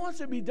 And he wants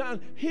it to be done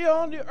here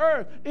on the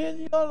earth,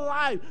 in your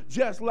life,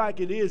 just like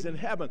it is in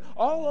heaven.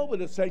 All over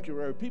the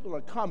sanctuary, people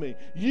are coming.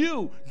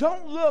 You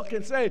don't look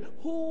and say,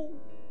 who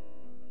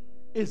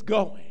is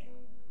going?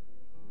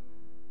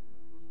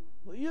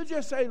 Well, you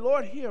just say,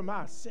 Lord, here am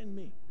I, send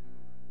me.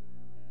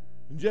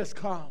 And just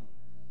come.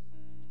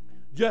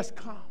 just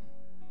come.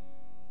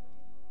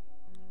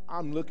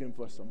 I'm looking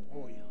for some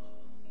oil.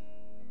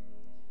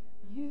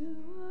 You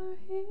are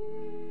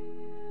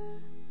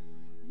here,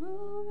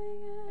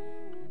 moving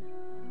in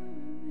our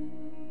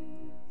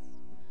midst.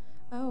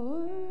 I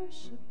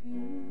worship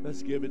you.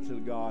 Let's give it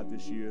to God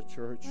this year,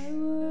 church. I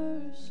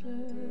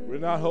worship. We're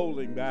not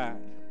holding back.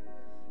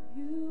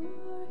 You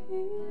are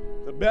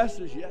here. The best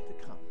is yet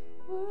to come.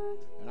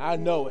 And I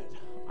know it.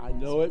 I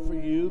know it for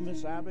you,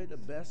 Miss Abbott. The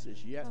best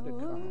is yet to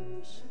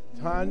come.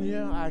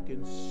 Tanya, I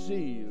can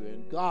see you,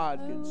 and God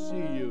can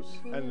see you,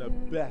 and the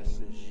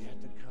best is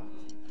yet to come.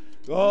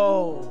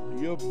 Oh,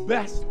 your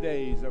best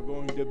days are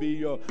going to be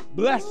your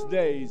blessed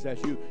days as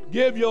you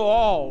give your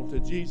all to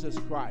Jesus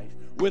Christ,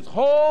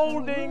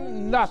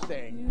 withholding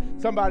nothing.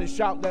 Somebody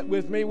shout that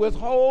with me,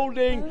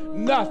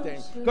 withholding nothing.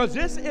 Because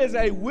this is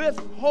a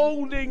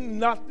withholding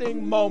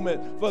nothing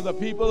moment for the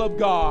people of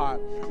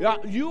God.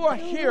 You are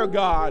here,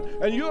 God,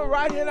 and you are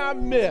right in our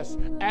midst,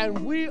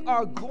 and we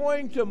are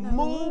going to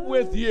move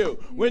with you.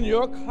 When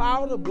your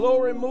cloud of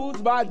glory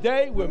moves by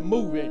day, we're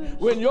moving.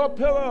 When your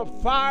pillar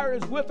of fire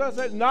is with us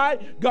at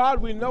night, God,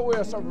 we know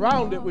we're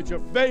surrounded with your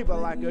favor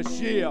like a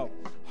shield.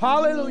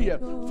 Hallelujah.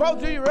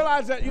 Folks, do you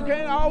realize that you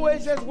can't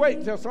always just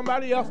wait till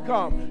somebody else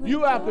comes?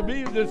 You have to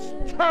be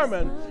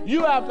determined.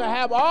 You have to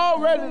have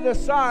already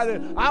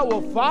decided, I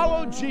will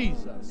follow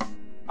Jesus.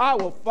 I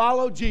will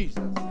follow Jesus.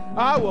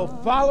 I will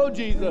follow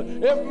Jesus.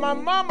 If my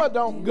mama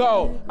don't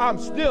go, I'm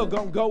still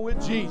going to go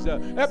with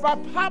Jesus. If my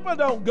papa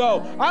don't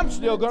go, I'm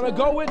still going to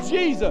go with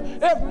Jesus.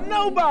 If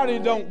nobody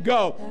don't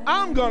go,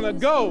 I'm going to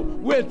go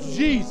with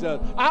Jesus.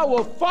 I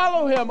will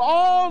follow him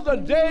all the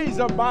days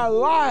of my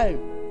life.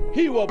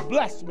 He will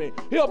bless me.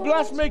 He'll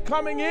bless me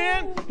coming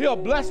in. He'll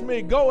bless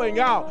me going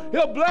out.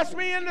 He'll bless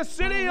me in the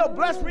city. He'll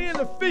bless me in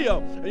the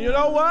field. And you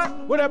know what?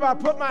 Whatever I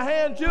put my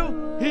hand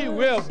to, he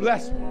will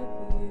bless me.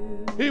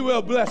 He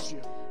will bless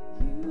you.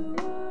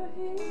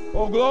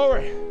 Oh,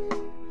 glory.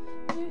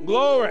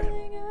 Glory.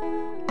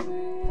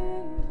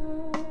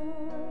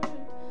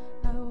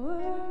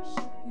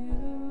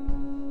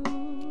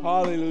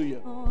 Hallelujah.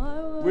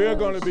 We're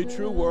going to be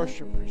true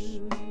worshipers.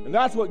 And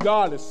that's what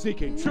God is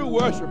seeking, true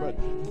worshipers.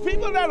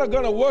 People that are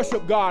going to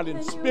worship God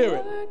in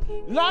spirit.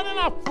 Not in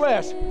our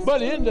flesh,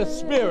 but in the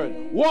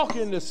spirit. Walk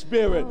in the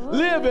spirit.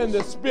 Live in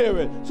the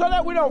spirit. So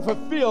that we don't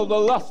fulfill the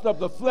lust of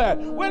the flesh.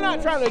 We're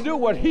not trying to do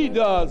what he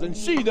does and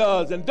she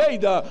does and they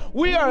do.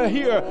 We are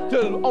here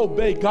to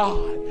obey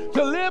God.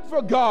 To live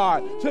for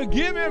God. To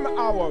give him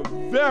our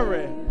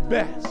very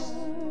best.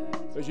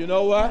 Because you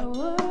know what?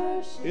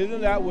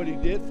 Isn't that what he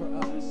did for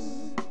us?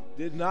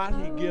 Did not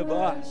he give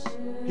us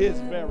his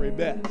very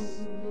best?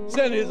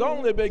 Sent his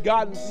only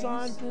begotten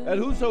Son, that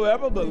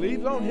whosoever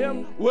believes on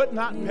him would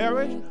not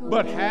perish,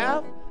 but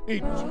have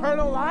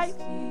eternal life.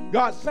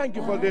 God, thank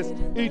you for this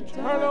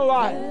eternal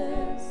life.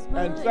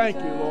 And thank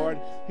you, Lord.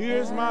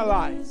 Here's my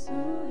life.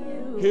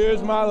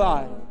 Here's my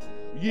life.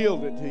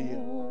 Yield it to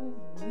you.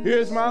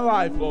 Here's my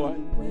life, Lord.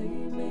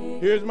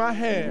 Here's my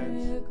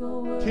hands.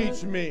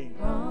 Teach me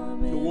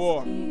to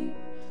walk.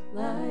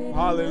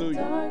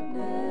 Hallelujah.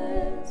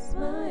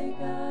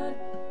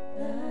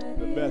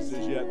 The best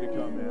is yet to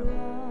come, man.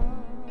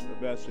 The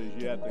best is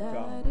yet to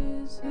come.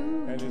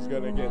 And it's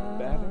going to get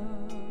better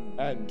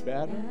and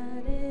better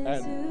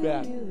and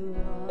better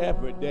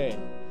every day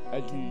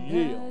as you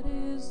yield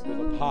to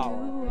the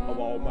power of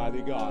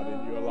Almighty God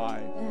in your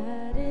life.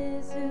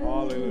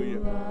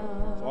 Hallelujah.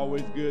 It's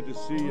always good to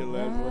see you,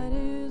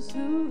 Leslie. It's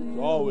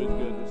always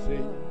good to see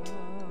you.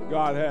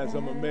 God has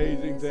some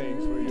amazing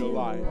things for your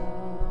life.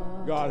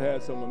 God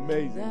has some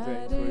amazing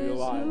things for your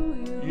life.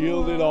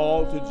 Yield it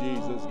all to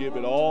Jesus. Give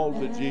it all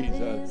to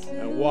Jesus.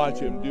 And watch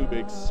him do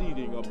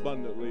exceeding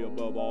abundantly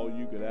above all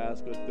you could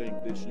ask or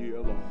think this year,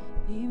 Lord.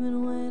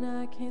 Even when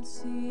I can't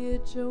see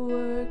it, you're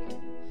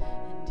working.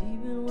 And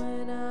even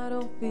when I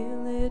don't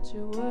feel it,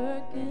 you're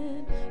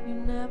working. You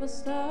never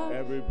stop.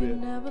 Every bit. You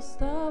never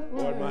stop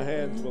working. Lord, my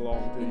hands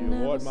belong to you.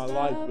 Lord, my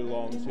life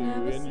belongs to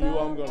you. In you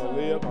I'm going to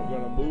live, I'm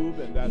going to move,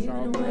 and that's how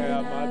I'm going to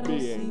have my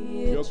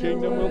being. Your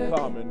kingdom will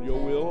come, and your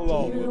will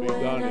alone will be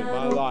done in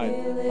my life.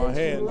 My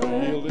hands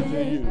are yielded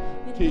to you.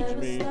 Teach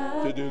me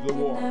to do the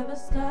work.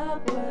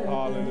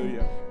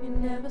 Hallelujah. You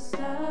never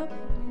stop.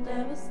 You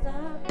never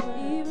stop.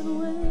 Even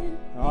when.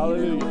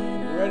 Hallelujah.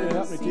 You ready to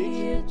help me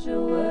teach?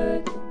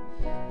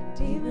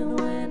 Even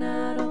when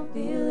I don't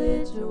feel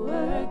it, you're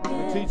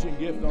working. The teaching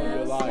gift on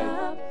your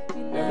life.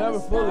 You'll never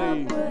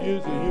fully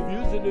use it. You've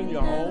used it in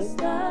your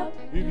home.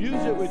 You've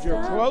used it with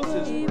your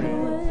closest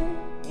friends.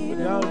 But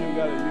now you've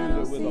got to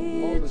use it with a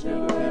multitude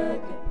of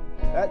people.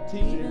 That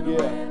teaching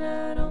gift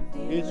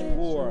is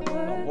for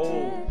the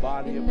whole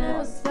body of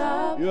Christ.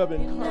 You have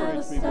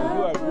encouraged people.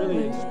 You have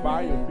really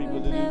inspired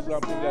people to do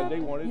something that they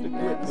wanted to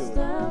quit doing.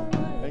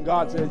 And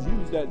God says,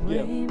 use that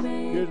gift.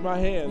 Here's my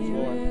hands,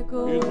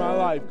 Lord. Here's my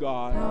life,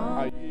 God.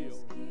 I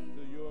yield to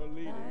your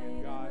leading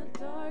and guiding.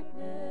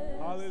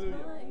 Hallelujah.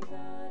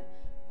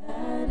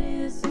 That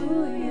is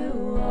who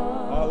you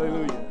are.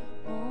 Hallelujah.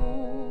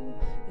 Oh,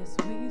 yes,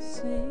 we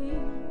sing.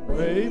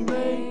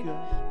 Waymaker,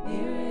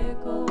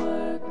 miracle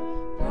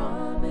worker,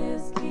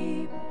 promise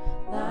keeper.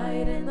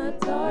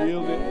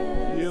 Yield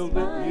it, yield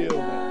it, yield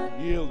it,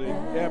 yield it,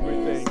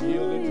 everything,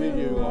 yield it to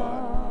you,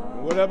 God.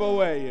 In whatever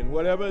way, in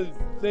whatever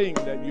thing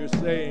that you're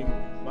saying,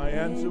 my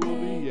answer will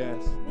be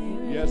yes.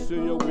 Yes to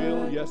your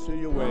will, yes to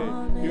your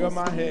way. Here are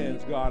my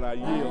hands, God. I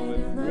yield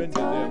and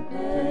render them to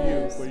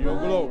you for your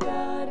glory.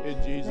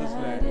 In Jesus'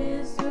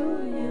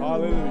 name.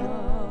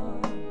 Hallelujah.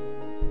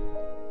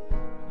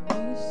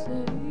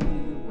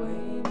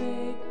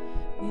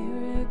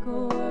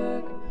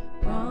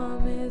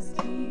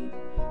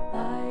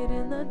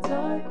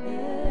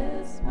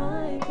 Darkness,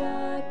 my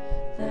God,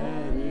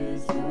 that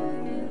is who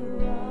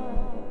you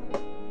are.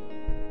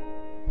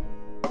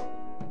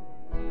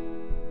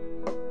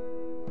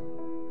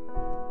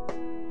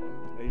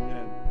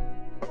 Amen.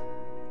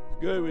 It's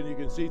good when you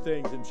can see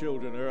things in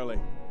children early.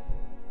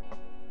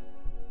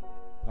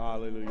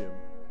 Hallelujah.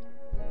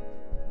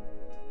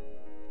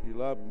 You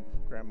love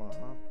Grandma,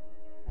 huh?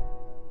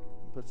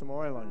 Put some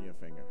oil on your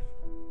fingers.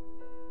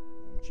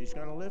 She's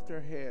going to lift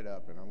her head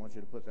up, and I want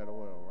you to put that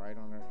oil right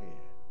on her head.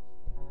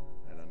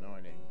 An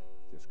anointing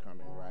just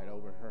coming right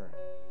over her.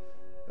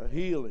 A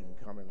healing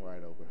coming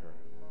right over her.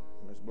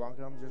 Miss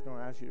Blanca, I'm just going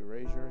to ask you to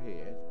raise your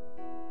head.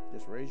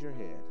 Just raise your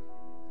head.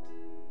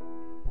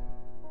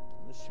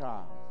 And this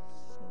child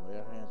is going to lay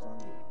her hands on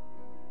you.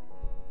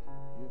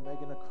 You're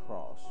making a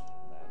cross,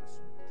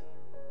 Madison.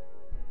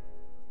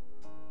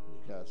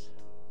 Because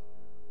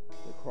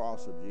the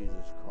cross of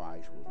Jesus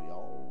Christ will be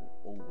all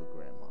over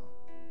Grandma.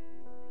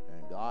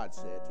 And God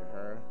said to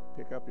her,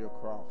 pick up your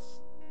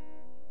cross.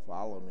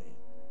 Follow me.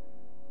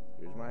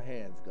 Here's my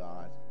hands,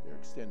 God. They're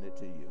extended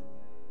to you.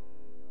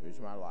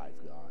 Here's my life,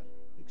 God,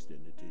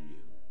 extended to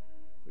you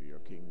for your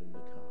kingdom to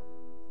come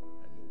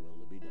and your will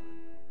to be done.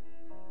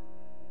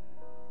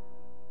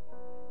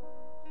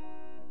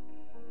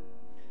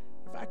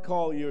 If I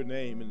call your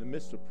name in the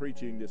midst of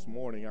preaching this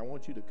morning, I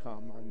want you to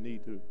come. I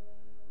need to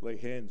lay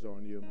hands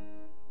on you.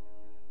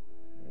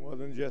 It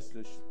wasn't just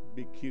to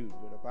be cute,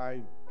 but if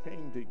I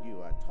came to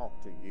you, I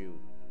talked to you,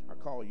 I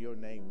call your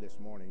name this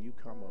morning, you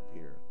come up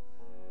here.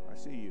 I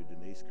see you,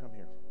 Denise. Come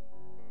here.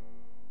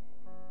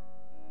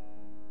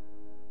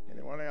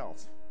 Anyone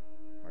else?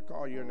 I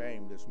call your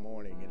name this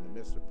morning in the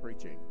midst of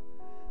preaching.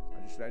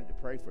 I just need to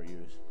pray for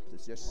you to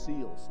just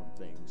seal some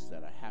things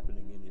that are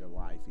happening in your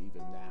life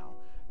even now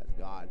as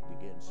God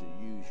begins to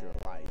use your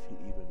life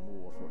even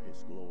more for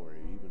his glory,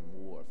 even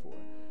more for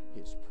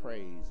his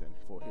praise and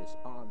for his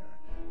honor.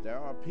 There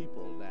are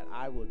people that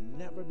I would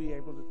never be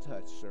able to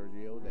touch,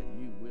 Sergio, that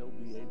you will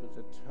be able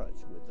to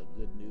touch with the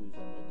good news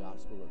and the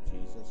gospel of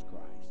Jesus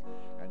Christ.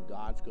 And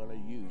God's going to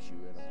use you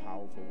in a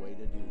powerful way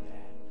to do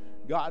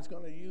that. God's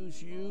going to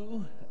use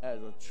you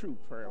as a true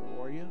prayer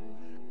warrior,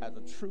 as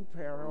a true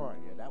prayer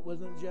warrior. That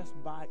wasn't just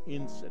by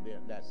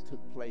incident that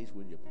took place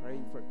when you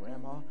prayed for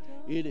Grandma.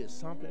 It is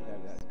something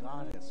that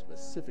God has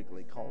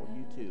specifically called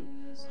you to.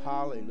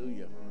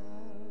 Hallelujah.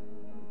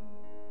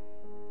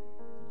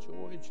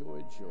 Joy,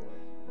 joy, joy.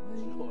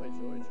 Joy,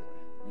 joy,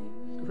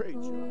 joy.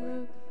 Great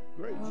joy.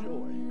 Great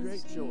joy.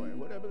 Great joy.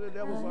 Whatever the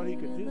devil thought he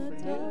could do for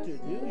you, to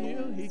do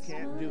you, he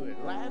can't do it.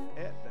 Laugh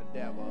at the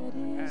devil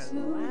and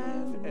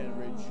laugh and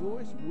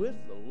rejoice with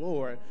the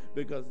Lord,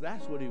 because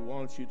that's what he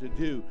wants you to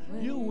do.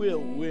 You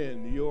will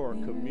win your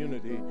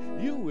community.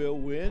 You will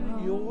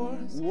win your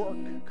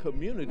work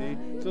community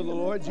to the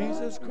Lord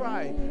Jesus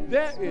Christ.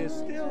 There is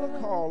still a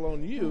call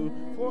on you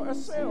for a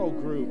cell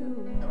group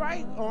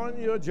right on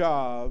your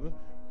job.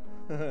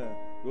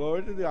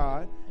 Glory to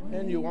God.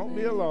 And you won't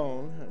be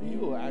alone. You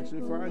will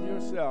actually find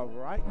yourself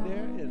right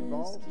there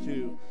involved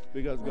too,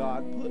 because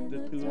God put the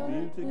two of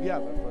you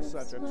together for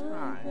such a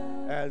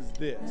time as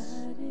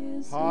this.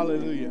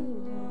 Hallelujah.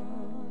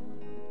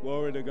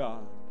 Glory to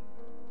God.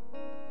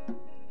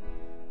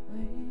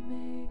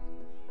 I'm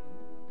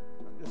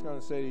just going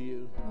to say to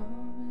you,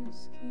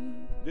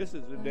 this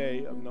is the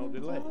day of no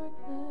delay.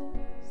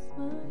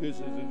 This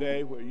is the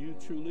day where you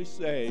truly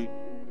say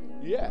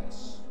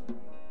yes.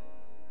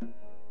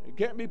 It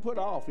can't be put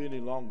off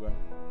any longer.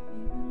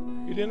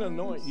 He didn't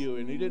anoint you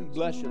and he didn't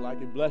bless you like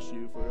he blessed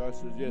you for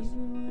us to just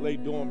lay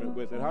dormant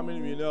with it. How many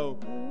of you know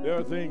there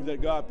are things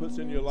that God puts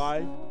in your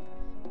life?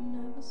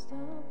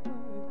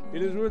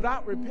 It is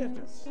without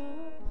repentance.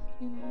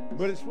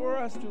 But it's for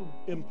us to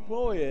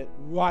employ it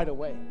right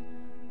away.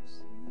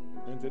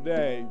 And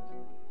today,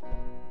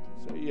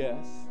 say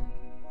yes.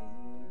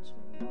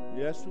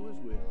 Yes to his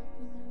will.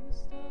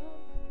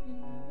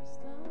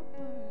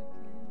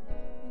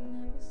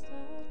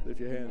 Lift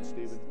your hands,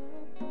 Stephen.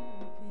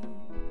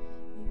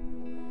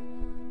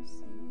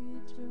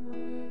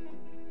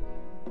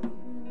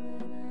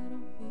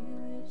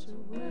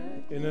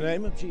 In the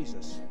name of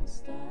Jesus,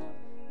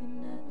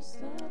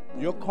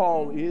 your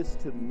call is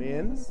to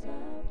men.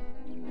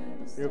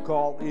 Your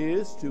call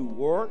is to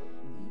work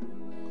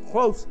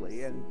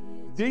closely and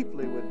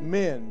deeply with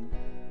men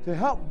to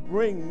help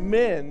bring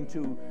men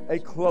to a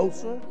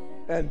closer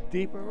and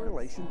deeper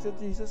relation to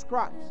Jesus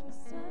Christ.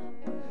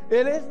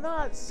 It is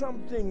not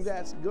something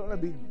that's going to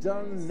be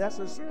done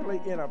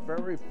necessarily in a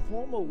very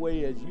formal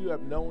way as you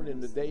have known in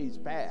the days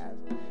past.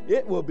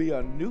 It will be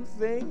a new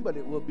thing, but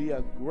it will be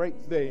a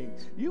great thing.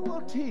 You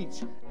will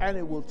teach, and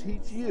it will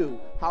teach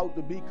you how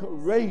to be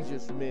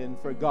courageous men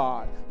for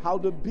God, how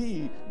to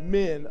be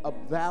men of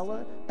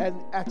valor and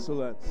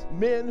excellence,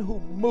 men who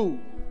move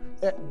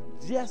at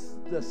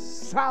just the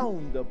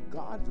sound of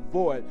God's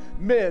voice,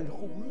 men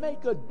who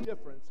make a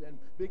difference and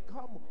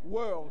become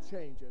world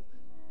changers.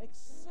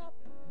 Accept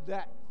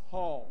that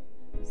call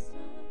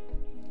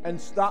and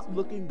stop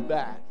looking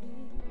back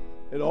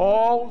at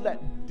all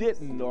that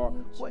didn't or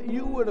what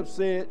you would have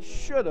said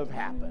should have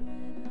happened.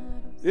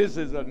 This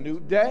is a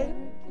new day.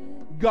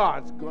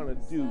 God's going to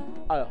do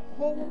a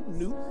whole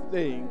new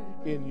thing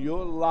in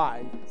your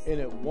life, and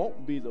it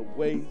won't be the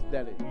way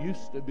that it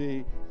used to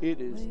be. It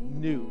is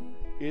new.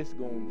 It's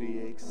going to be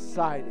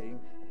exciting,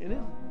 and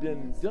it's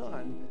been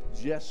done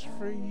just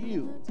for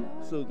you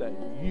so that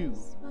you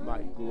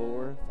might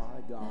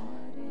glorify God.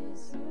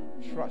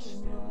 Trust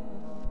Him.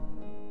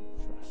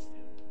 Trust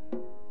Him.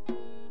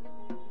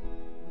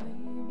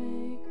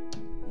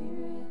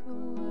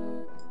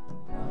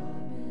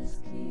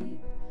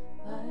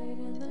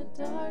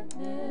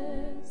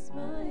 Darkness,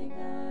 my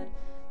God,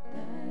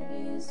 that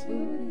is who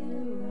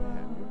you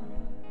are.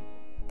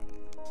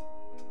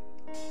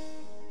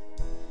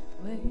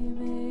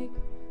 Waymaker,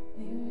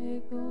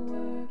 miracle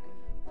work,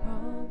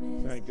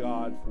 promise. Thank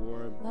God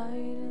for a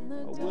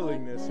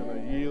willingness and a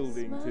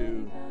yielding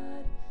to.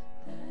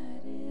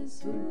 That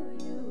is who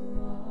you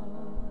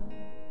are.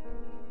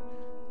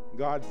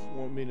 God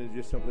wants me to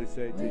just simply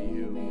say to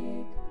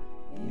you,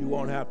 you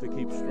won't have to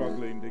keep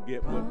struggling to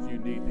get what you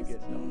need to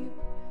get done.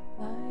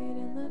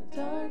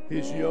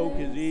 His yoke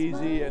is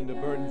easy and the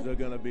burdens are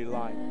going to be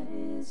light.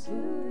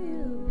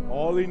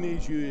 All He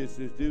needs you is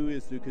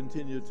to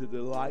continue to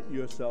delight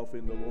yourself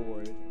in the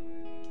Lord.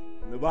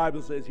 And the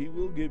Bible says He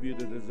will give you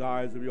the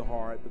desires of your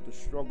heart, but the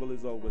struggle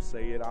is over.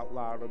 Say it out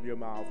loud of your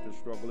mouth. The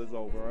struggle is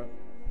over.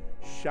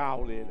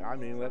 Shout it.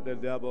 Let the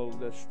devil,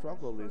 the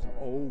struggle is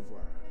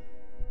over.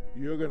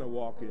 You're going to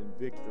walk in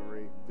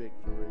victory,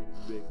 victory,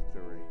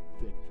 victory,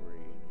 victory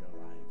in your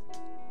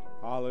life.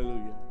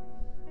 Hallelujah.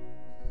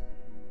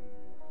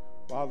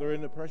 Father,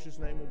 in the precious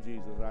name of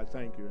Jesus, I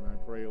thank you and I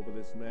pray over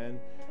this man.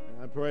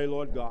 And I pray,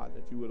 Lord God,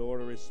 that you would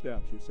order his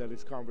steps. You set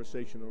his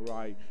conversation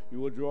aright.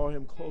 You will draw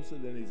him closer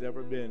than he's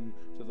ever been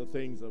to the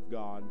things of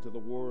God, and to the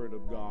word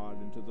of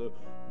God, and to the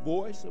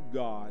voice of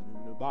God.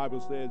 And the Bible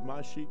says,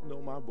 my sheep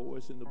know my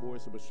voice, and the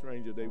voice of a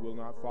stranger they will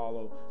not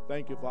follow.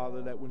 Thank you,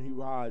 Father, that when he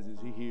rises,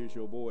 he hears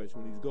your voice.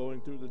 When he's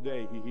going through the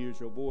day, he hears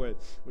your voice.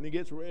 When he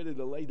gets ready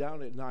to lay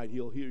down at night,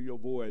 he'll hear your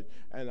voice.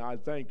 And I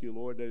thank you,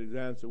 Lord, that his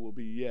answer will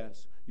be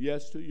yes.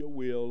 Yes to your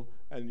will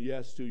and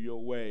yes to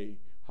your way.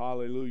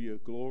 Hallelujah.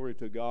 Glory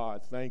to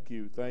God. Thank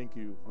you. Thank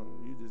you.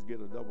 You just get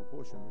a double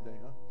portion today,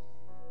 huh?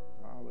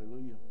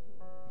 Hallelujah.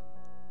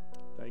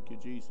 Thank you,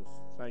 Jesus.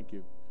 Thank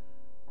you.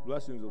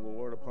 Blessings of the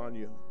Lord upon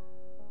you.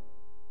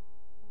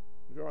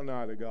 Draw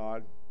nigh to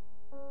God.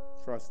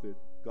 Trust it.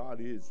 God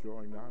is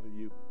drawing nigh to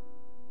you.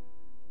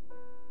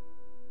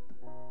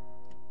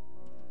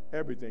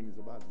 Everything is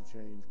about to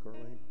change, Curly.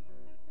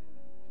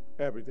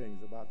 Everything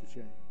is about to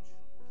change.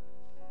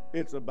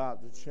 It's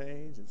about to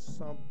change, and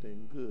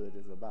something good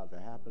is about to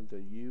happen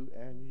to you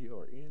and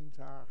your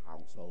entire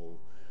household.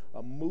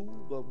 A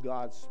move of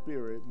God's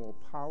Spirit more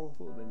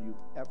powerful than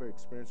you've ever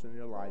experienced in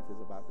your life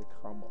is about to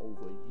come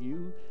over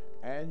you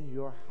and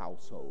your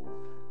household,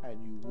 and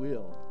you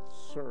will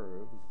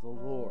serve the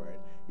Lord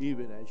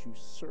even as you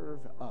serve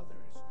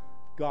others.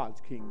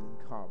 God's kingdom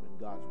come and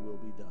God's will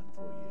be done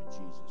for you in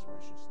Jesus'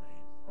 precious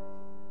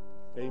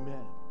name.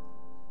 Amen.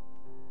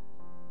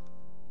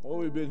 Well,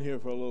 we've been here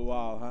for a little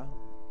while, huh?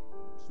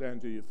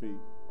 Stand to your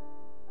feet.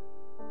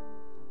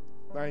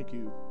 Thank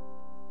you.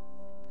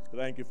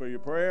 Thank you for your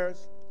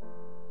prayers.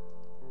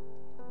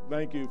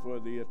 Thank you for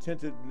the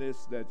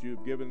attentiveness that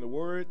you've given the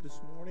word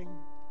this morning.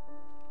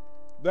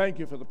 Thank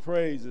you for the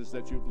praises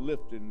that you've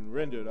lifted and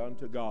rendered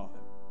unto God.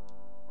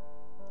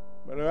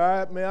 But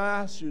may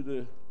I ask you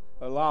to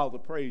allow the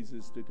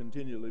praises to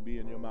continually be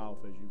in your mouth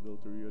as you go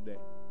through your day.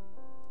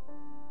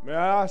 May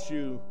I ask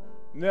you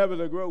never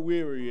to grow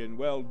weary in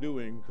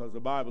well-doing, because the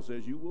Bible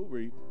says you will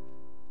reap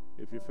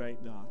if you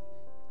faint not.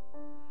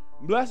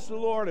 Bless the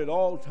Lord at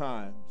all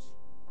times.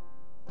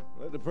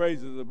 Let the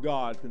praises of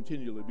God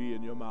continually be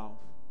in your mouth.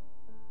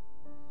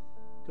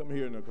 Come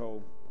here,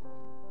 Nicole.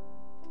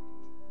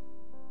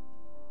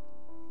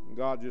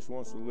 God just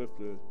wants to lift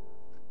the...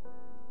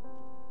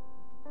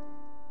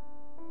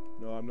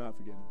 No, I'm not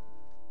forgetting.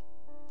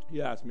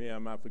 He asked me,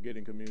 I'm not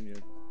forgetting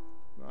communion.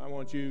 I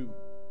want you,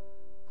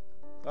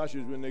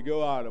 ushers, when they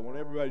go out, I want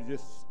everybody to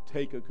just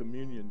take a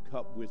communion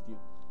cup with you.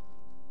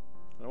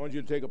 I want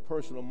you to take a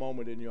personal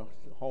moment in your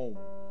home,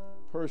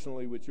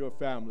 personally with your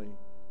family,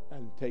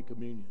 and take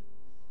communion.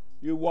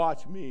 You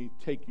watch me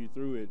take you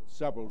through it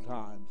several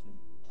times.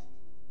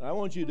 And I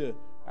want you to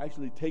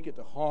actually take it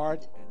to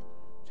heart and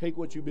take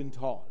what you've been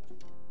taught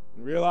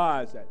and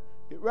realize that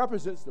It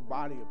represents the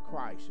body of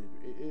Christ.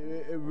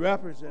 It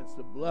represents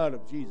the blood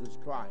of Jesus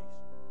Christ.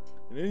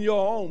 And in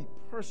your own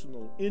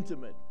personal,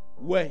 intimate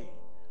way,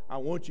 I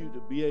want you to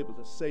be able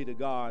to say to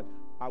God,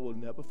 I will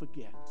never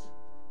forget.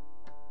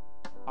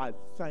 I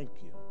thank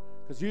you.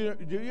 Because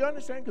do you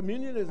understand?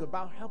 Communion is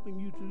about helping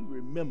you to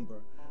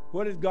remember.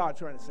 What is God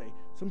trying to say?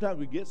 Sometimes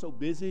we get so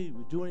busy,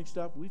 we're doing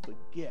stuff, we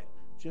forget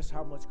just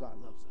how much God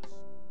loves us.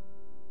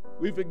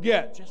 We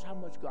forget just how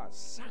much God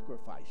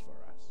sacrificed for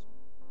us.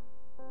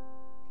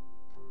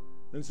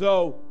 And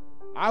so,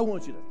 I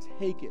want you to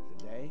take it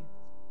today,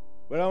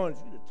 but I want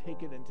you to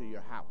take it into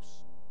your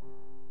house.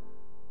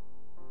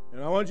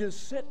 And I want you to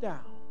sit down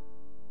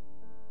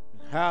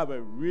and have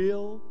a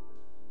real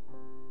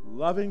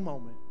loving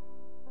moment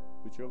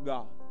with your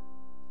God.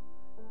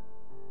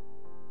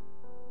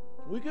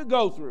 We could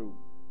go through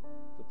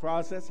the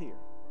process here.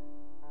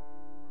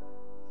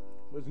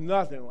 There's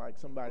nothing like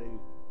somebody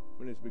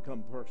when it's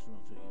become personal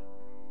to you.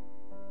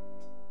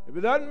 If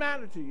it doesn't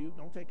matter to you,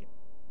 don't take it.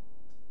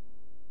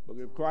 But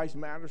if Christ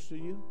matters to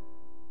you,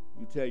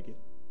 you take it.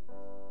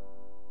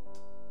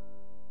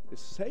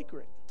 It's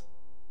sacred.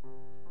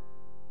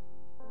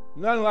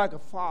 Nothing like a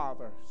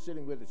father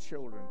sitting with the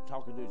children,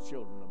 talking to the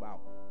children about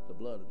the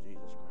blood of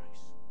Jesus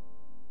Christ.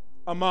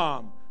 A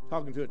mom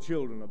talking to her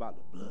children about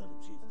the blood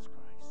of Jesus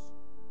Christ.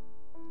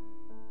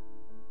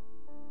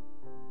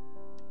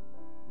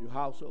 Your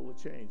household will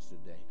change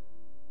today.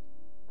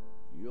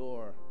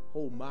 Your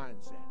whole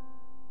mindset.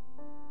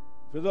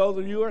 For those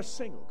of you who are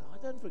single,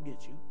 God doesn't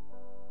forget you.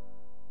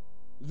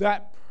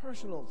 That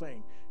personal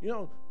thing. You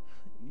know,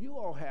 you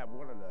all have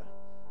one of the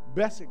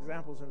best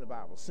examples in the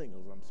Bible,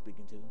 singles I'm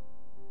speaking to.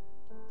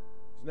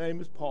 His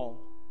name is Paul.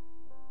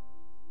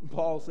 And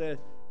Paul said,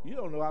 you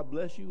don't know how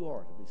blessed you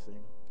are to be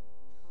single.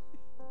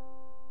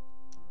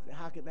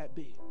 How could that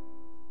be?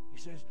 He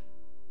says,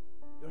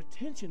 your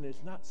attention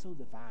is not so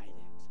divided.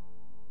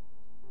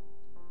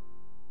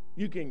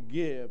 You can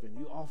give, and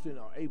you often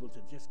are able to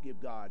just give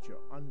God your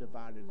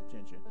undivided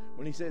attention.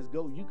 When he says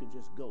go, you can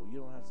just go. You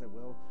don't have to say,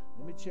 well,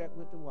 let me check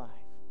with the wife.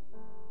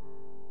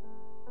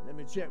 Let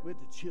me check with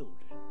the children.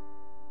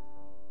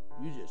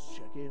 You just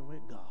check in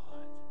with God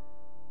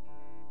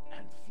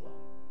and flow.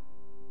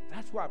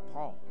 That's why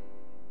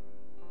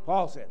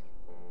Paul said,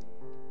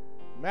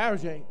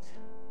 marriage ain't,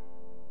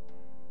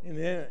 in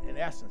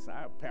essence,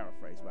 I'll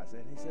paraphrase by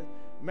saying, he said,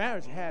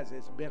 marriage has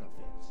its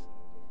benefits.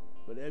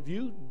 But if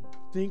you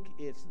think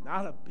it's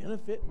not a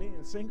benefit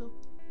being single,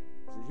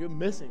 he says you're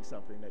missing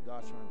something that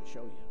God's trying to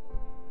show you.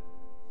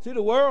 See,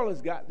 the world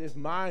has got this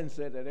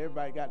mindset that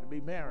everybody got to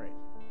be married.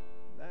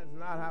 That's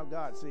not how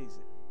God sees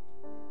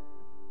it.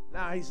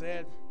 Now, he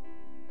said,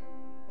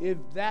 if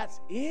that's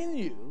in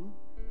you,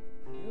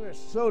 you are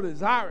so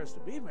desirous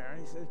to be married,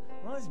 he says,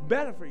 well, it's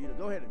better for you to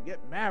go ahead and get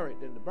married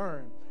than to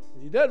burn.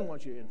 Because he doesn't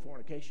want you in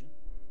fornication.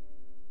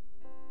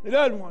 He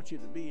doesn't want you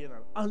to be in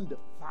an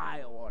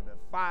undefiled or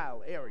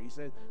defiled area. He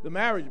says the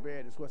marriage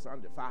bed is what's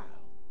undefiled.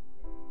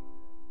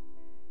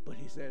 But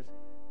he says,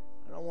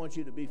 I don't want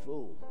you to be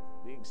fooled.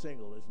 Being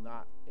single is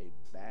not a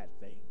bad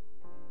thing.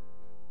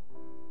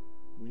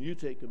 When you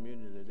take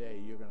communion today,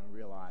 you're going to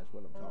realize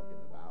what I'm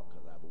talking about,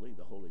 because I believe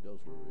the Holy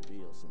Ghost will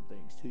reveal some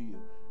things to you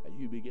as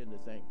you begin to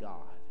thank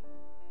God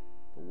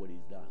for what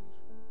he's done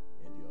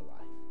in your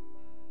life.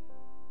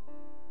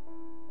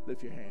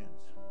 Lift your hands.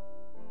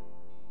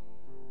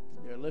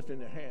 They're lifting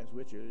their hands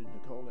with you,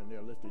 Nicole, and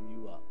they're lifting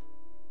you up.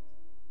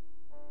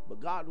 But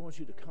God wants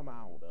you to come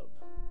out of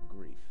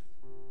grief.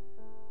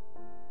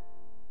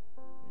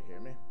 You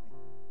hear me?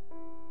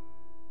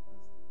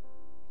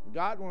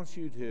 God wants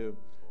you to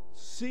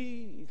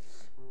see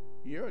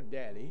your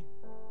daddy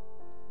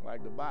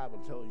like the Bible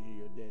tells you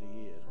your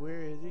daddy is.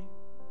 Where is he?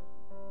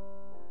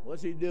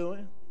 What's he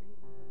doing?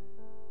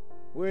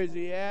 Where is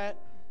he at?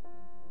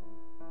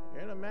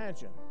 In a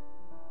mansion.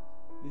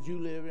 Did you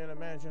live in a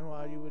mansion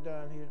while you were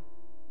down here?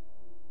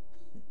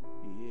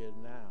 He is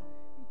now.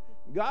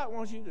 God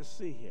wants you to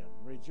see him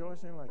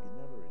rejoicing like you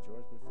never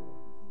rejoiced before.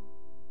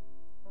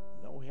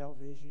 No health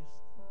issues.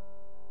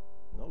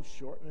 No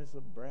shortness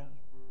of breath.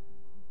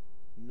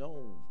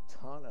 No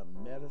ton of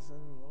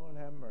medicine. Lord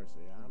have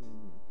mercy.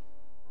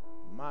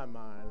 In my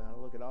mind,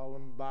 I look at all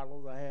them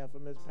bottles I have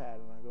from Miss Pat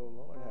and I go,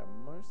 Lord have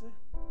mercy.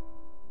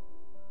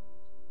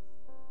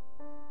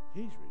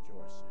 He's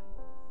rejoicing.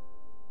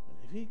 And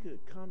if he could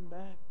come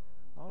back,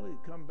 all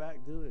he'd come back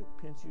do is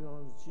pinch you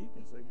on the cheek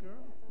and say,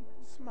 girl,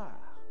 smile.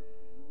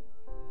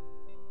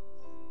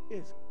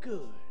 It's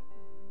good.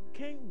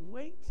 Can't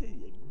wait till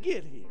you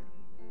get here.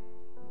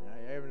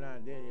 Now, every now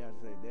and then you have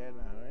to say, Dad,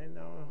 now, ain't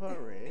no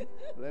hurry.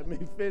 Let me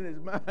finish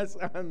my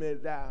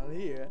assignment down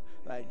here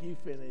like you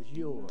finished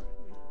yours.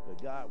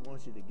 But God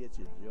wants you to get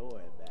your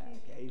joy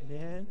back.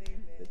 Amen?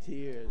 The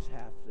tears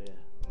have to.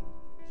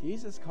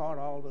 Jesus caught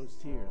all those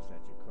tears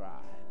that you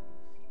cried.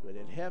 But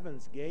at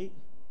Heaven's Gate,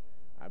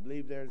 I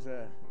believe there's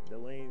a,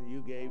 Delene,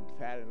 you gave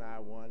Pat and I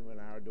one when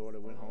our daughter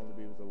went home to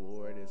be with the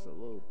Lord. It's a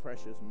little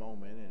precious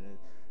moment, and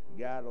it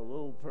got a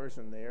little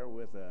person there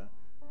with a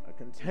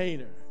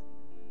container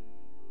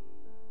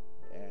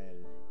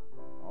and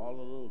all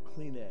the little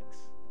Kleenex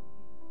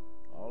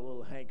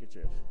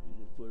handkerchiefs. You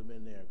just put them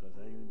in there because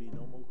there ain't going to be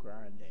no more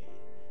crying days.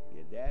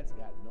 Your dad's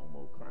got no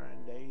more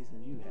crying days,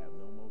 and you have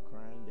no more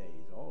crying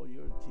days. All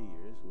your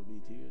tears will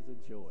be tears of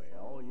joy.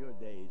 All your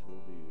days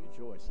will be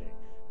rejoicing.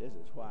 This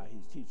is why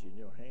he's teaching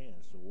your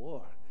hands to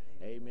war.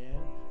 Amen.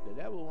 The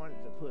devil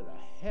wanted to put a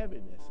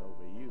heaviness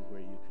over you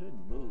where you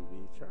couldn't move.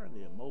 He's trying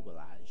to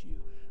immobilize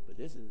you. But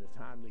this is the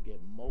time to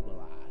get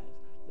mobilized.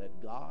 Let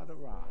God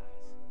arise,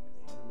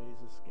 and the enemies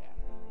are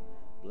scattered.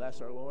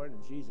 Bless our Lord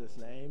in Jesus'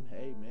 name.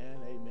 Amen,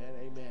 amen,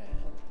 amen.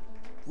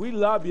 We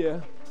love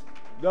you.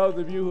 Those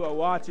of you who are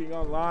watching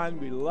online,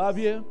 we love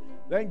you.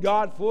 Thank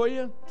God for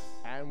you.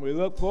 And we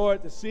look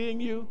forward to seeing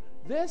you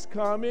this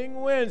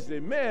coming Wednesday.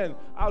 Men,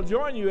 I'll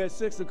join you at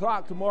 6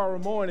 o'clock tomorrow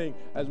morning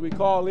as we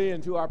call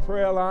in to our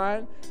prayer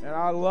line. And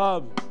I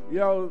love,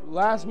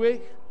 last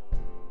week,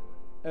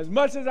 as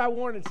much as I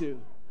wanted to,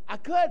 I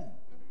couldn't.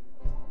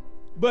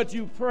 But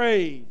you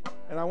prayed,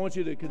 and I want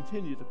you to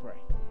continue to pray.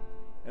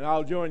 And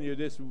I'll join you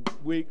this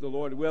week, the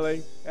Lord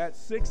willing, at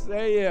 6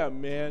 a.m.,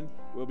 men.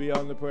 We'll be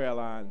on the prayer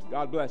line.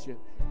 God bless you.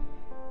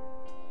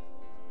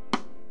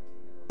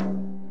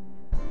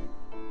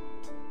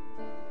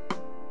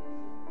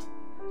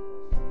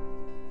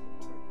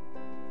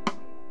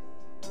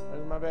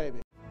 There's my baby.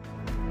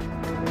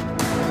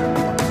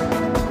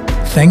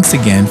 Thanks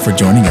again for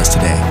joining us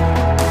today.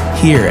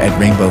 Here at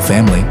Rainbow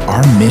Family,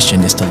 our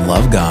mission is to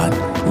love God,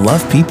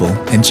 love people,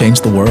 and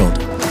change the world.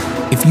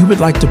 If you would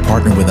like to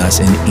partner with us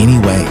in any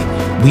way,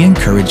 we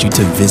encourage you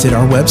to visit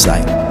our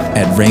website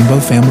at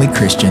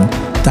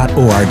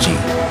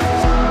rainbowfamilychristian.org